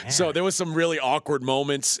 So there was some really awkward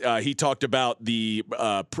moments. He talked about the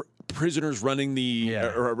prisoners running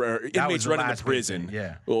or inmates running the prison.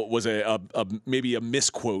 Yeah, was maybe a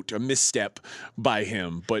misquote, a misstep by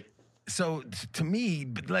him, but. So to me,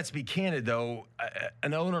 but let's be candid though,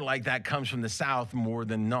 an owner like that comes from the South more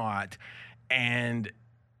than not, and.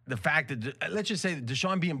 The fact that, let's just say that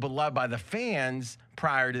Deshaun being beloved by the fans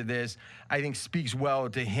prior to this, I think speaks well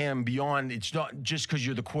to him beyond, it's not just because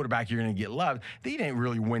you're the quarterback you're going to get loved. They didn't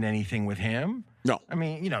really win anything with him. No. I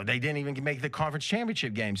mean, they didn't even make the conference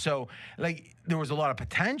championship game. So, there was a lot of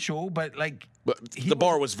potential, but the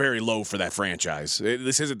bar was very low for that franchise.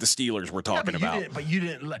 This isn't the Steelers we're talking about. But you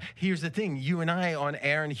didn't. Here's the thing. You and I on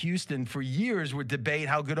Aaron Houston for years would debate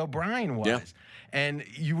how good O'Brien was. Yeah. And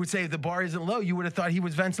you would say if the bar isn't low, you would have thought he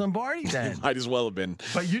was Vince Lombardi then. Might as well have been.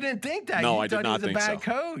 But you didn't think that. No, you I did not think so. he was a bad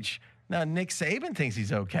coach. Now, Nick Saban thinks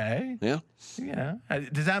he's okay. Yeah. Yeah.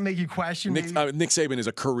 Does that make you question? Nick Saban is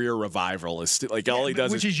a career revivalist. All he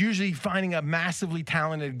does which is usually finding a massively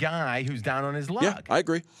talented guy who's down on his luck. Yeah, I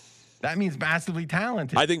agree. That means massively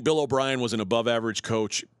talented. I think Bill O'Brien was an above-average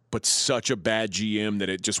coach. but such a bad GM that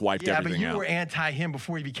it just wiped everything out. Yeah, but you were out. anti him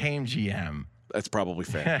before he became GM. That's probably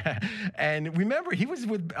fair. And remember,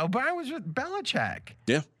 O'Brien was with Belichick.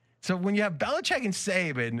 Yeah. So when you have Belichick and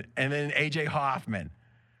Saban and then A.J. Hoffman,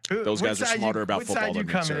 those guys are smarter about football than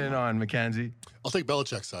me. What side you coming in on, Mackenzie? I'll take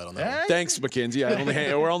Belichick's side on that one. Thanks, Mackenzie.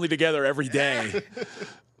 We're only together every day.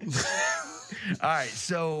 All right,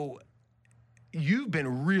 so you've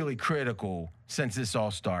been really critical since this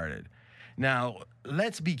all started. Now,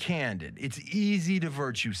 let's be candid. It's easy to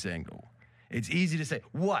virtue signal. It's easy to say,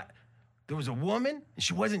 what? There was a woman and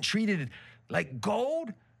she wasn't treated like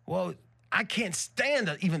gold? Well, I can't stand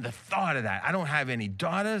even the thought of that. I don't have any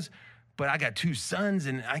daughters, but I got 2 sons,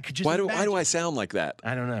 and I could just why do I sound like that?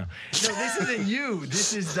 I don't know. No, this isn't you.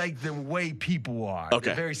 This is like the way people are. Okay.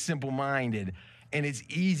 They're very simple-minded. And it's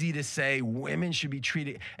easy to say women should be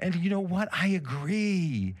treated. And you know what? I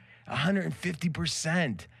agree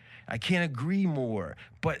 150%. I can't agree more.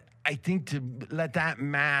 But I think to let that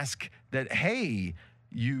mask that, hey,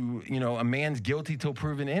 you know, a man's guilty till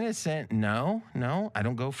proven innocent. No, I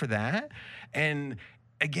don't go for that. And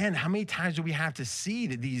again, how many times do we have to see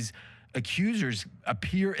that these accusers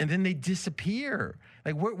appear and then they disappear?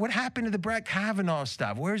 Like, what happened to the Brett Kavanaugh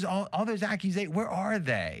stuff? Where's all those accusations? Where are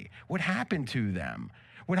they? What happened to them?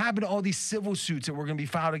 What happened to all these civil suits that were going to be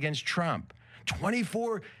filed against Trump?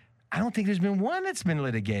 24, I don't think there's been one that's been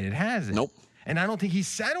litigated, has it? Nope. And I don't think he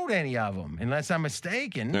settled any of them, unless I'm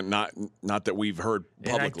mistaken. Not that we've heard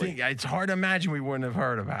publicly. And I think it's hard to imagine we wouldn't have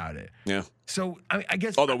heard about it. Yeah. So I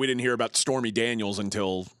guess. Although we didn't hear about Stormy Daniels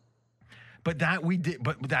until. But that we did.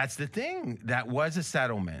 But that's the thing. That was a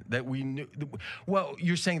settlement that we knew. Well,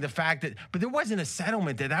 you're saying the fact that, but there wasn't a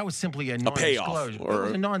settlement. That was simply a non-disclosure. Payoff, It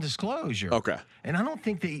was a non-disclosure. Okay. And I don't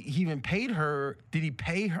think that he even paid her. Did he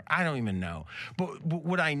pay her? I don't even know. But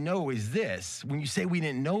what I know is this: when you say we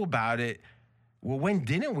didn't know about it. Well, when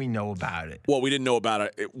didn't we know about it? Well, we didn't know about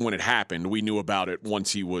it when it happened. We knew about it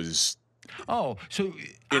once he was so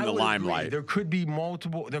in the limelight. Agree. There could be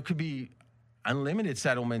there could be unlimited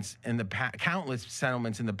settlements in the countless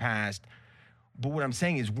settlements in the past. But what I'm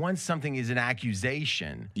saying is once something is an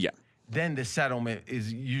accusation, then the settlement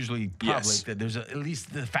is usually public, that there's at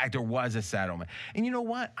least the fact there was a settlement. And you know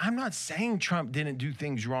what? I'm not saying Trump didn't do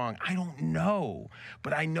things wrong. I don't know.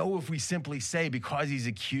 But I know if we simply say because he's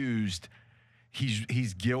accused –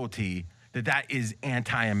 he's guilty, that is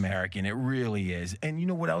anti-American. It really is. And you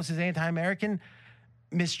know what else is anti-American?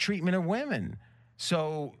 Mistreatment of women.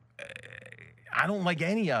 So I don't like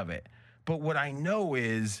any of it. But what I know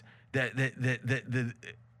is that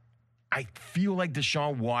I feel like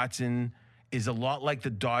Deshaun Watson is a lot like the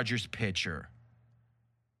Dodgers pitcher.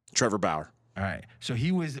 Trevor Bauer. All right. So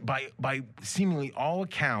he was, by seemingly all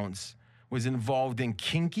accounts, was involved in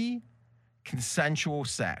kinky, consensual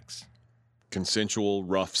sex. Consensual,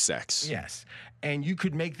 rough sex. Yes. And you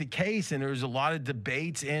could make the case, and there's a lot of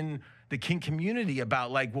debates in the kink community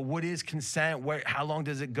about, like, well, what is consent? How long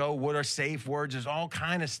does it go? What are safe words? There's all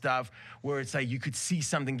kind of stuff where it's like you could see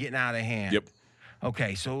something getting out of hand. Yep.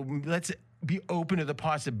 Okay, so let's be open to the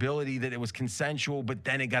possibility that it was consensual, but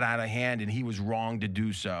then it got out of hand and he was wrong to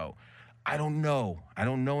do so. I don't know. I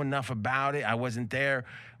don't know enough about it. I wasn't there.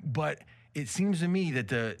 But it seems to me that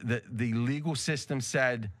the legal system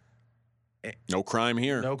said, no crime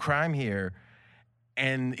here. No crime here.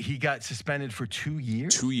 And he got suspended for 2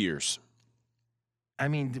 years? 2 years. I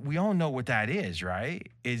mean, we all know what that is, right?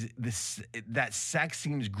 That sex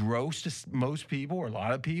seems gross to most people or a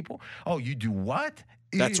lot of people. Oh, you do what?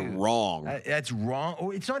 That's ew. wrong. That's wrong.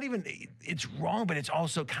 Or it's not even, it's wrong, but it's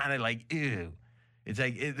also kind of like, ew. It's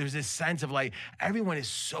like there's this sense of like everyone is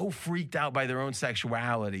so freaked out by their own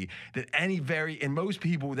sexuality that and most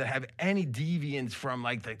people that have any deviance from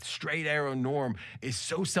like the straight arrow norm is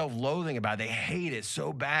so self-loathing about it. They hate it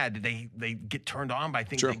so bad that they get turned on by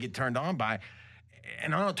things they get turned on by.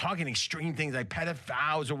 And I'm not talking extreme things like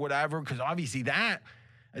pedophiles or whatever, because obviously that,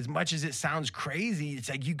 as much as it sounds crazy, it's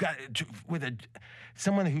like you got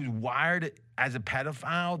someone who's wired as a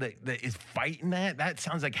pedophile that is fighting that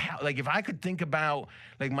sounds like hell. Like if I could think about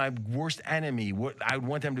like my worst enemy, what I would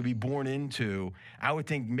want them to be born into, I would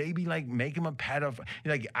think maybe like make them a pedophile.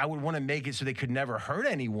 Like I would want to make it so they could never hurt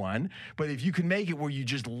anyone. But if you could make it where you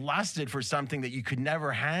just lusted for something that you could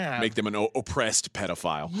never have. Make them an oppressed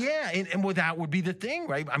pedophile. Yeah, and well, that would be the thing,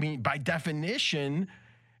 right? I mean, by definition,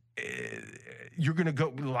 you're going to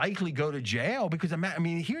likely go to jail because, I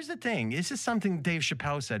mean, here's the thing. This is something Dave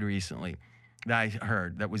Chappelle said recently that I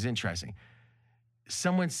heard that was interesting.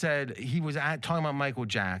 Someone said he was talking about Michael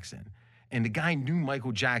Jackson, and the guy knew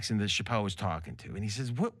Michael Jackson that Chappelle was talking to. And he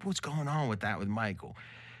says, what's going on with that with Michael?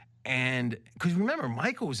 And because remember,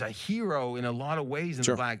 Michael was a hero in a lot of ways in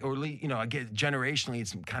the black, or I guess generationally,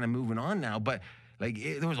 it's kind of moving on now. But like,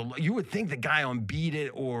 there was you would think the guy on Beat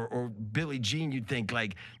It or Billie Jean, you'd think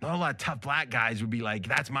like not a lot of tough black guys would be like,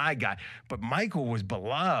 that's my guy. But Michael was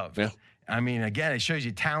beloved. Yeah. I mean, again, it shows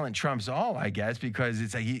you talent trumps all, I guess, because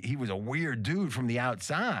it's like he was a weird dude from the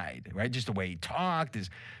outside, right? Just the way he talked,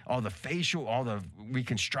 all the facial, all the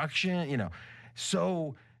reconstruction,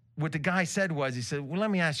 So what the guy said was, he said, well,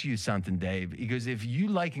 let me ask you something, Dave. He goes, if you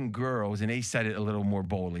liking girls, and he said it a little more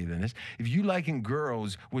boldly than this, if you liking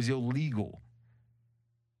girls was illegal,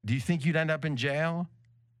 do you think you'd end up in jail?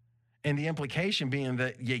 And the implication being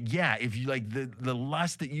that, yeah, if you like the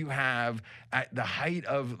lust that you have at the height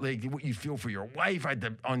of like what you feel for your wife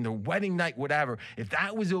on the wedding night, whatever, if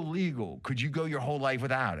that was illegal, could you go your whole life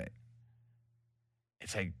without it?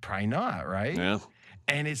 It's like, probably not, right? Yeah.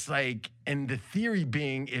 And it's like, and the theory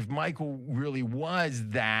being, if Michael really was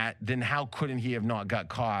that, then how couldn't he have not got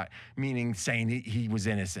caught? Meaning saying he was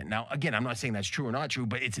innocent. Now, again, I'm not saying that's true or not true,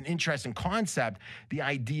 but it's an interesting concept. The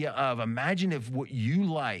idea of imagine if what you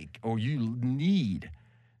like or you need,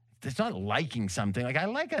 it's not liking something. Like I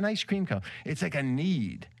like an ice cream cone. It's like a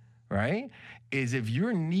need, right? Is if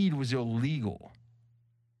your need was illegal.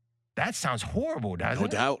 That sounds horrible, doesn't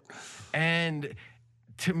it? No doubt. And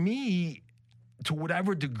to me, to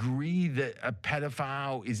whatever degree that a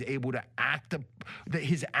pedophile is able to act, that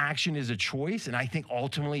his action is a choice, and I think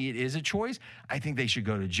ultimately it is a choice, I think they should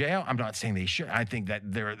go to jail. I'm not saying they should. I think that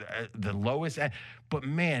they're the lowest. But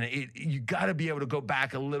man, you got to be able to go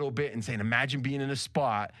back a little bit and say, imagine being in a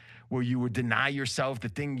spot where you would deny yourself the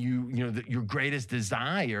thing your greatest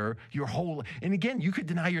desire, and again, you could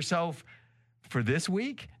deny yourself for this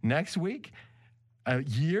week, next week, a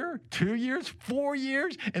year, 2 years, 4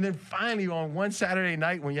 years, and then finally on one Saturday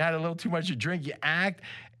night when you had a little too much to drink, you act,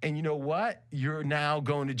 and you know what? You're now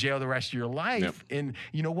going to jail the rest of your life. Yep. And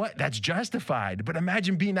you know what? That's justified. But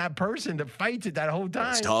imagine being that person that fights it that whole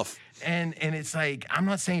time. It's tough. And it's like, I'm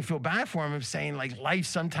not saying feel bad for him. I'm saying like life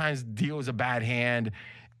sometimes deals a bad hand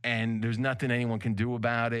and there's nothing anyone can do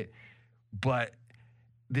about it. But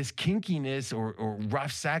this kinkiness or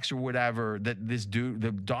rough sex or whatever that this dude,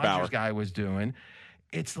 the Dodgers guy was doing,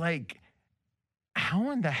 it's like,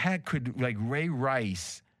 how in the heck could like Ray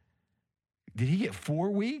Rice, did he get 4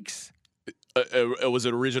 weeks? It was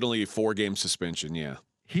originally a 4-game suspension, yeah.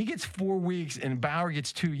 He gets 4 weeks and Bauer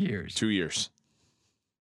gets 2 years. 2 years.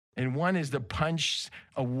 And one is to punch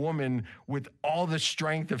a woman with all the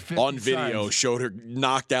strength of 50 on video, sons. showed her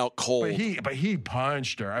knocked out cold. But he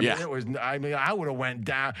punched her. I mean, I would have went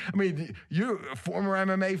down. I mean, you're a former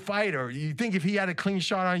MMA fighter. You think if he had a clean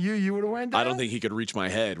shot on you, you would have went down? I don't think he could reach my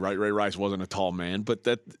head, right? Ray Rice wasn't a tall man, but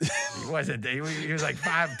that... He wasn't. He was like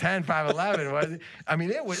 5'10", 5'11", wasn't he? I mean,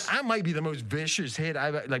 that might be the most vicious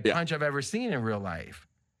punch I've ever seen in real life.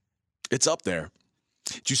 It's up there.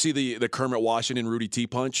 Did you see the Kermit Washington Rudy T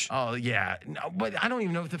punch? Oh, yeah. No, but I don't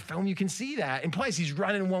even know if the film you can see that. And plus, he's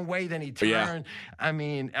running one way, then he turned. Yeah. I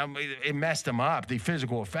mean, it messed him up. The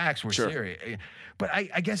physical effects were serious. But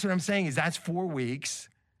I guess what I'm saying is that's 4 weeks.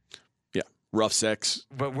 Yeah. Rough sex.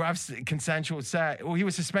 But rough consensual sex. Well, he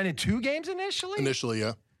was suspended 2 games initially? Initially,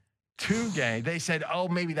 yeah. 2 games. They said, oh,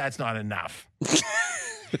 maybe that's not enough.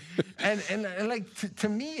 And like to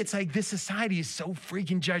me, it's like this society is so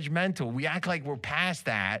freaking judgmental. We act like we're past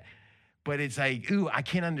that, but it's like, ooh, I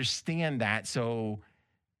can't understand that. So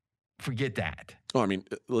forget that. Oh, I mean,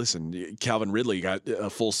 listen, Calvin Ridley got a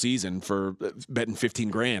full season for betting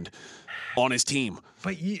 $15,000 on his team.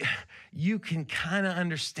 But you can kind of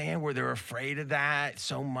understand where they're afraid of that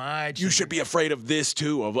so much. You should be afraid of this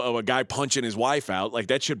too, of a guy punching his wife out. Like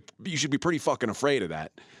you should be pretty fucking afraid of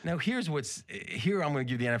that. Now here I'm going to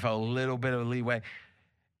give the NFL a little bit of leeway.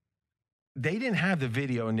 They didn't have the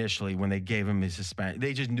video initially when they gave him his suspension.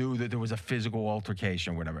 They just knew that there was a physical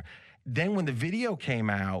altercation or whatever. Then when the video came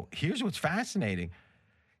out, here's what's fascinating.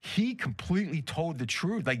 He completely told the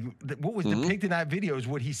truth. Like what was depicted in that video is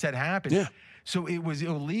what he said happened. Yeah. So it was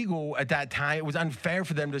illegal at that time. It was unfair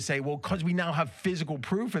for them to say, well, because we now have physical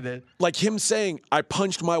proof of it. Like him saying, I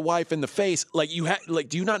punched my wife in the face. Like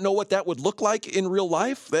do you not know what that would look like in real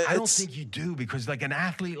life? I don't think you do, because like an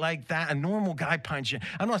athlete like that, a normal guy punching,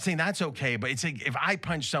 I'm not saying that's okay, but it's like if I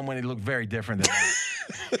punch someone, it look very different than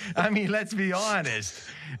me. I mean, let's be honest.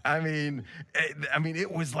 I mean,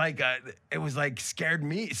 it was like scared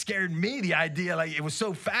me. The idea, like it was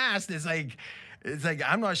so fast. It's like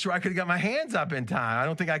I'm not sure I could have got my hands up in time. I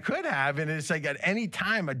don't think I could have. And it's like at any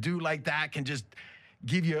time a dude like that can just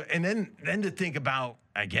give you, and then to think about,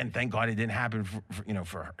 again, thank God it didn't happen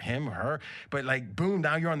for him or her, but like, boom,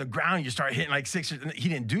 now you're on the ground, you start hitting like sixes. He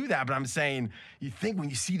didn't do that, but I'm saying, you think when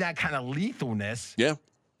you see that kind of lethalness,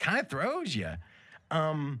 kind of throws you.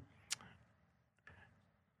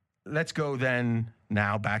 Let's go then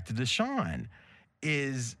now back to Deshaun.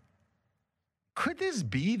 Could this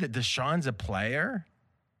be that Deshaun's a player?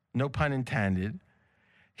 No pun intended.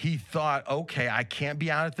 He thought, okay, I can't be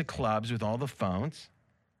out at the clubs with all the phones,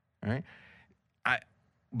 right?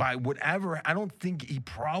 By whatever, I don't think he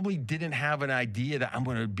probably didn't have an idea that I'm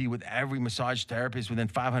going to be with every massage therapist within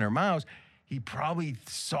 500 miles. He probably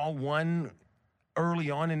saw one early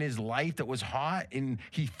on in his life that was hot and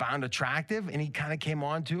he found attractive and he kind of came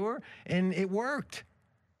on to her and it worked,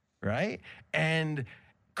 right? And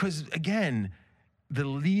because, again, the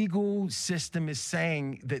legal system is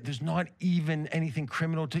saying that there's not even anything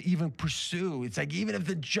criminal to even pursue. It's like, even if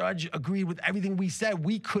the judge agreed with everything we said,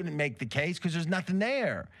 we couldn't make the case because there's nothing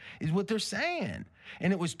there, is what they're saying.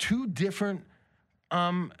 And it was two different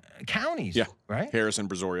counties, right? Harris and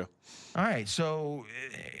Brazoria. All right, so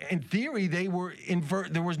in theory, they were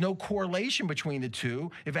there was no correlation between the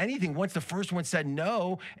two. If anything, once the first one said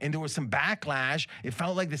no and there was some backlash, it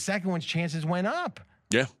felt like the second one's chances went up.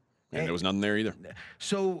 Yeah. And there was nothing there either.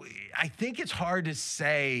 So I think it's hard to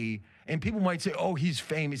say, and people might say, oh, he's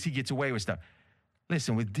famous, he gets away with stuff.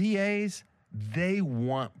 Listen, with DAs, they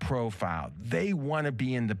want profile. They want to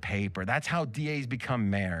be in the paper. That's how DAs become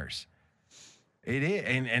mayors. It is,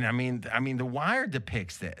 and I mean, The Wire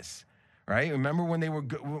depicts this, right? Remember when they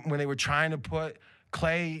were trying to put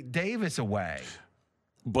Clay Davis away?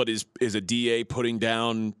 But is a DA putting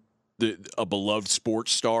down a beloved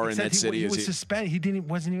sports star in that city? He was suspended. He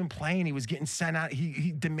wasn't even playing. He was getting sent out.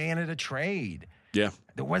 He demanded a trade. Yeah.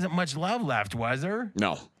 There wasn't much love left, was there?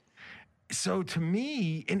 No. So to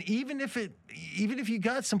me, and even if you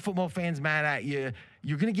got some football fans mad at you,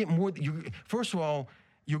 you're going to get more. First of all,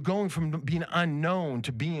 you're going from being unknown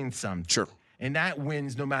to being something. Sure. And that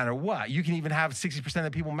wins no matter what. You can even have 60% of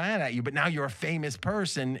the people mad at you, but now you're a famous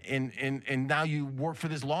person, and now you work for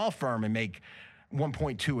this law firm and make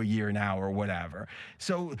 1.2 a year now or whatever.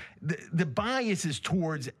 So the bias is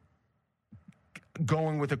towards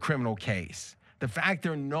going with a criminal case. The fact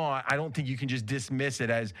they're not, I don't think you can just dismiss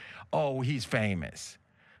it as, oh, he's famous.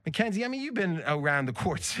 Mackenzie, I mean, you've been around the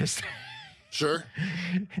court system. Sure.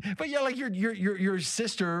 But yeah, like your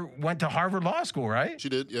sister went to Harvard Law School, right? She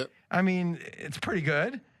did, yeah. I mean, it's pretty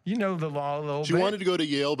good. You know the law a little bit. She wanted to go to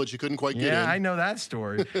Yale, but she couldn't quite get in. Yeah, I know that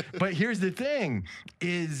story. But here's the thing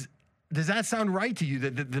is, does that sound right to you,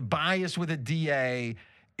 that the bias with a DA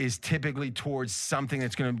is typically towards something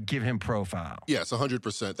that's going to give him profile? Yes,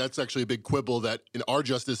 100%. That's actually a big quibble that in our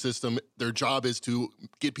justice system, their job is to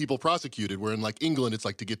get people prosecuted, where in like England, it's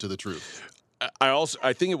like to get to the truth.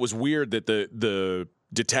 I think it was weird that the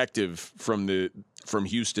detective from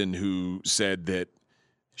Houston who said that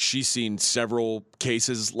she's seen several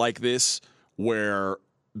cases like this where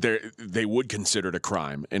they would consider it a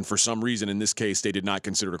crime, and for some reason in this case they did not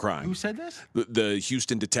consider it a crime. Who said this? The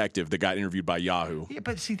Houston detective that got interviewed by Yahoo. Yeah,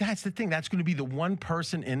 but see, that's the thing. That's going to be the one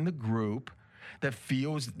person in the group that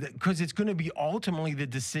feels that, because it's going to be ultimately the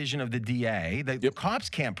decision of the DA. The cops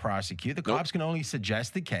can't prosecute. The cops can only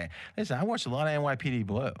suggest the case. Listen, I watched a lot of NYPD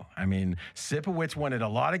Blue. I mean, Sipowicz wanted a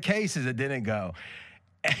lot of cases that didn't go.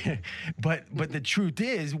 But the truth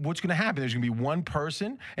is, what's going to happen? There's going to be one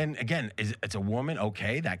person, and again, it's a woman.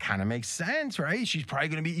 Okay, that kind of makes sense, right? She's probably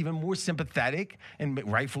going to be even more sympathetic, and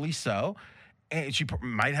rightfully so. And she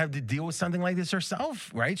might have to deal with something like this herself,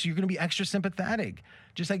 right? So you're going to be extra sympathetic.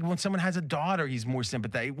 Just like when someone has a daughter, he's more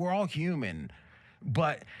sympathetic. We're all human.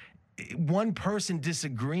 But one person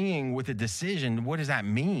disagreeing with a decision, what does that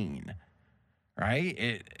mean?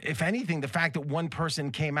 Right? If anything, the fact that one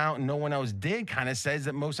person came out and no one else did kind of says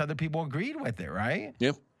that most other people agreed with it, right?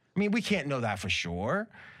 Yeah. I mean, we can't know that for sure.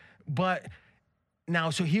 But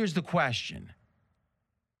now, so here's the question.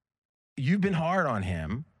 You've been hard on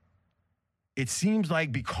him. It seems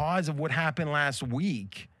like because of what happened last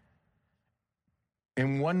week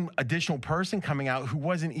and one additional person coming out who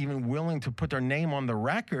wasn't even willing to put their name on the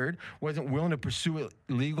record, wasn't willing to pursue it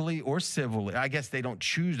legally or civilly. I guess they don't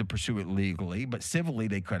choose to pursue it legally, but civilly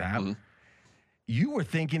they could have. Mm-hmm. You were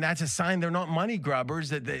thinking that's a sign they're not money grubbers,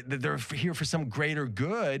 that they're here for some greater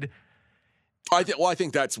good. I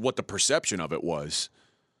think that's what the perception of it was.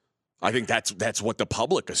 I think that's what the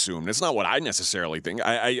public assumed. It's not what I necessarily think.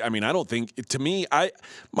 I mean, I don't think, to me,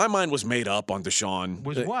 my mind was made up on Deshaun.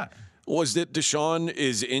 Was what? Was that Deshaun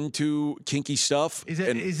is into kinky stuff.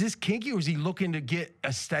 Is this kinky, or is he looking to get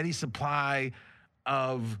a steady supply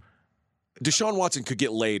of Deshaun Watson could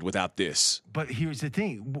get laid without this. But here's the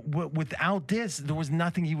thing. Without this, there was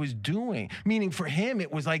nothing he was doing. Meaning for him,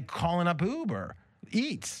 it was like calling up Uber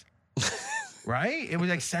Eats. Right? It was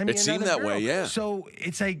like send me It another seemed that girl. way, yeah. So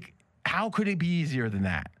it's like, how could it be easier than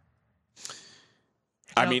that?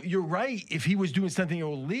 I Now, mean, you're right. If he was doing something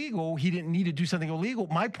illegal, he didn't need to do something illegal.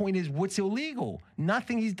 My point is, what's illegal?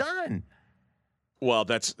 Nothing he's done. well,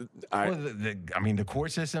 that's The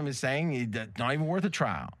court system is saying it's not even worth a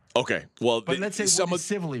trial. okay. Well, But let's say some it's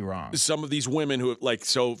civilly wrong. of these women who, like,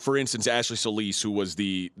 so for instance, Ashley Solis, who was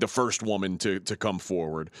the first woman to come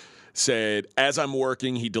forward, said, as I'm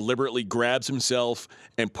working, he deliberately grabs himself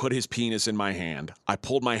and put his penis in my hand. I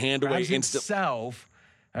pulled my hand away Grabs instantly. himself.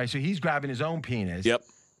 All right, so he's grabbing his own penis. Yep.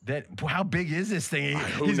 Then how big is this thing?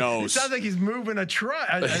 Who knows? It sounds like he's moving a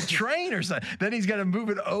train or something. Then he's got to move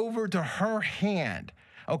it over to her hand.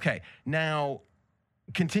 Okay, now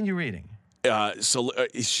continue reading. So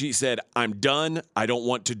she said, I'm done. I don't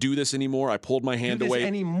want to do this anymore. I pulled my hand Do this away.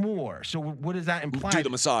 anymore. So what does that imply? Do the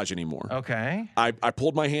massage anymore. Okay. I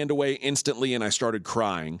pulled my hand away instantly and I started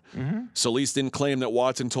crying. Solis didn't claim that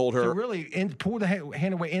Watson told her. So really, pull the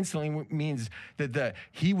hand away instantly means that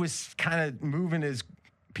he was kind of moving his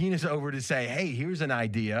penis over to say, hey, here's an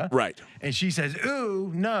idea. Right. And she says,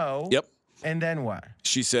 ooh, no. Yep. And then what?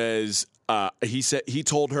 She says, he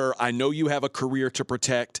told her, I know you have a career to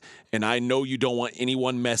protect, and I know you don't want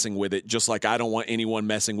anyone messing with it, just like I don't want anyone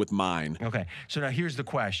messing with mine. Okay. So now here's the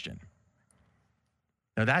question.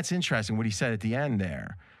 Now that's interesting what he said at the end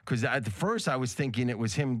there. Because at the first I was thinking it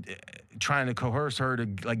was him trying to coerce her to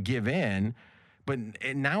like give in. But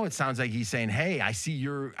now it sounds like he's saying, hey, I see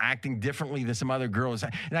you're acting differently than some other girls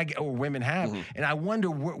or women have. And I wonder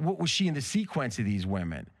what was she in the sequence of these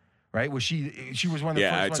women? Right? Was she was one of the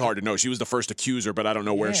first Yeah, it's ones hard to know. She was the first accuser, but I don't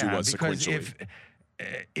know where she was because sequentially.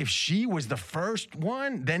 if she was the first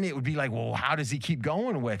one, then it would be like, well, how does he keep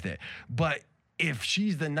going with it? But if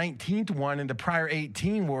she's the 19th one and the prior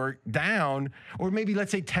 18 were down, or maybe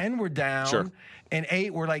let's say 10 were down, Sure. and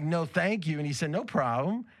 8 were like, no, thank you, and he said, no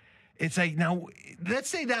problem. It's like, now, let's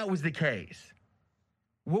say that was the case.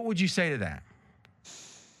 What would you say to that?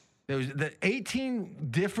 There was the 18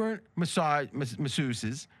 different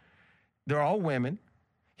masseuses. They're all women.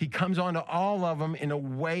 He comes on to all of them in a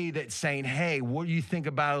way that's saying, hey, what do you think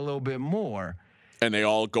about it a little bit more? And they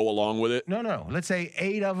all go along with it? No. Let's say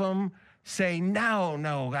 8 of them say,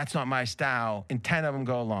 no, that's not my style, and 10 of them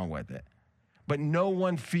go along with it. But no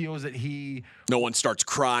one feels that No one starts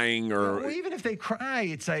crying or. Well, even if they cry,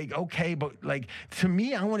 it's like, okay, but like to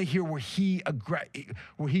me, I want to hear where he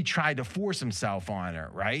tried to force himself on her,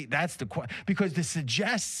 right? That's the question. Because to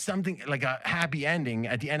suggest something like a happy ending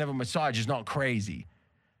at the end of a massage is not crazy,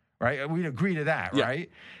 right? We'd agree to that, Yeah. right?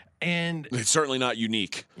 And It's certainly not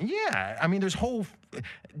unique. yeah, I mean, there's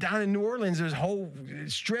down in New Orleans, there's whole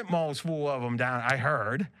strip malls full of them down, I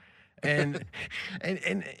heard. And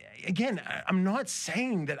again, I'm not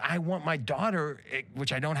saying that I want my daughter,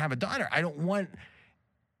 which I don't have a daughter, I don't want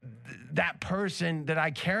that person that I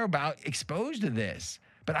care about exposed to this.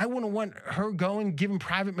 But I wouldn't want her going, giving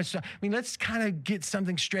private massage. I mean, let's kind of get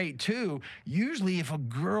something straight, too. Usually, if a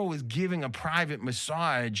girl is giving a private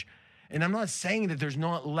massage, and I'm not saying that there's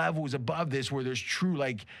not levels above this where there's true,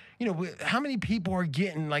 like, how many people are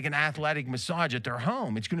getting like an athletic massage at their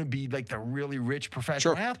home? It's going to be like the really rich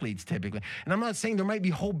professional athletes typically. And I'm not saying there might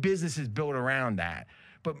be whole businesses built around that.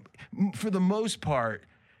 But for the most part,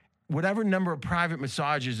 whatever number of private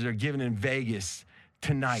massages that are given in Vegas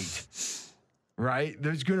tonight, right,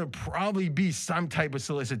 there's going to probably be some type of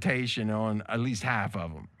solicitation on at least half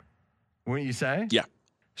of them. Wouldn't you say? Yeah.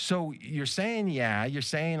 So you're saying, you're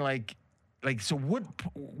saying like, so what,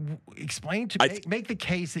 explain to me, make the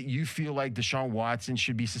case that you feel like Deshaun Watson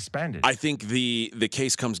should be suspended. I think the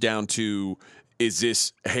case comes down to, is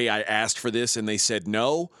this, hey, I asked for this and they said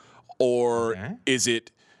no? Or is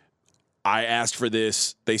it, I asked for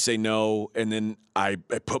this, they say no, and then I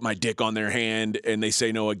put my dick on their hand and they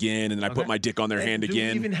say no again, and I put my dick on their hand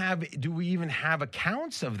again? Do we even have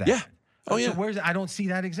accounts of that? Yeah. Oh, yeah. So I don't see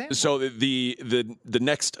that example. So the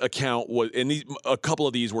next account was, and a couple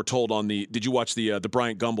of these were told on the. Did you watch the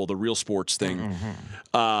Bryant Gumbel, the Real Sports thing?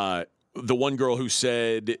 Mm-hmm. The one girl who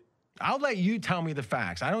said, I'll let you tell me the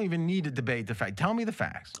facts. I don't even need to debate the fact. Tell me the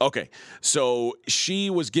facts. Okay, so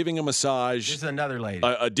she was giving a massage. This is another lady,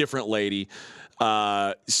 a different lady.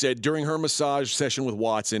 Said during her massage session with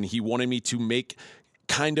Watson, he wanted me to make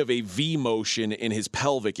kind of a V motion in his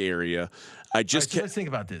pelvic area. So let's think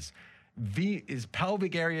about this. his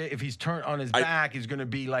pelvic area, if he's turned on his back, is going to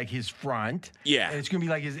be like his front. Yeah. And it's going to be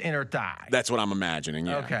like his inner thigh. That's what I'm imagining,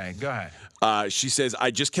 yeah. Okay, go ahead. She says,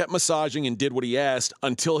 I just kept massaging and did what he asked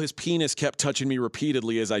until his penis kept touching me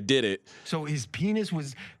repeatedly as I did it. So his penis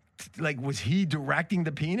was he directing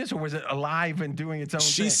the penis, or was it alive and doing its own thing?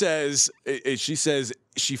 She says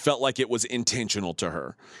she felt like it was intentional to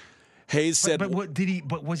her. Hayes said, but what did he?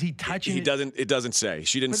 But was he touching? It doesn't say.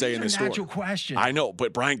 She didn't say in this story. Natural question. I know,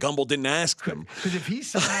 but Brian Gumbel didn't ask them. Because if he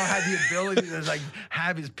somehow had the ability to like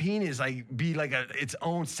have his penis like be like its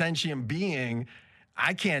own sentient being,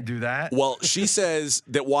 I can't do that. Well, she says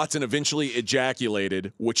that Watson eventually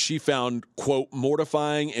ejaculated, which she found, quote,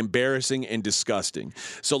 mortifying, embarrassing, and disgusting.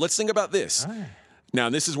 So let's think about this. Right. Now,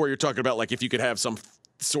 this is where you're talking about like if you could have some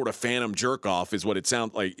sort of phantom jerk off is what it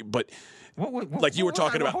sounds like, but. Like you were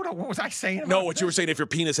talking about. Hold on, what was I saying? No, what you were saying, if your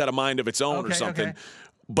penis had a mind of its own or something. Okay.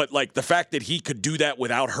 But like the fact that he could do that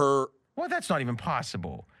without her. Well, that's not even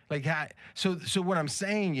possible. Like, so what I'm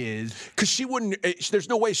saying is, because she wouldn't. There's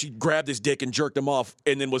no way she grabbed his dick and jerked him off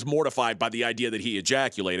and then was mortified by the idea that he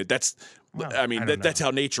ejaculated. That's. Well, I mean, that's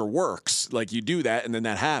how nature works. Like you do that and then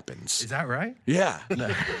that happens. Is that right? Yeah. No.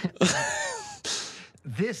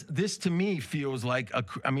 This to me feels like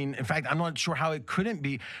in fact, I'm not sure how it couldn't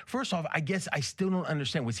be. First off, I guess I still don't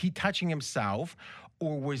understand. Was he touching himself,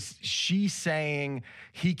 or was she saying,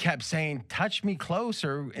 he kept saying, touch me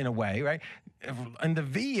closer in a way, right? In the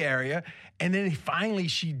V area. And then finally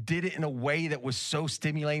she did it in a way that was so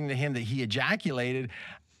stimulating to him that he ejaculated.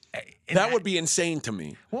 That would be insane to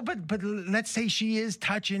me. Well, but let's say she is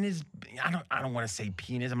touching his. I don't want to say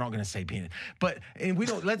penis. I'm not going to say penis. But we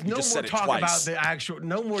don't. Let's no more talk about the actual.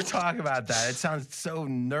 No more talk about that. It sounds so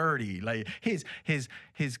nerdy. Like his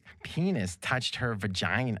penis touched her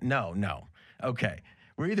vagina. No. Okay,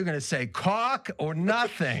 we're either going to say cock or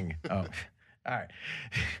nothing. Oh, all right.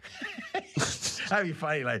 That'd be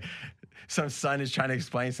funny. Like. Some son is trying to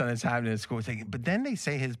explain something that's happening at school. It's like, but then they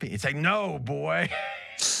say his penis. It's like, no, boy.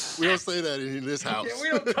 We don't say that in this house. Yeah, we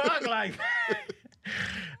don't talk like that.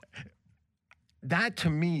 That to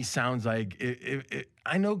me sounds like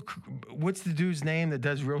I know. What's the dude's name that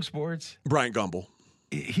does real sports? Brian Gumbel.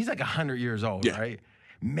 He's like 100 years old, right?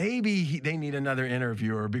 Maybe they need another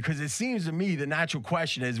interviewer, because it seems to me the natural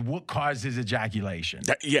question is what caused his ejaculation.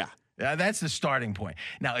 That's the starting point.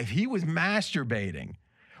 Now, if he was masturbating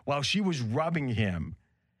while she was rubbing him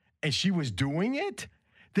and she was doing it,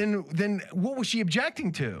 then what was she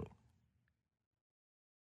objecting to?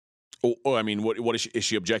 Oh, I mean, what is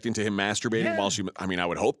she objecting to him masturbating while she? I mean, I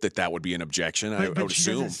would hope that would be an objection. I would she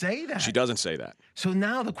assume. Doesn't say that. She doesn't say that. So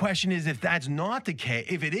now the question is, if that's not the case,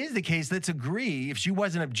 if it is the case, let's agree. If she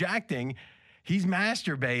wasn't objecting, he's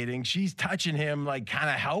masturbating, she's touching him, like kind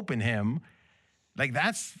of helping him. Like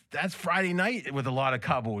that's Friday night with a lot of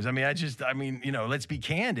couples. I mean, let's be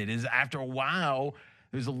candid. Is after a while,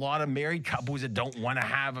 there's a lot of married couples that don't want to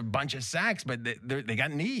have a bunch of sex, but they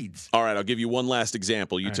got needs. All right, I'll give you one last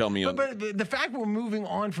example. You tell me. But the fact we're moving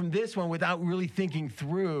on from this one without really thinking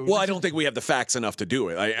through. Well, I don't think we have the facts enough to do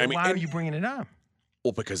it. I mean, why are you bringing it up?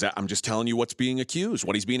 Well, because I'm just telling you what's being accused,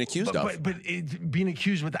 what he's being accused of. But it's being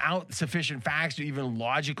accused without sufficient facts to even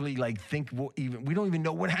logically think. We don't even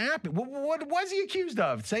know what happened. What was he accused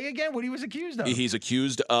of? Say again what he was accused of. He's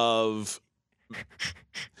accused of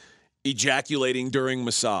ejaculating during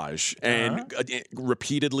massage and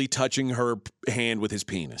repeatedly touching her hand with his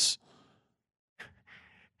penis.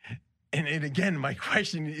 And again, my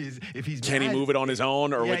question is, if he's can he move it on his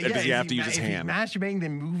own, or does he have to use his hand? If he's masturbating,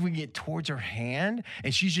 then moving it towards her hand,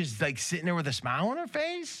 and she's just like sitting there with a smile on her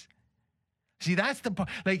face. See, that's the part.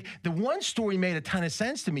 Like the one story made a ton of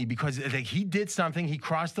sense to me, because like he did something, he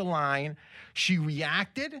crossed the line, she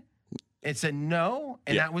reacted, and said no,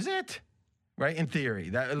 and that was it. Right, in theory,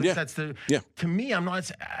 that's the. Yeah. To me, I'm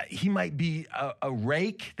not. He might be a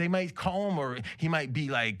rake, they might call him, or he might be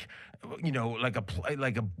like, like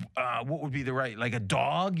a what would be the right, like a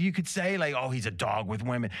dog, you could say, like, oh, he's a dog with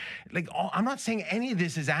women. Like, I'm not saying any of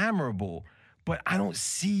this is admirable, but I don't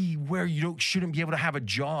see where you shouldn't be able to have a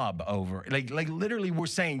job over. Like literally, we're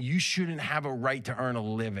saying you shouldn't have a right to earn a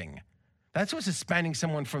living. That's what suspending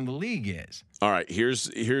someone from the league is. All right,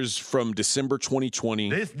 here's from December 2020.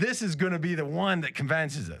 This is going to be the one that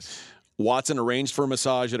convinces us. Watson arranged for a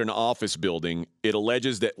massage at an office building. It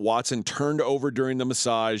alleges that Watson turned over during the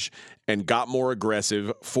massage and got more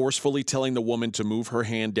aggressive, forcefully telling the woman to move her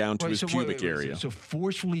hand down to his pubic area. So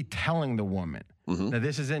forcefully telling the woman. Mm-hmm. Now,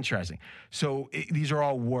 this is interesting. So these are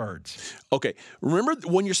all words. Okay. Remember,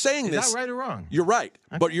 when you're saying this... Is that right or wrong? You're right.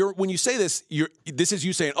 Okay. But when you say this, this is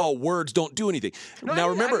you saying, oh, words don't do anything. No, now,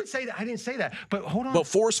 remember... I didn't say that. But hold on. But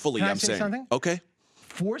forcefully, I'm saying. Something? Okay.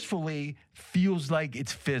 forcefully feels like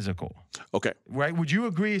it's physical. Okay. Right? Would you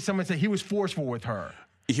agree if someone said he was forceful with her?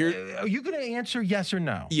 Are you going to answer yes or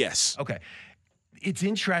no? Yes. Okay. It's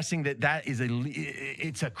interesting that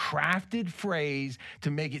it's a crafted phrase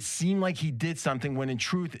to make it seem like he did something when in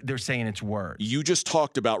truth they're saying it's words. You just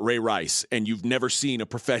talked about Ray Rice, and you've never seen a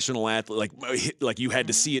professional athlete like you had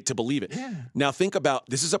to see it to believe it. Yeah. Now think about,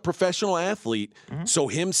 this is a professional athlete, so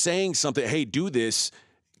him saying something, hey, do this,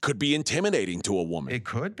 could be intimidating to a woman. It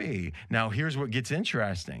could be. Now here's what gets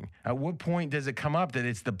interesting. At what point does it come up that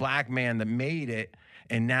it's the black man that made it,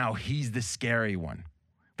 and now he's the scary one?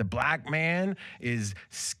 The black man is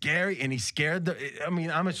scary, and he's scared.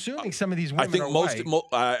 I'm assuming some of these women are white.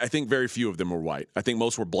 I think very few of them were white. I think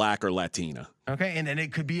most were black or Latina. Okay, and then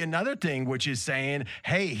it could be another thing, which is saying,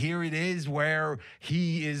 hey, here it is where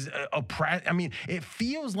he is oppressed. I mean, it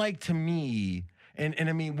feels like to me, and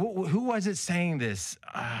I mean, who was it saying this?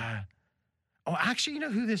 Actually, you know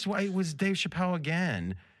who this was? It was Dave Chappelle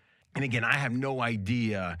again. And again, I have no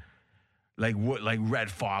idea like what Red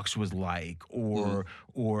Fox was like, or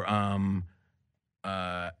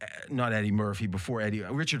not Eddie Murphy, before Eddie,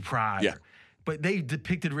 Richard Pryor. Yeah. But they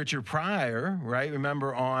depicted Richard Pryor, right?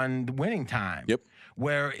 Remember on The Winning Time? Yep.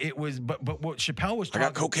 Where it was, but what Chappelle was talking, I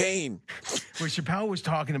got cocaine. What Chappelle was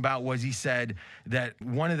talking about was, he said that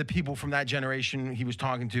one of the people from that generation he was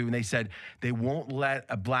talking to, and they said they won't let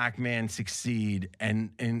a black man succeed and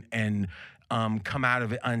come out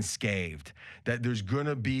of it unscathed. That there's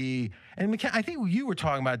gonna be, and I think you were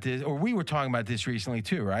talking about this, or we were talking about this recently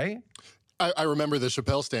too, right? I remember the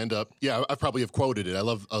Chappelle stand-up. Yeah, I probably have quoted it. I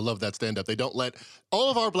love that stand-up. They don't let all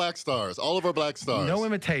of our black stars. No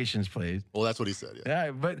imitations, please. Well, that's what he said. Yeah,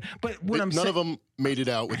 but what I'm saying, none of them made it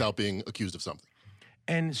out without being accused of something.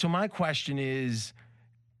 And so my question is,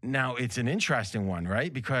 now it's an interesting one,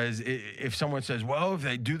 right? Because if someone says, well, if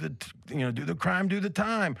they do the crime, do the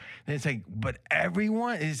time, then it's like, but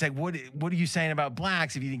everyone, it's like, what are you saying about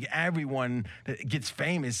blacks if you think everyone that gets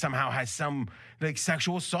famous somehow has some like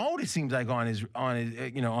sexual assault, it seems like on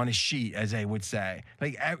his sheet, as they would say.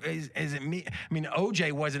 Like, is it me? I mean,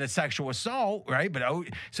 OJ wasn't a sexual assault, right? But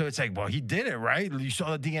so it's like, well, he did it, right? You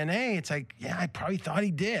saw the DNA. It's like, yeah, I probably thought he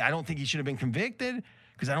did. I don't think he should have been convicted,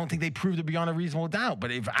 because I don't think they proved it beyond a reasonable doubt.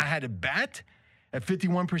 But if I had to bet at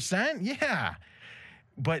 51%, yeah.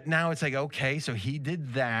 But now it's like, okay, so he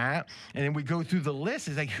did that. And then we go through the list.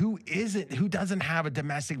 It's like, who doesn't have a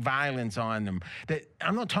domestic violence on them? That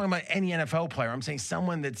I'm not talking about any NFL player. I'm saying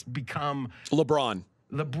someone that's become LeBron.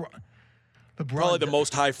 Probably the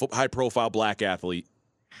most high profile black athlete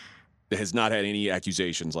that has not had any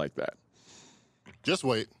accusations like that. Just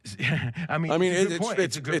wait. I mean,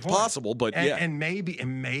 it's possible, but yeah. And maybe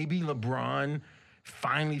LeBron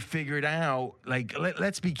finally figured out, like,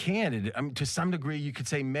 let's be candid. I mean, to some degree, you could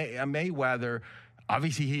say Mayweather,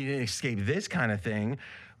 obviously he didn't escape this kind of thing,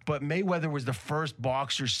 but Mayweather was the first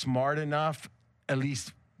boxer smart enough, at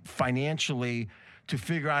least financially, to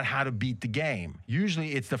figure out how to beat the game.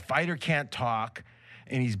 Usually it's the fighter can't talk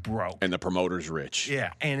and he's broke. And the promoter's rich.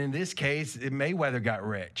 Yeah, and in this case, Mayweather got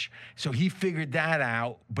rich. So he figured that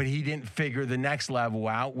out, but he didn't figure the next level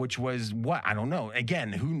out, which was what? I don't know.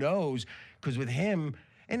 Again, who knows? Because with him,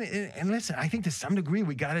 and listen, I think to some degree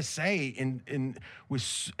we got to say,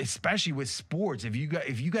 especially with sports, if you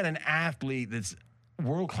got an athlete that's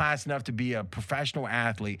world class enough to be a professional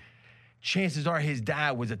athlete, chances are his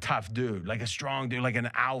dad was a tough dude, like a strong dude, like an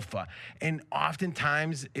alpha. And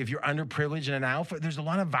oftentimes, if you're underprivileged and an alpha, there's a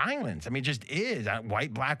lot of violence. I mean, it just is,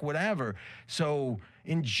 white, black, whatever. So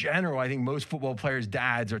in general, I think most football players'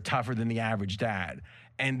 dads are tougher than the average dad.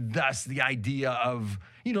 And thus the idea of,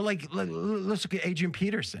 let's look at Adrian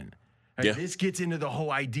Peterson. Right? Yeah. This gets into the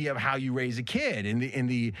whole idea of how you raise a kid and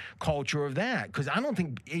the culture of that. Because I don't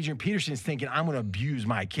think Adrian Peterson's thinking, I'm going to abuse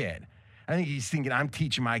my kid. I think he's thinking, I'm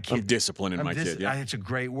teaching my kid. I'm disciplining my kid, yeah. It's a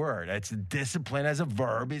great word. It's discipline as a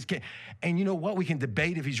verb. And you know what? We can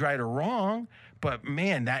debate if he's right or wrong, but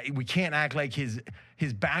man, we can't act like his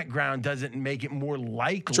background doesn't make it more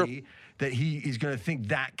likely that he is going to think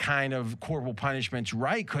that kind of corporal punishment's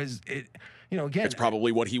right, because again, it's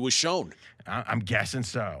probably what he was shown. I'm guessing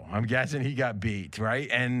so. I'm guessing he got beat, right?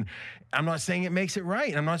 And I'm not saying it makes it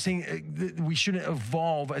right. I'm not saying we shouldn't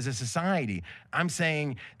evolve as a society. I'm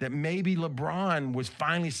saying that maybe LeBron was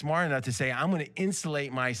finally smart enough to say, I'm going to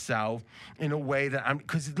insulate myself in a way that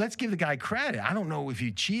because let's give the guy credit. I don't know if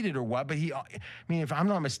he cheated or what, but if I'm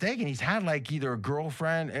not mistaken, he's had like either a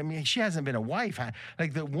girlfriend. I mean, she hasn't been a wife.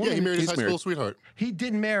 Like the woman. Yeah, he married his high school sweetheart. He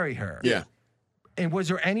did marry her. Yeah. And was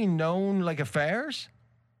there any known like affairs?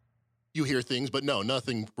 You hear things, but no,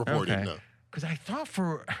 nothing reported. Okay. No. Because I thought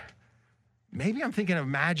maybe I'm thinking of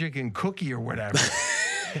Magic and Cookie or whatever.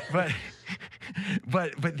 but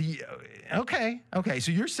the okay.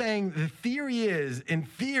 So you're saying the theory is, in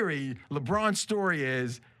theory, LeBron's story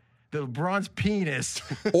is that LeBron's penis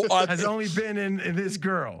has only been in this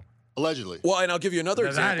girl. Allegedly. Well, and I'll give you another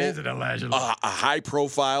example. That isn't allegedly. A high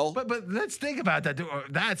profile. But let's think about that.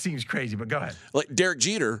 That seems crazy, but go ahead. Like Derek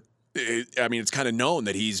Jeter, I mean, it's kind of known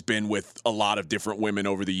that he's been with a lot of different women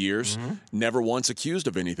over the years. Mm-hmm. Never once accused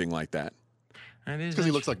of anything like that. That is because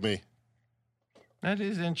he looks like me. That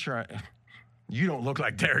is interesting. You don't look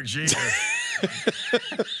like Derek Jeter.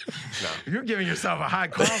 No. You're giving yourself a high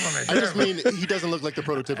compliment. I just mean he doesn't look like the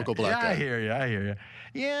prototypical black guy. I hear you.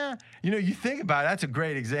 Yeah. You think about it, that's a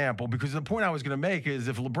great example because the point I was going to make is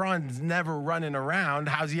if LeBron's never running around,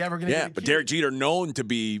 how's he ever going to get but Derek Jeter known to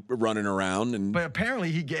be running around. But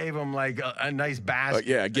apparently he gave him like a nice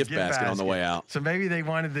basket. A gift basket on the way out. So maybe they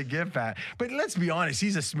wanted the gift basket. But let's be honest,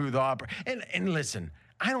 he's a smooth operator. And listen,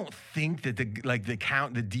 I don't think that the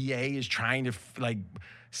DA is trying to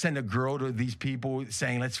send a girl to these people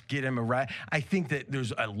saying, let's get him arrested. I think that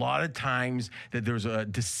there's a lot of times that there's a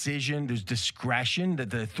decision, there's discretion that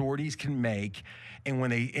the authorities can make.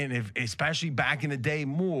 And if especially back in the day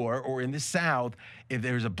more, or in the South, if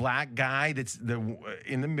there's a black guy that's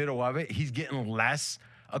in the middle of it, he's getting less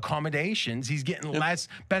accommodations. He's getting less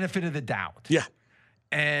benefit of the doubt. Yeah.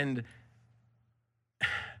 And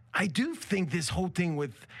I do think this whole thing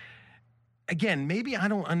with, again, maybe I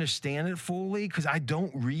don't understand it fully because I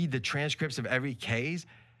don't read the transcripts of every case,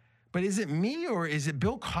 but is it me or is it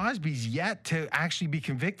Bill Cosby's yet to actually be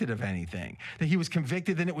convicted of anything? That he was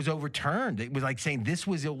convicted, then it was overturned. It was like saying this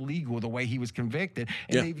was illegal the way he was convicted.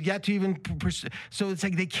 And they've yet to even, so it's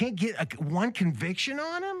like they can't get one conviction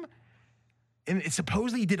on him? And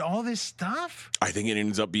supposedly he did all this stuff? I think it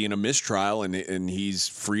ends up being a mistrial, and he's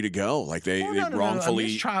free to go. Like they A wrongfully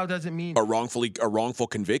mistrial doesn't mean a wrongful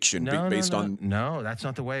conviction based on. No, that's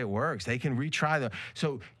not the way it works. They can retry them.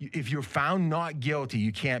 So if you're found not guilty,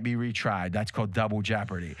 you can't be retried. That's called double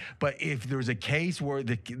jeopardy. But if there's a case where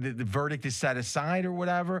the verdict is set aside or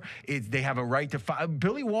whatever, they have a right to file.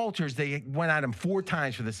 Billy Walters, they went at him 4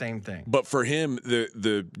 times for the same thing. But for him,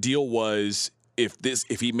 the deal was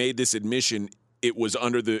if he made this admission, it was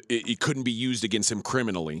it couldn't be used against him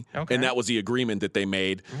criminally. Okay. And that was the agreement that they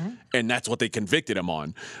made. Mm-hmm. And that's what they convicted him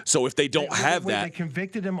on. So if they don't have that. They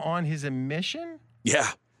convicted him on his admission? Yeah.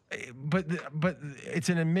 But it's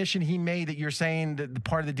an admission he made that you're saying that the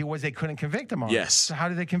part of the deal was they couldn't convict him on. Yes. So how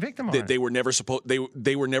did they convict him on it? They were never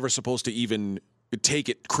supposed to even take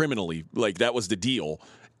it criminally. Like that was the deal.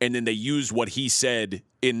 And then they used what he said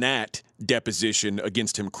in that deposition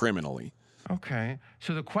against him criminally. Okay.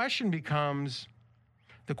 So the question becomes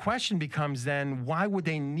then, why would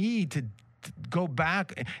they need to go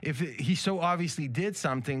back? If he so obviously did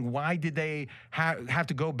something, why did they have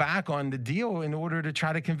to go back on the deal in order to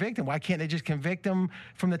try to convict him? Why can't they just convict him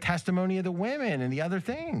from the testimony of the women and the other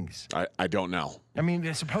things? I don't know. I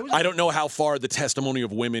mean, supposedly... I don't know how far the testimony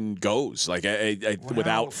of women goes,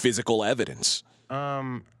 without physical evidence.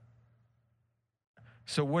 So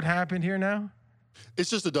what happened here now? It's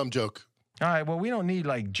just a dumb joke. All right, well, we don't need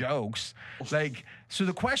jokes. So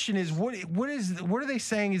the question is, what are they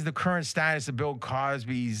saying is the current status of Bill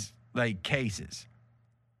Cosby's cases?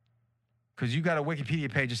 Because you got a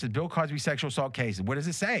Wikipedia page that says Bill Cosby sexual assault cases. What does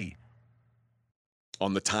it say?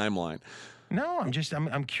 On the timeline. No,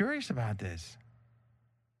 I'm curious about this.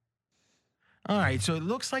 All right, so it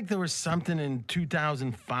looks like there was something in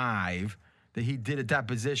 2005 that he did a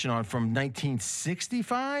deposition on from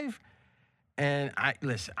 1965. And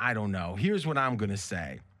I don't know. Here's what I'm going to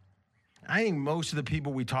say. I think most of the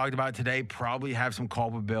people we talked about today probably have some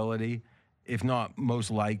culpability, if not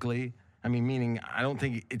most likely. I mean, meaning I don't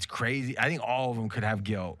think it's crazy. I think all of them could have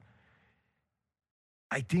guilt.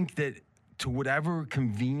 I think that to whatever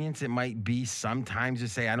convenience it might be sometimes to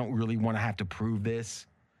say, I don't really want to have to prove this.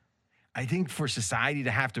 I think for society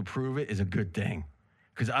to have to prove it is a good thing.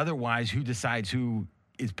 Because otherwise, who decides who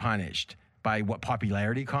is punished? By what,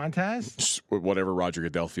 popularity contest? Whatever Roger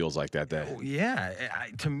Goodell feels like that day. Yeah.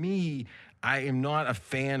 To me, I am not a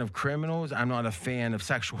fan of criminals. I'm not a fan of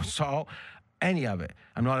sexual assault, any of it.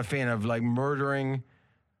 I'm not a fan of murdering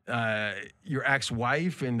your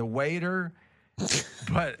ex-wife and the waiter.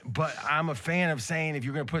 but I'm a fan of saying if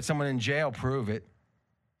you're going to put someone in jail, prove it.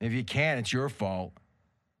 If you can't, it's your fault.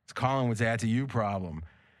 As Colin would say, that's a you problem.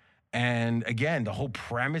 And again, the whole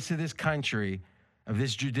premise of this country, of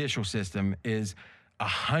this judicial system, is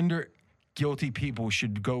 100 guilty people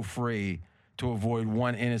should go free to avoid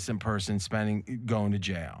one innocent person going to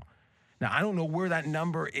jail. Now, I don't know where that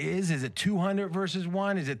number is. Is it 200 versus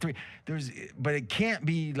 1? Is it 3? But it can't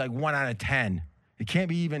be 1 out of 10. It can't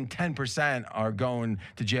be even 10% are going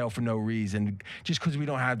to jail for no reason just because we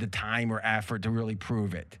don't have the time or effort to really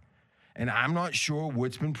prove it. And I'm not sure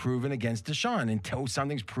what's been proven against Deshaun. Until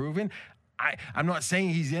something's proven, I'm not saying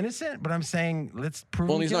he's innocent, but I'm saying let's prove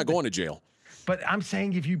him Well, he's not going to jail. But I'm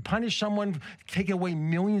saying if you punish someone, taking away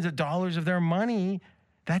millions of dollars of their money,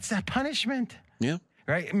 that's a punishment. Yeah.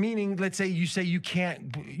 Right? Meaning, let's say you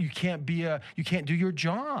can't do your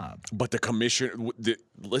job. But the commission,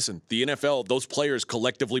 listen, the NFL, those players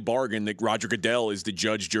collectively bargain that Roger Goodell is the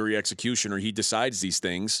judge, jury, executioner. He decides these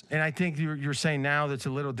things. And I think you're saying now that's a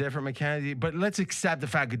little different, McKenzie. But let's accept the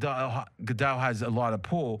fact Goodell has a lot of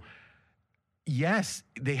pull. Yes,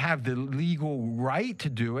 they have the legal right to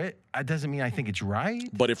do it. That doesn't mean I think it's right.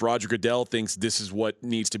 But if Roger Goodell thinks this is what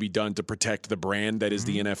needs to be done to protect the brand that is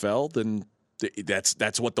the NFL, then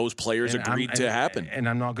that's what those players agreed to happen. And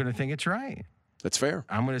I'm not going to think it's right. That's fair.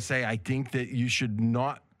 I'm going to say I think that you should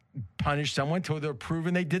not punish someone until they're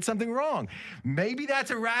proven they did something wrong. Maybe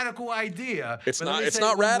that's a radical idea. It's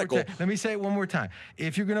not radical. Let me say it one more time.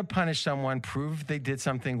 If you're going to punish someone, prove they did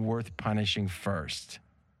something worth punishing first.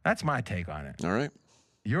 That's my take on it. All right.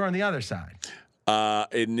 You're on the other side.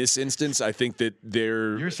 In this instance, I think that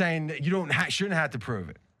You're saying that you shouldn't have to prove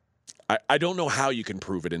it. I don't know how you can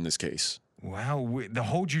prove it in this case. Well, the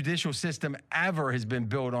whole judicial system ever has been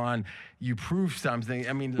built on you prove something.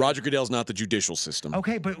 I mean, Roger Goodell's not the judicial system.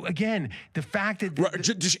 Okay, but again, the fact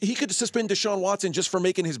that he could suspend Deshaun Watson just for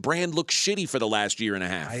making his brand look shitty for the last year and a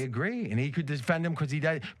half. I agree, and he could defend him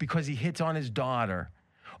because he hits on his daughter.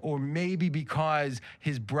 Or maybe because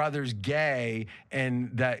his brother's gay and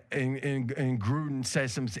Gruden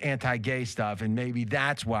says some anti-gay stuff, and maybe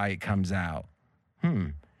that's why it comes out.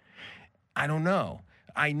 I don't know.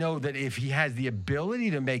 I know that if he has the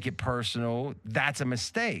ability to make it personal, that's a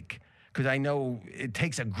mistake. Because I know it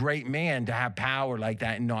takes a great man to have power like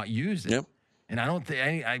that and not use it. Yep. And I don't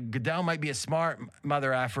think Goodell might be a smart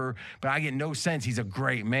mother effer, but I get no sense he's a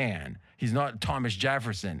great man. He's not Thomas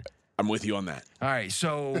Jefferson. I'm with you on that. All right,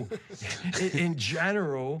 so in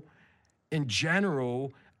general, it's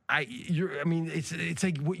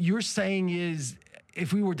like what you're saying is,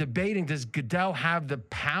 if we were debating, does Goodell have the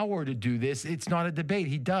power to do this? It's not a debate.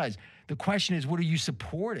 He does. The question is, what are you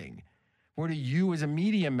supporting? What are you as a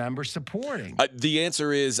media member supporting? The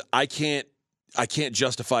answer is I can't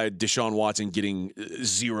justify Deshaun Watson getting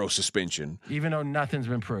zero suspension, even though nothing's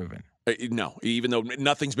been proven. No, even though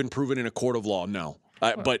nothing's been proven in a court of law. No,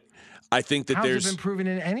 but I think that How's it been proven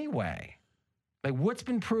in any way? Like, what's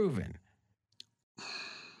been proven?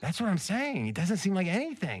 That's what I'm saying. It doesn't seem like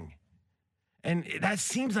anything. And that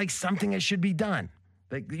seems like something that should be done.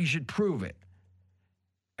 Like, you should prove it.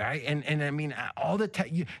 All right? And I mean, all the time.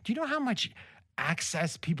 Do you know how much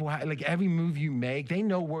access people have? Like, every move you make, they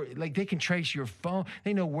know where, like, they can trace your phone.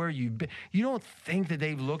 They know where you've been. You don't think that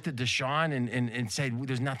they've looked at Deshaun and said,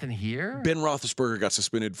 there's nothing here? Ben Roethlisberger got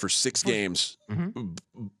suspended for 6 games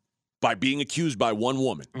by being accused by one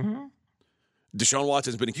woman. Deshaun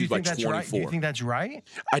Watson's been accused by 24. Right? Do you think that's right?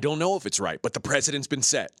 I don't know if it's right, but the precedent's been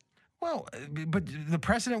set. Well, but the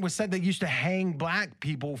precedent was set. They used to hang black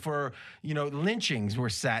people for, lynchings were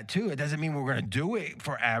set too. It doesn't mean we're going to do it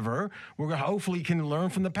forever. We're going to hopefully can learn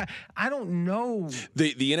from the past. I don't know.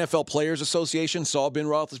 The NFL Players Association saw Ben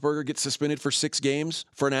Roethlisberger get suspended for 6 games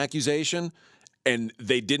for an accusation, and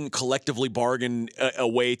they didn't collectively bargain a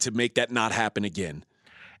way to make that not happen again.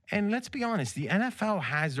 And let's be honest, the NFL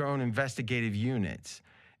has their own investigative units,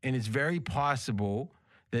 and it's very possible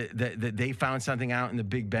that they found something out in the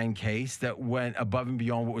Big Ben case that went above and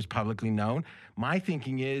beyond what was publicly known. My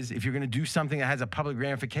thinking is, if you're going to do something that has a public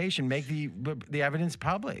ramification, make the evidence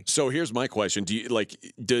public. So here's my question: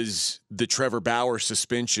 does the Trevor Bauer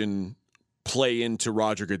suspension play into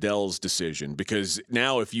Roger Goodell's decision? Because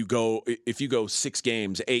now, if you go 6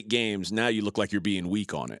 games, 8 games, now you look like you're being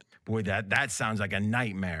weak on it. Boy, that sounds like a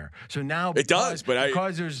nightmare. So now because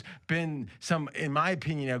there's been some, in my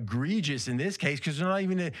opinion, egregious in this case, because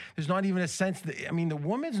there's not even a sense that, I mean, the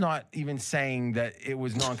woman's not even saying that it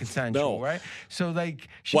was non-consensual, no. right? So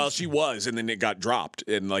she was, and then it got dropped,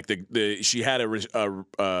 and she had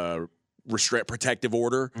a restraint protective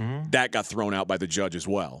order that got thrown out by the judge as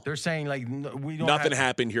well. They're saying we don't. Nothing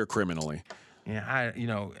happened here criminally. Yeah,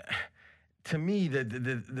 to me,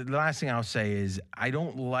 the last thing I'll say is I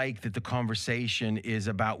don't like that the conversation is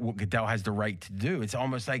about what Goodell has the right to do. It's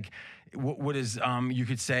almost like what is you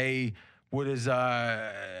could say what is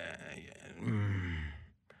I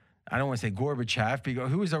don't want to say Gorbachev, because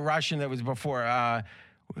who was a Russian that was before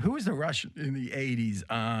Who was the Russian in the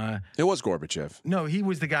 80s? It was Gorbachev. No, he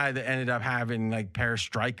was the guy that ended up having like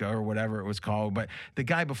perestroika or whatever it was called. But the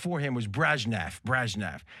guy before him was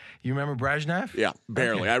Brezhnev. You remember Brezhnev? Yeah,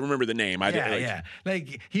 barely. Okay. I remember the name. Yeah.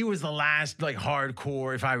 Like he was the last like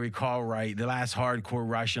hardcore, if I recall right, the last hardcore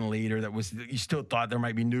Russian leader that was. You still thought there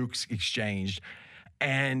might be nukes exchanged,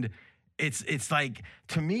 and it's like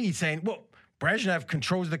to me saying, well, Brezhnev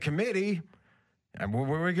controls the committee. And what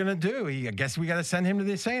are we going to do? I guess we got to send him to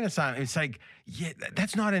the insane asylum. It's like, yeah,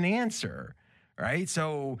 that's not an answer, right?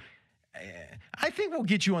 So I think we'll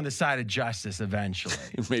get you on the side of justice eventually.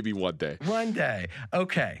 Maybe one day. One day.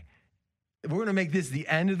 Okay. We're going to make this the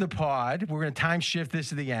end of the pod. We're going to time shift this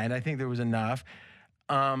to the end. I think there was enough.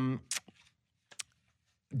 Do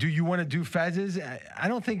you want to do Fez's? I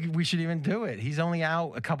don't think we should even do it. He's only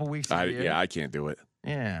out a couple weeks a year. Yeah, I can't do it.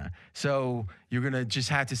 Yeah. So you're going to just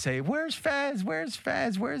have to say, where's Fez? Where's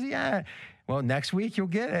Fez? Where's he at? Well, next week you'll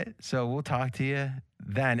get it. So we'll talk to you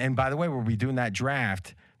then. And by the way, we'll be doing that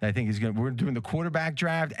draft that I think is going to, we're doing the quarterback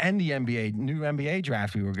draft and the new NBA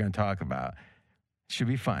draft we were going to talk about. Should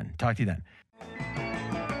be fun. Talk to you then.